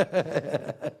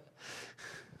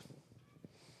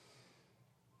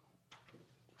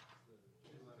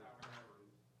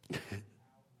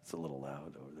 It's a little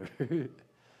loud over there.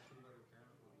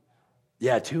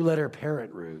 Yeah, 2-letter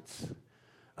parent roots.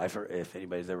 If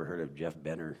anybody's ever heard of Jeff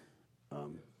Benner,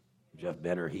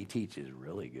 he teaches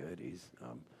really good.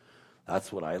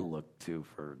 That's what I look to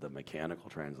for the mechanical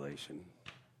translation.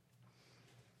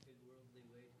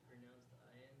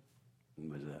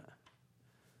 What was that?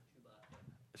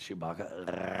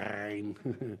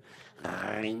 Chewbacca.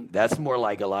 That's more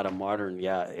like a lot of modern,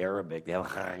 Arabic. They have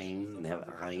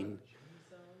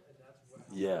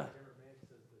Yeah.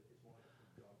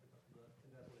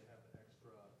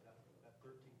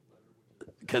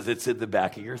 Because it's in the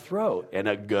back of your throat, and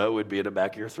a g would be in the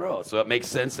back of your throat. So it makes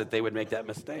sense that they would make that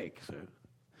mistake. So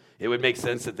it would make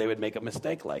sense that they would make a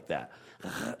mistake like that.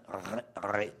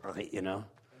 You know?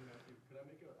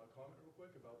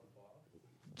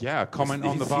 Yeah, comment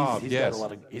on the Bob. Yes.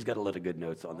 He's got a lot of good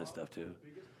notes on this stuff, too. The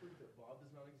biggest proof that Bob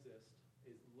does not exist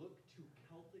is look to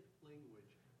Celtic language.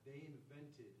 They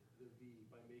invented the V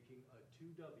by making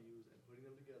two W's and putting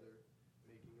them together,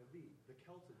 making a V. The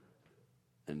Celtic invented it.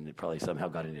 And it probably somehow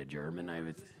got into German.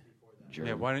 German.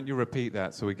 Yeah, why don't you repeat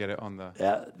that so we get it on the...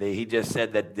 Yeah, he just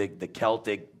said that the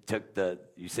Celtic took the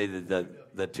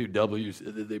two W's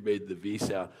and then they made the V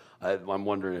sound. I'm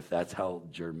wondering if that's how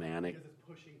Germanic...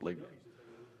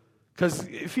 Because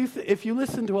if you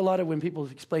listen to a lot of when people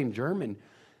explain German,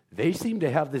 they seem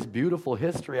to have this beautiful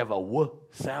history of a w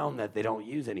sound that they don't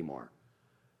use anymore.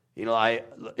 You know, I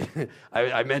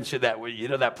mentioned that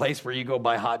that place where you go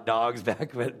buy hot dogs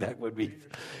back when it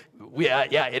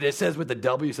says with the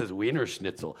W it says Wiener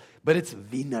Schnitzel, but it's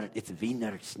Wiener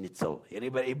Schnitzel.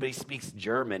 Anybody speaks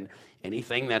German,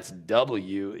 anything that's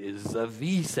W is a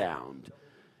V sound.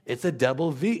 It's a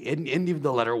double V, and even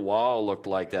the letter wa looked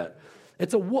like that.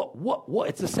 It's a what?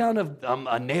 It's the sound of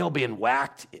a nail being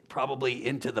whacked probably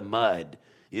into the mud.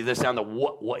 The sound of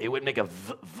what? It would make a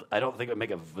v. I don't think it would make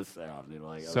a v sound.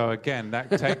 So again, that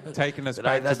taking us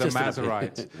back to the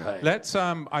Masoretes. Right. Let's.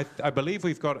 I believe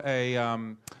we've got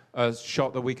a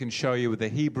shot that we can show you with the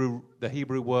Hebrew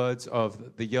words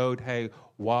of the Yod, Hey,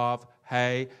 Wav,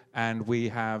 Hey, and we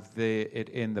have it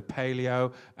in the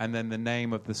Paleo, and then the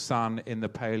name of the sun in the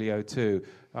Paleo too.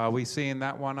 Are we seeing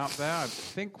that one up there? I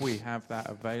think we have that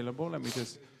available. Let me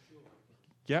just...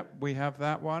 Yep, we have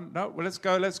that one. No, well,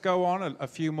 let's go on a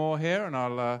few more here, and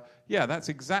I'll... that's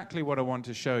exactly what I want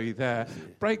to show you there.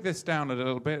 Break this down a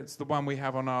little bit. It's the one we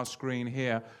have on our screen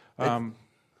here. All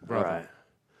right.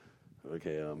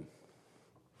 Okay,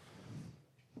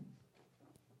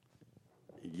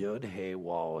 Yod Hey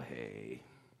Wal Hey,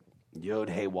 Yod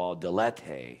Hey Wal Dalet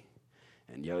Hey,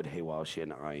 and Yod Hey Wal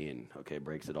Shin Ayin. Okay,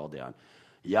 breaks it all down.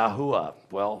 Yahuwah.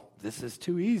 Well, this is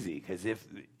too easy because if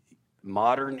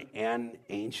modern and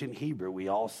ancient Hebrew, we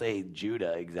all say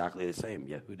Judah exactly the same.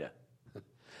 Yehuda.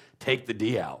 Take the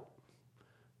D out.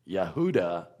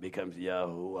 Yehuda becomes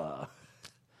Yahuwah.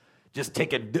 Just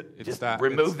take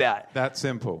remove that. That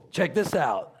simple. Check this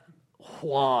out.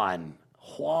 Juan.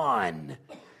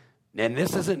 And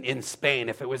this isn't in Spain.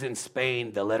 If it was in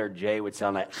Spain, the letter J would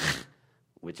sound like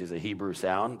which is a Hebrew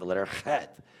sound, the letter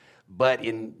chet. But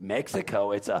in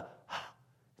Mexico, it's a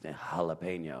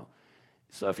jalapeno.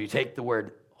 So if you take the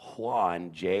word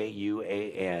Juan,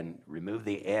 Juan, remove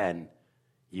the N,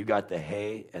 you got the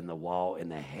hey and the wall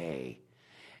and the hey.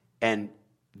 And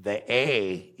the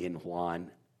A in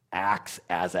Juan acts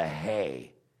as a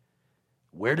hey.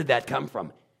 Where did that come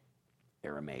from?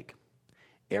 Aramaic.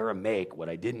 Aramaic, what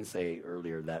I didn't say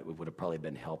earlier, that would have probably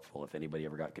been helpful if anybody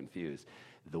ever got confused.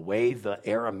 The way the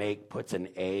Aramaic puts an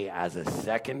A as a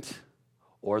second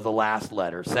or the last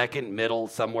letter, second, middle,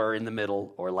 somewhere in the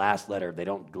middle, or last letter, they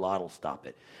don't glottal stop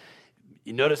it.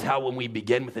 You notice how when we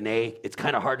begin with an A, it's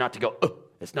kind of hard not to go,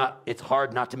 It's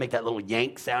hard not to make that little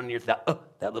yank sound near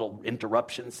that little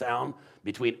interruption sound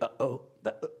between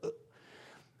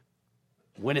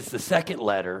When it's the second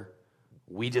letter,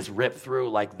 we just rip through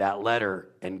like that letter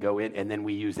and go in, and then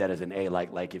we use that as an A.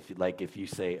 Like if you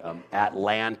say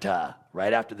Atlanta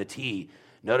right after the T.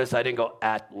 Notice I didn't go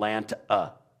Atlanta.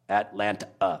 I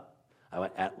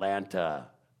went Atlanta.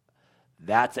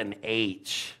 That's an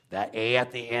H. That A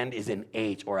at the end is an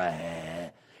H or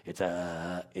a.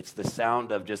 It's the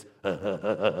sound of just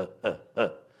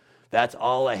That's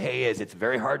all a hey is. It's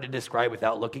very hard to describe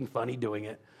without looking funny doing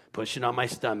it. Pushing on my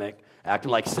stomach,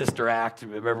 acting like Sister Act.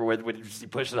 Remember when you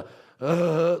push like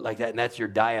that, and that's your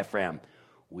diaphragm.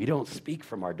 We don't speak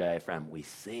from our diaphragm. We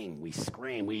sing, we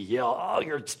scream, we yell. Oh,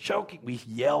 you're choking. We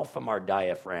yell from our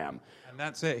diaphragm. And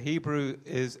that's it. Hebrew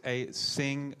is a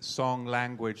sing-song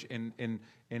language in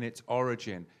its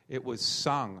origin. It was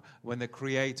sung when the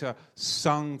Creator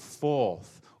sung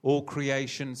forth. All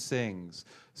creation sings.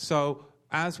 So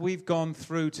as we've gone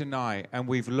through tonight and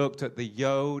we've looked at the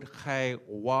Yod, He,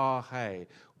 Wah, He,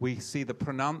 we see the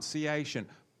pronunciation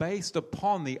based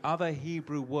upon the other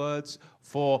Hebrew words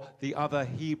for the other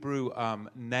Hebrew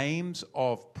names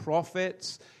of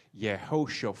prophets,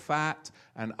 Yehoshaphat,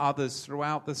 and others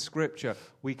throughout the Scripture.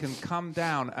 We can come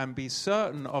down and be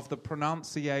certain of the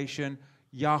pronunciation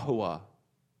Yahuwah.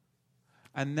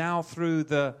 And now through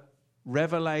the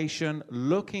revelation,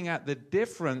 looking at the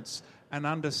difference and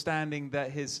understanding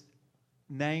that his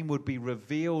name would be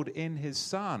revealed in his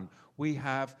Son, we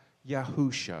have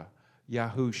Yahusha.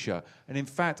 And in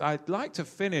fact, I'd like to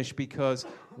finish because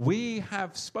we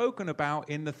have spoken about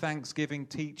in the Thanksgiving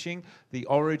teaching the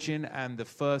origin and the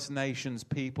First Nations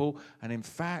people. And in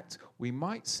fact, we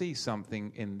might see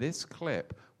something in this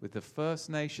clip with the First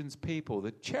Nations people,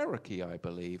 the Cherokee, I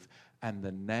believe, and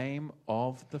the name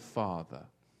of the Father.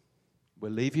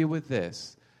 We'll leave you with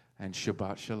this, and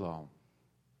Shabbat Shalom.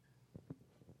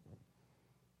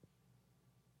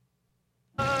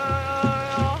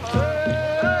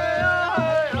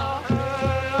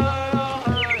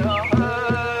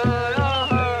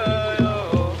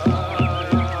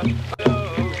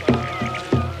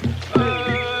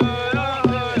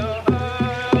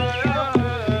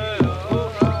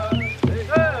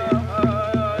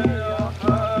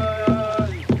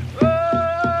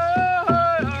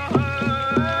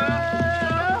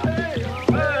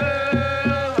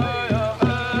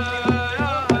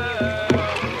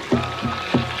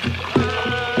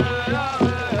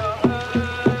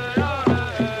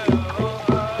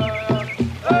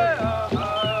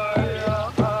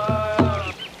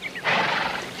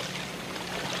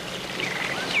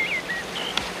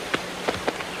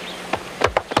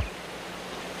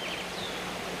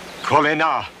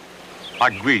 Kolena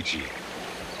Agwiji.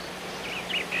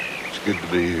 It's good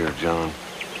to be here, John.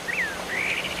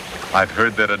 I've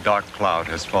heard that a dark cloud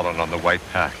has fallen on the white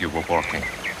path you were walking.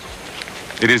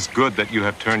 It is good that you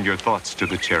have turned your thoughts to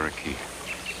the Cherokee.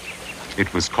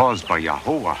 It was caused by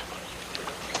Yahuwah.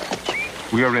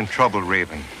 We are in trouble,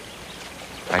 Raven,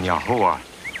 and Yahuwah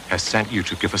has sent you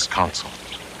to give us counsel.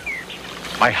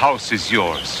 My house is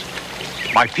yours.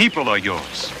 My people are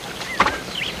yours.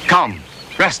 Come.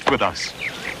 Rest with us.